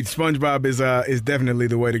 Indeed, SpongeBob is definitely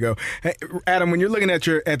the way to go. Hey, Adam, when you're looking at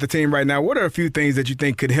the team right now, what are a few things that you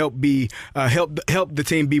think could help the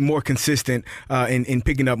team be more consistent in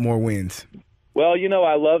picking up more wins? Well,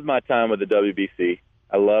 I loved my time with the WBC.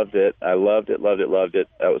 I loved it. Loved it.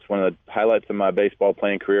 That was one of the highlights of my baseball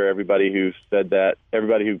playing career. Everybody who said that,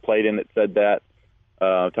 everybody who played in it said that.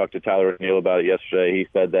 I talked to Tyler O'Neill about it yesterday. He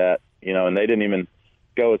said that, and they didn't even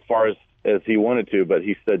go as far as he wanted to, but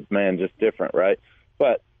he said, man, just different, right?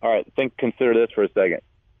 But, all right, consider this for a second.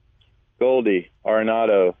 Goldie,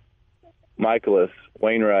 Arenado, Michaelis,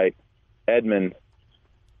 Wainwright, Edmond,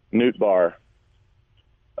 Newtbar,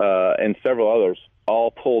 and several others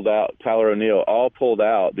all pulled out. Tyler O'Neill all pulled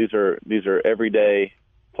out. These are everyday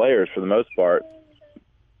players for the most part.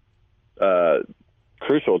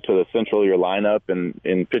 Crucial to the central of your lineup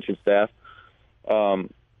and pitching staff.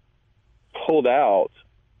 Pulled out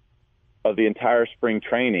of the entire spring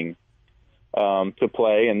training to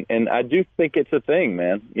play, and I do think it's a thing,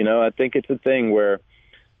 man. I think it's a thing where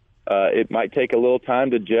it might take a little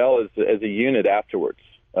time to gel as a unit afterwards.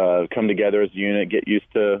 Come together as a unit, get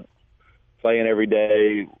used to playing every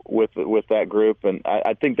day with that group, and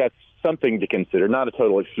I think that's something to consider. Not a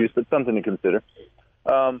total excuse, but something to consider.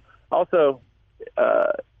 Also,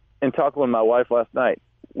 in talking with my wife last night,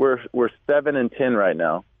 we're 7-10 right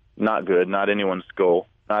now. Not good. Not anyone's goal.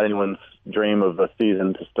 Not anyone's dream of a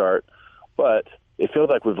season to start. But it feels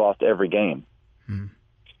like we've lost every game.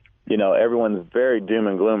 Everyone's very doom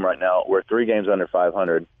and gloom right now. We're 3 games under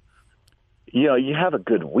 500. You have a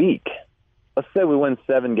good week. Let's say we win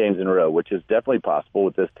 7 games in a row, which is definitely possible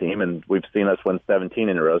with this team, and we've seen us win 17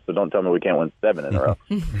 in a row, so don't tell me we can't win 7 in a row.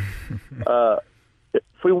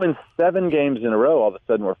 If we win 7 games in a row, all of a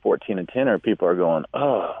sudden we're 14-10, and people are going,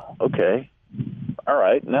 oh, okay, all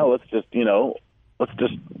right, now let's just,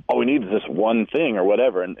 all we need is this one thing or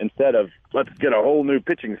whatever, and instead of let's get a whole new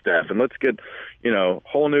pitching staff and let's get,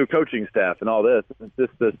 whole new coaching staff and all this. It's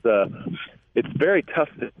just this. It's very tough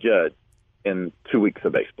to judge in 2 weeks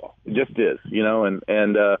of baseball. It just is,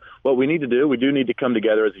 and what we need to do, we do need to come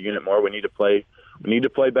together as a unit more. We need to play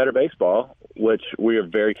better baseball, which we are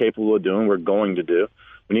very capable of doing. We're going to do.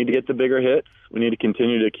 We need to get the bigger hits. We need to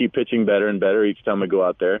continue to keep pitching better and better each time we go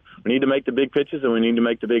out there. We need to make the big pitches, and we need to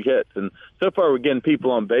make the big hits. And so far we're getting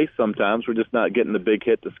people on base sometimes. We're just not getting the big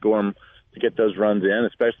hit to score them, to get those runs in.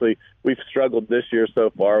 Especially we've struggled this year so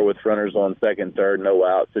far with runners on second, third, no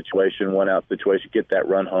out situation, 1 out situation, get that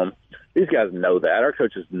run home. These guys know that. Our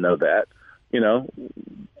coaches know that.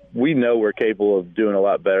 We know we're capable of doing a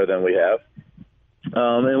lot better than we have.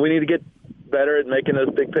 And we need to get better at making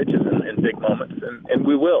those big pitches in big moments, and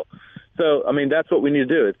we will. So, that's what we need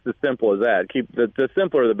to do. It's as simple as that. Keep the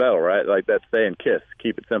simpler the better, right? Like that saying, KISS,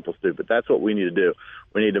 keep it simple, stupid. That's what we need to do.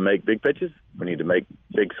 We need to make big pitches. We need to make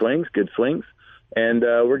big swings, good swings, and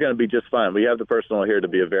we're going to be just fine. We have the personnel here to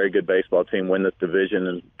be a very good baseball team, win this division,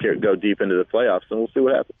 and go deep into the playoffs, and we'll see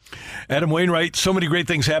what happens. Adam Wainwright, so many great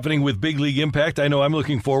things happening with Big League Impact. I know I'm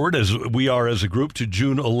looking forward, as we are as a group, to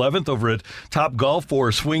June 11th over at Top Golf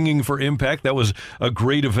for Swinging for Impact. That was a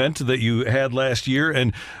great event that you had last year.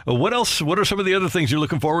 And what else? What are some of the other things you're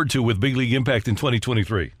looking forward to with Big League Impact in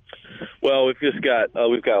 2023? Well, we've got a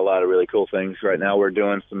lot of really cool things right now. We're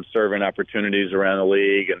doing some serving opportunities around the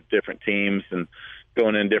league and different teams, and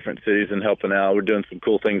going in different cities and helping out. We're doing some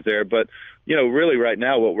cool things there. But, really right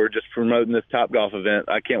now what we're just promoting this Top Golf event.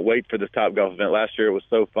 I can't wait for this Top Golf event. Last year it was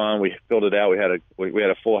so fun. We filled it out. We had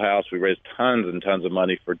a full house. We raised tons and tons of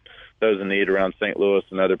money for those in need around St. Louis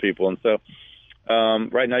and other people. And so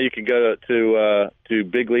right now you can go to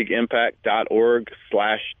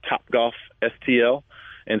bigleagueimpact.org/TopGolfSTL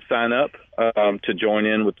and sign up to join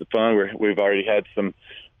in with the fun. We've already had some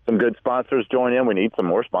good sponsors join in. We need some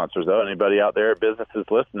more sponsors, though. Anybody out there, businesses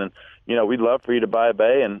listening, we'd love for you to buy a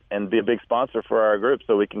bay and be a big sponsor for our group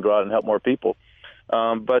so we can go out and help more people.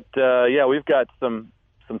 But we've got some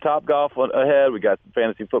Top Golf ahead. We got some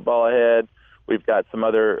fantasy football ahead. We've got some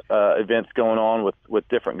other events going on with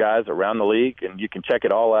different guys around the league, and you can check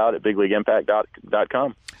it all out at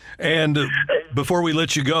bigleagueimpact.com. And before we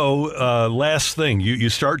let you go, last thing, you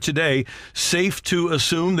start today. Safe to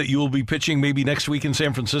assume that you will be pitching maybe next week in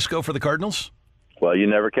San Francisco for the Cardinals? Well, you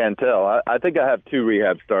never can tell. I think I have 2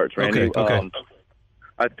 rehab starts, Randy. Okay.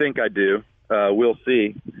 I think I do. We'll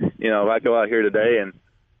see. If I go out here today and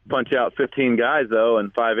punch out 15 guys, though,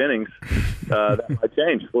 in 5 innings, that might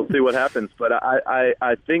change. We'll see what happens. But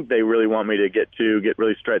I think they really want me to get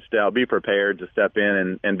really stretched out, be prepared to step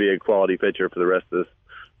in and be a quality pitcher for the rest of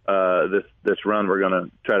this run we're going to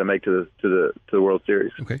try to make to the World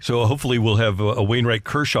Series. Okay, so hopefully we'll have a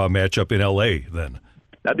Wainwright-Kershaw matchup in L.A. then.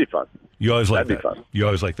 That'd be fun. You always like That'd that. Be fun. You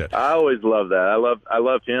always like that. I always love that. I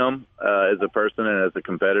love him as a person and as a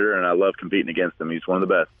competitor, and I love competing against him. He's one of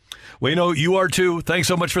the best. Waino, you are too. Thanks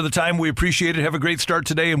so much for the time. We appreciate it. Have a great start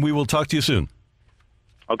today, and we will talk to you soon.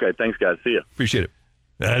 Okay, thanks, guys. See you. Appreciate it.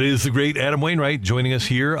 That is the great Adam Wainwright joining us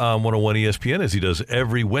here on 101 ESPN, as he does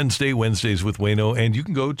every Wednesdays with Waino. And you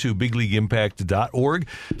can go to bigleagueimpact.org,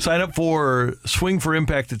 sign up for Swing for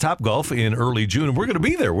Impact at Topgolf in early June. And we're going to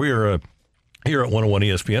be there. We're here at 101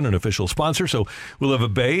 ESPN, an official sponsor. So we'll have a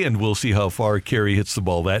bay, and we'll see how far Kerry hits the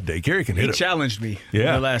ball that day. Kerry can hit it. He challenged me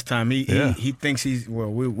the last time. He thinks he's, well,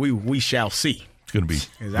 we shall see. It's going to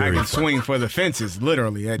be I can swing for the fences,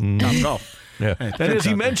 literally, at Top Golf. Yeah. And as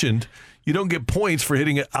he mentioned, you don't get points for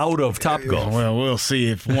hitting it out of Top Golf. Well, we'll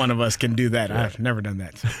see if one of us can do that. I've never done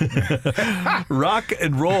that. Rock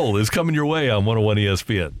and Roll is coming your way on 101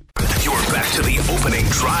 ESPN. You're back to the Opening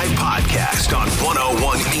Drive podcast on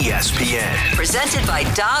 101 ESPN. Presented by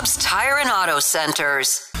Dobbs Tire and Auto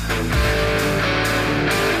Centers.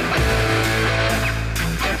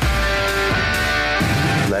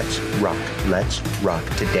 Let's rock. Let's rock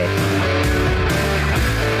today.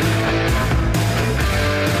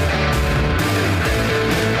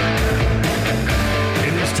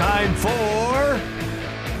 Time for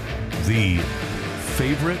the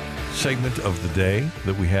favorite segment of the day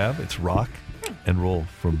that we have. It's Rock and Roll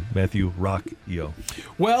from Matthew Rock Yo.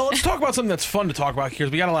 Well, let's talk about something that's fun to talk about here.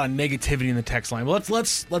 We got a lot of negativity in the text line. But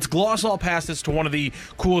let's gloss all past this to one of the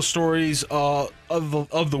coolest stories of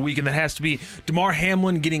the week, and that has to be Damar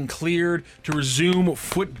Hamlin getting cleared to resume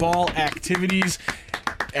football activities.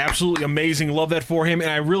 Absolutely amazing. Love that for him. And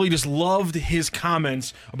I really just loved his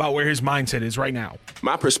comments about where his mindset is right now.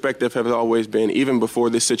 My perspective has always been, even before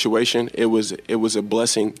this situation, it was a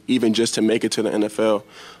blessing, even just to make it to the NFL.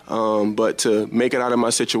 But to make it out of my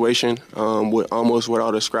situation almost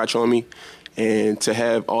without a scratch on me, and to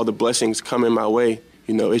have all the blessings coming my way,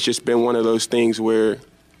 it's just been one of those things where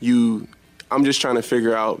I'm just trying to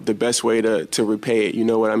figure out the best way to repay it. You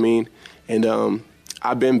know what I mean? And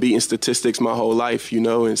I've been beating statistics my whole life,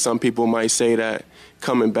 and some people might say that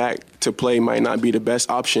coming back to play might not be the best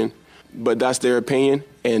option, but that's their opinion.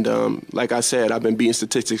 And like I said, I've been beating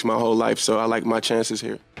statistics my whole life, so I like my chances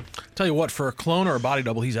here. Tell you what, for a clone or a body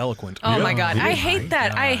double, he's eloquent. Oh my God, I hate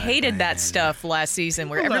that. I hated that stuff last season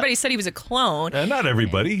where everybody said he was a clone. Not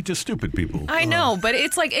everybody, just stupid people. I know, but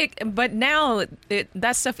it's like but now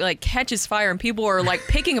that stuff like catches fire and people are like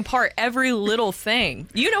picking apart every little thing.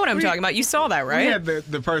 You know what I'm talking about? You saw that, right? We had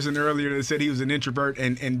the person earlier that said he was an introvert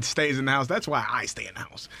and stays in the house. That's why I stay in the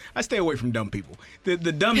house. I stay away from dumb people. The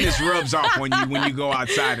dumbness rubs off on you when you go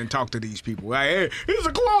outside and talk to these people. Like, hey, he's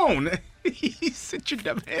a clone. Sit your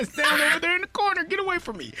dumb ass down over there in the corner. Get away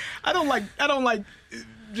from me. I don't like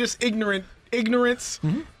just ignorance.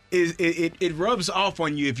 Mm-hmm. It rubs off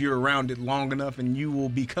on you if you're around it long enough, and you will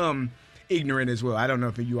become ignorant as well. I don't know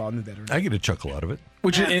if you all knew that or not. I get a chuckle out of it.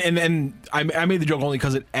 Which and I made the joke only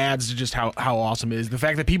because it adds to just how awesome it is. The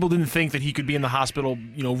fact that people didn't think that he could be in the hospital,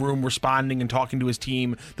 room responding and talking to his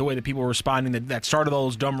team the way that people were responding, that started all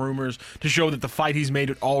those dumb rumors to show that the fight he's made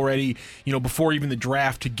it already, before even the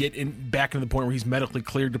draft, to get back into the point where he's medically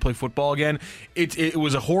cleared to play football again. It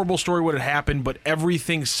was a horrible story what had happened, but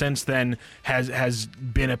everything since then has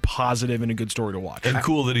been a positive and a good story to watch. And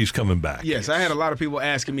cool that he's coming back. Yes, I had a lot of people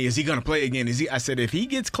asking me, is he going to play again? I said, if he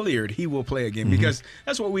gets cleared, he will play again, because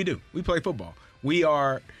that's what we do. We play football. We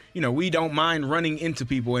are, we don't mind running into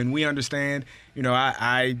people, and we understand,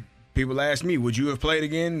 people ask me, would you have played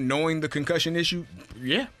again knowing the concussion issue?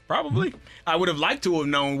 Yeah, probably. I would have liked to have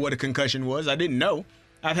known what a concussion was. I didn't know.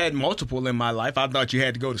 I've had multiple in my life. I thought you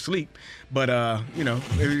had to go to sleep, but I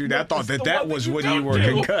thought that was when you were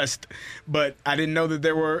concussed. But I didn't know that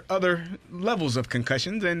there were other levels of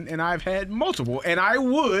concussions, and I've had multiple, and I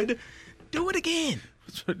would do it again.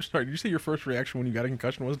 Sorry, did you say your first reaction when you got a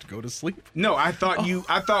concussion was to go to sleep? No, I thought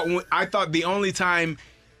I thought the only time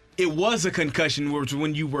it was a concussion was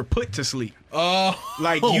when you were put to sleep. Oh,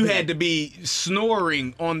 like you had to be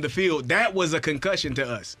snoring on the field. That was a concussion to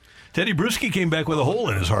us. Teddy Bruschi came back with a hole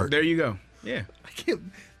in his heart. There you go. Yeah.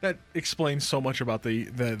 That explains so much about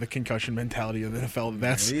the concussion mentality of the NFL.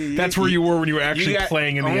 That's where you were when you were actually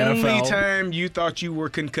playing in the NFL. The only time you thought you were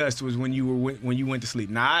concussed was when you went to sleep.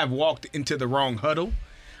 Now, I've walked into the wrong huddle.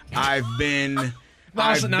 I've been...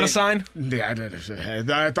 not a sign? Yeah,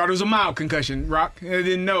 I thought it was a mild concussion, Rock. I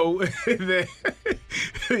didn't know that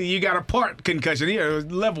you got a part concussion. Yeah, there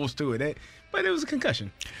was levels to it. But it was a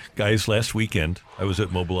concussion. Guys, last weekend, I was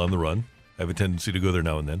at Mobile on the Run. I have a tendency to go there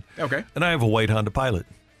now and then. Okay. And I have a white Honda Pilot.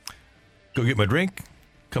 Go get my drink,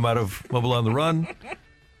 come out of Mobile on the Run,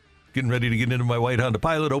 getting ready to get into my white Honda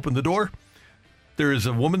Pilot, open the door. There is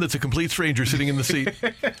a woman that's a complete stranger sitting in the seat,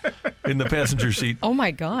 in the passenger seat. Oh,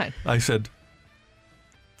 my God. I said,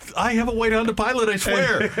 I have a white Honda Pilot, I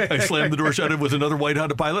swear. I slammed the door shut with another white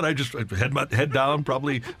Honda Pilot. I just had my head down,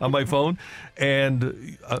 probably on my phone.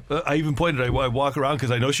 And I even pointed, I walk around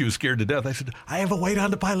because I know she was scared to death. I said, I have a white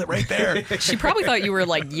Honda Pilot right there. She probably thought you were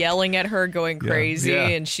like yelling at her, going crazy. Yeah.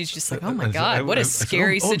 And she's just like, oh my God, what a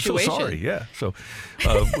scary situation. I'm so sorry. Yeah. So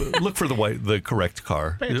look for the correct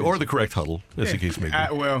car or the correct huddle, as the case may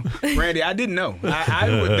be. Well, Randy, I didn't know.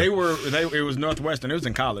 It was Northwestern. It was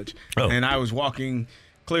in college. And I was walking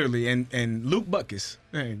clearly, and Luke Butkus,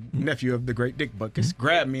 nephew of the great Dick Butkus,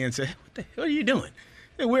 grabbed me and said, what the hell are you doing?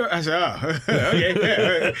 I said, oh,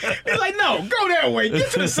 okay. He's like, no, go that way.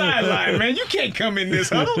 Get to the sideline, man. You can't come in this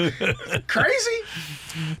huddle. Crazy?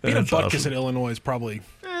 Being a Butkus in Illinois is probably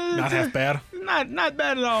not half bad. Not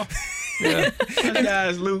bad at all. Yeah. Those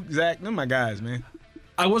guys, Luke, Zach, they're my guys, man.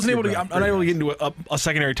 I'm not able to get into a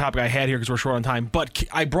secondary topic I had here because we're short on time, but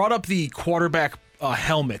I brought up the quarterback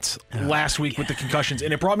helmets last week with the concussions,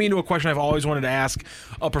 and it brought me into a question I've always wanted to ask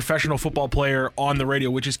a professional football player on the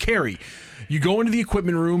radio, which is, Kerry, you go into the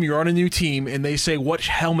equipment room, you're on a new team, and they say, what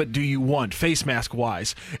helmet do you want, face mask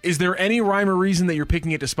wise? Is there any rhyme or reason that you're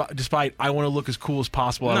picking it despite I want to look as cool as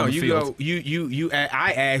possible out on the field?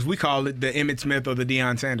 I asked, we call it the Emmitt Smith or the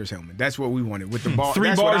Deion Sanders helmet. That's what we wanted with the bar.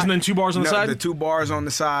 3 bars and then 2 bars on the side? The 2 bars on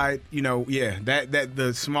the side, that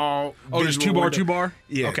the small. Oh, there's 2 bar, 2 bar?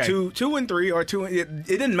 Yeah, okay. 2 and 3 or 2. It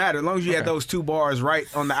didn't matter as long as you had those 2 bars right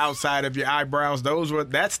on the outside of your eyebrows.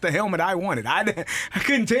 That's the helmet I wanted. I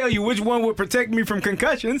couldn't tell you which one would protect me from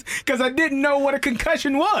concussions because I didn't know what a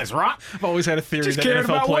concussion was, Rock. I've always had a theory Just that cared NFL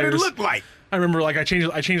about players, what it looked like. I remember I changed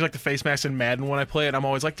like the face mask in Madden when I play it. I'm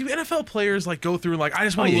always like, do NFL players go through and I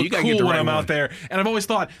just want to look cool when I'm out there? And I've always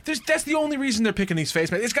thought that's the only reason they're picking these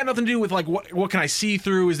face masks. It's got nothing to do with what can I see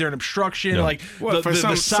through? Is there an obstruction? No.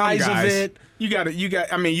 The size of it. You got.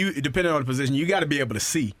 I mean, depending on the position, you got to be able to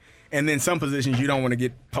see. And then some positions you don't want to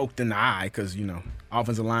get poked in the eye because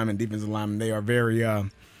offensive linemen, defensive linemen, they are very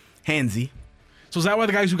handsy. So is that why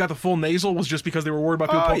the guys who got the full nasal was just because they were worried about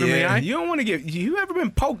people poking in the eye? You don't want to get. You ever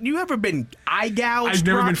been poked? You ever been eye gouged? I've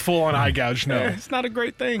never been full on eye gouged. No, it's not a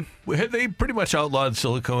great thing. They pretty much outlawed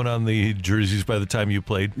silicone on the jerseys by the time you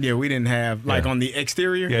played. Yeah, we didn't have on the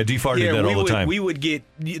exterior. Yeah, DFAR did that all the time. We would get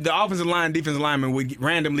the offensive line, defensive linemen would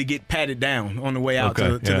randomly get patted down on the way out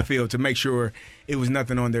to the field to make sure it was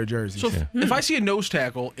nothing on their jerseys. So if I see a nose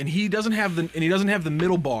tackle and he doesn't have the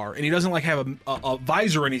middle bar and he doesn't have a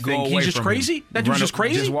visor or anything, he's just crazy. That dude's just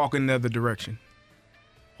crazy. Just walk in the other direction.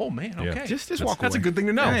 Oh man, okay. Just walk away. That's a good thing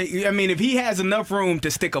to know. I mean, if he has enough room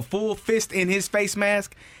to stick a full fist in his face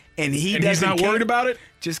mask and he's not worried about it,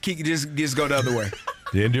 just go the other way.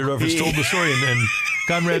 The Indian Rovers told the story, and then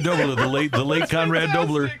Conrad Dobler, the late Conrad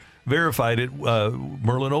Dobler, verified it.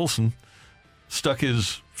 Merlin Olsen stuck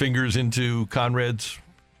his fingers into Conrad's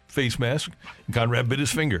face mask, and Conrad bit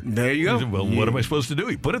his finger. There you go. He said, well, what am I supposed to do?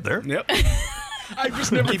 He put it there. Yep. I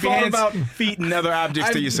just never Keep thought your hands, about feet and other objects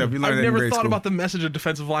to yourself. You learn I've that in never grade thought school. about the message a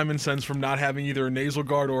defensive lineman sends from not having either a nasal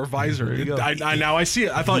guard or a visor. There you go. Now I see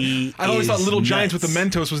it. I always thought Little Giants with the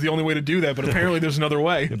Mentos was the only way to do that, but apparently there's another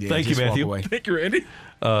way. Yeah, Thank you, Matthew. Thank you, Randy.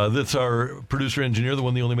 That's our producer engineer, the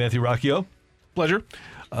one, the only Matthew Rocchio. Pleasure.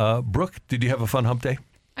 Brooke, did you have a fun hump day?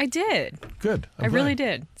 I did. Good. I really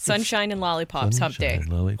did. Sunshine and lollipops hump day.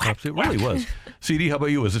 Sunshine, lollipops. It really was. CD, how about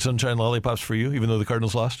you? Was it sunshine lollipops for you, even though the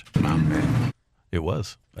Cardinals lost? It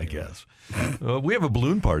was, I guess. We have a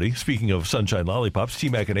balloon party. Speaking of sunshine lollipops,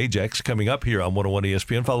 T-Mac and Ajax coming up here on 101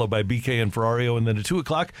 ESPN, followed by BK and Ferrario, and then at 2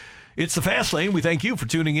 o'clock, it's the Fast Lane. We thank you for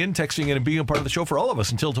tuning in, texting in, and being a part of the show for all of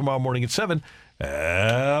us until tomorrow morning at 7.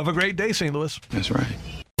 Have a great day, St. Louis. That's right.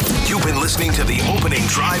 You've been listening to the Opening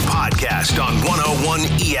Drive podcast on 101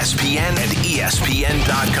 ESPN and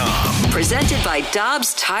ESPN.com. Presented by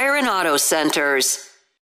Dobbs Tire and Auto Centers.